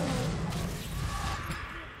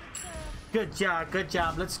 Good job. Good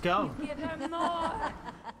job. Let's go. Give her more. I learned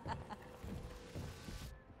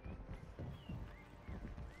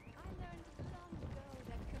long ago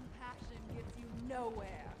that compassion gets you nowhere.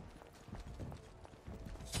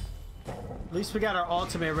 At least we got our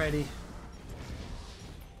ultimate ready.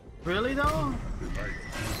 Really though?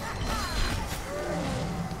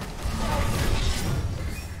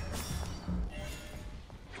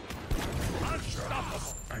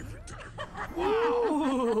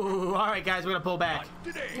 Ooh. All right, guys, we're gonna pull back.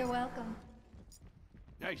 You're welcome.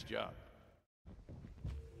 Nice job.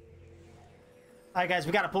 All right, guys,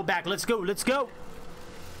 we gotta pull back. Let's go. Let's go.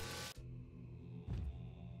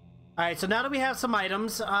 All right, so now that we have some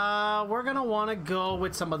items, we're gonna want to go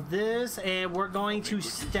with some of this, and we're going to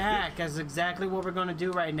stack. That's exactly what we're gonna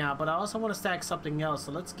do right now. But I also want to stack something else.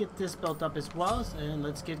 So let's get this built up as well, and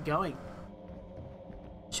let's get going.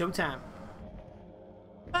 Showtime.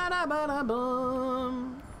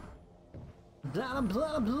 Ba-da-ba-da-bum.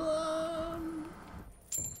 Da-da-blah-blah.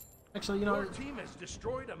 Actually, you know. Your team has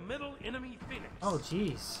destroyed a middle enemy phoenix. Oh,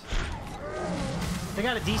 jeez. They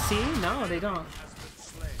got a DC? No, they don't.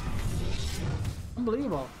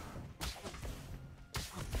 Unbelievable.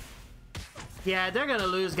 Yeah, they're gonna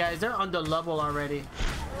lose, guys. They're under level already.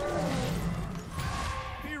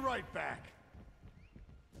 Be right back.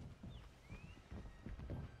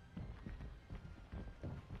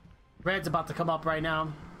 Red's about to come up right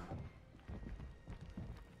now.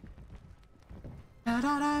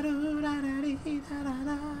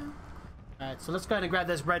 Alright, so let's go ahead and grab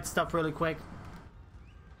this red stuff really quick.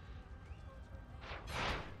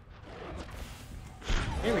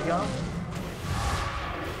 Here we go.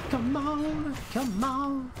 Come on, come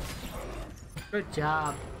on. Good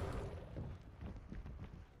job.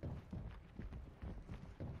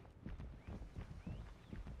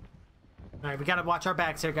 Alright, we gotta watch our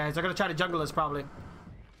backs here, guys. They're gonna try to jungle us, probably.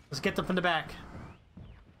 Let's get them from the back.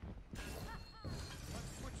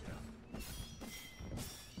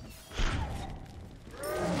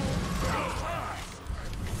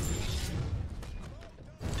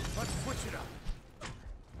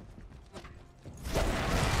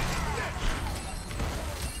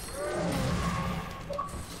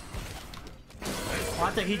 Oh, I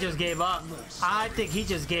think he just gave up. I think he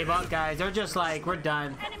just gave up, guys. They're just like, we're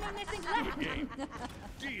done. Enemy missing left.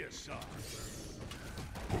 Deicide.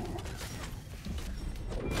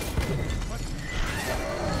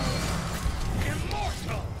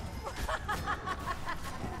 Immortal.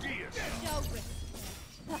 Deicide.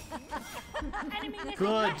 Enemy missing Good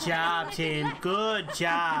left. job, team. Good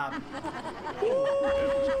job.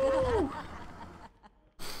 Woo!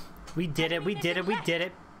 We did it. We did it. We did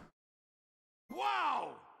it.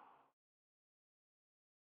 Wow.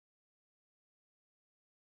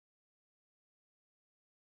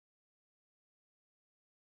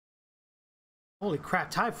 Holy crap,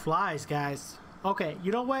 time flies, guys. Okay,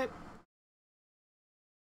 you know what?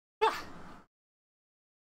 Ah.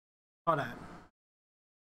 Hold on.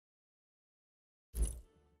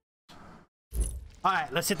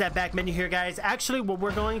 Alright, let's hit that back menu here, guys. Actually, what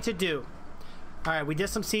we're going to do... Alright, we did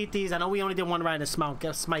some seed thieves. I know we only did one round of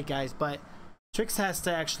smite, guys, but Trix has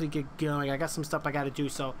to actually get going. I got some stuff I got to do,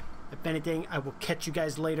 so if anything, I will catch you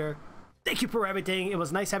guys later. Thank you for everything. It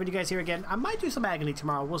was nice having you guys here again. I might do some Agony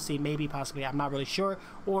tomorrow. We'll see. Maybe, possibly. I'm not really sure.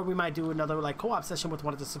 Or we might do another like co-op session with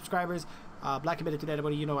one of the subscribers. Black committed to that,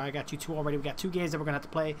 everybody. You know, I got you two already. We got 2 games that we're going to have to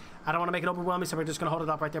play. I don't want to make it overwhelming, so we're just going to hold it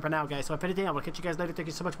up right there for now, guys. So if anything, I will catch you guys later. Thank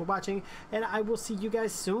you so much for watching. And I will see you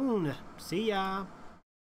guys soon. See ya.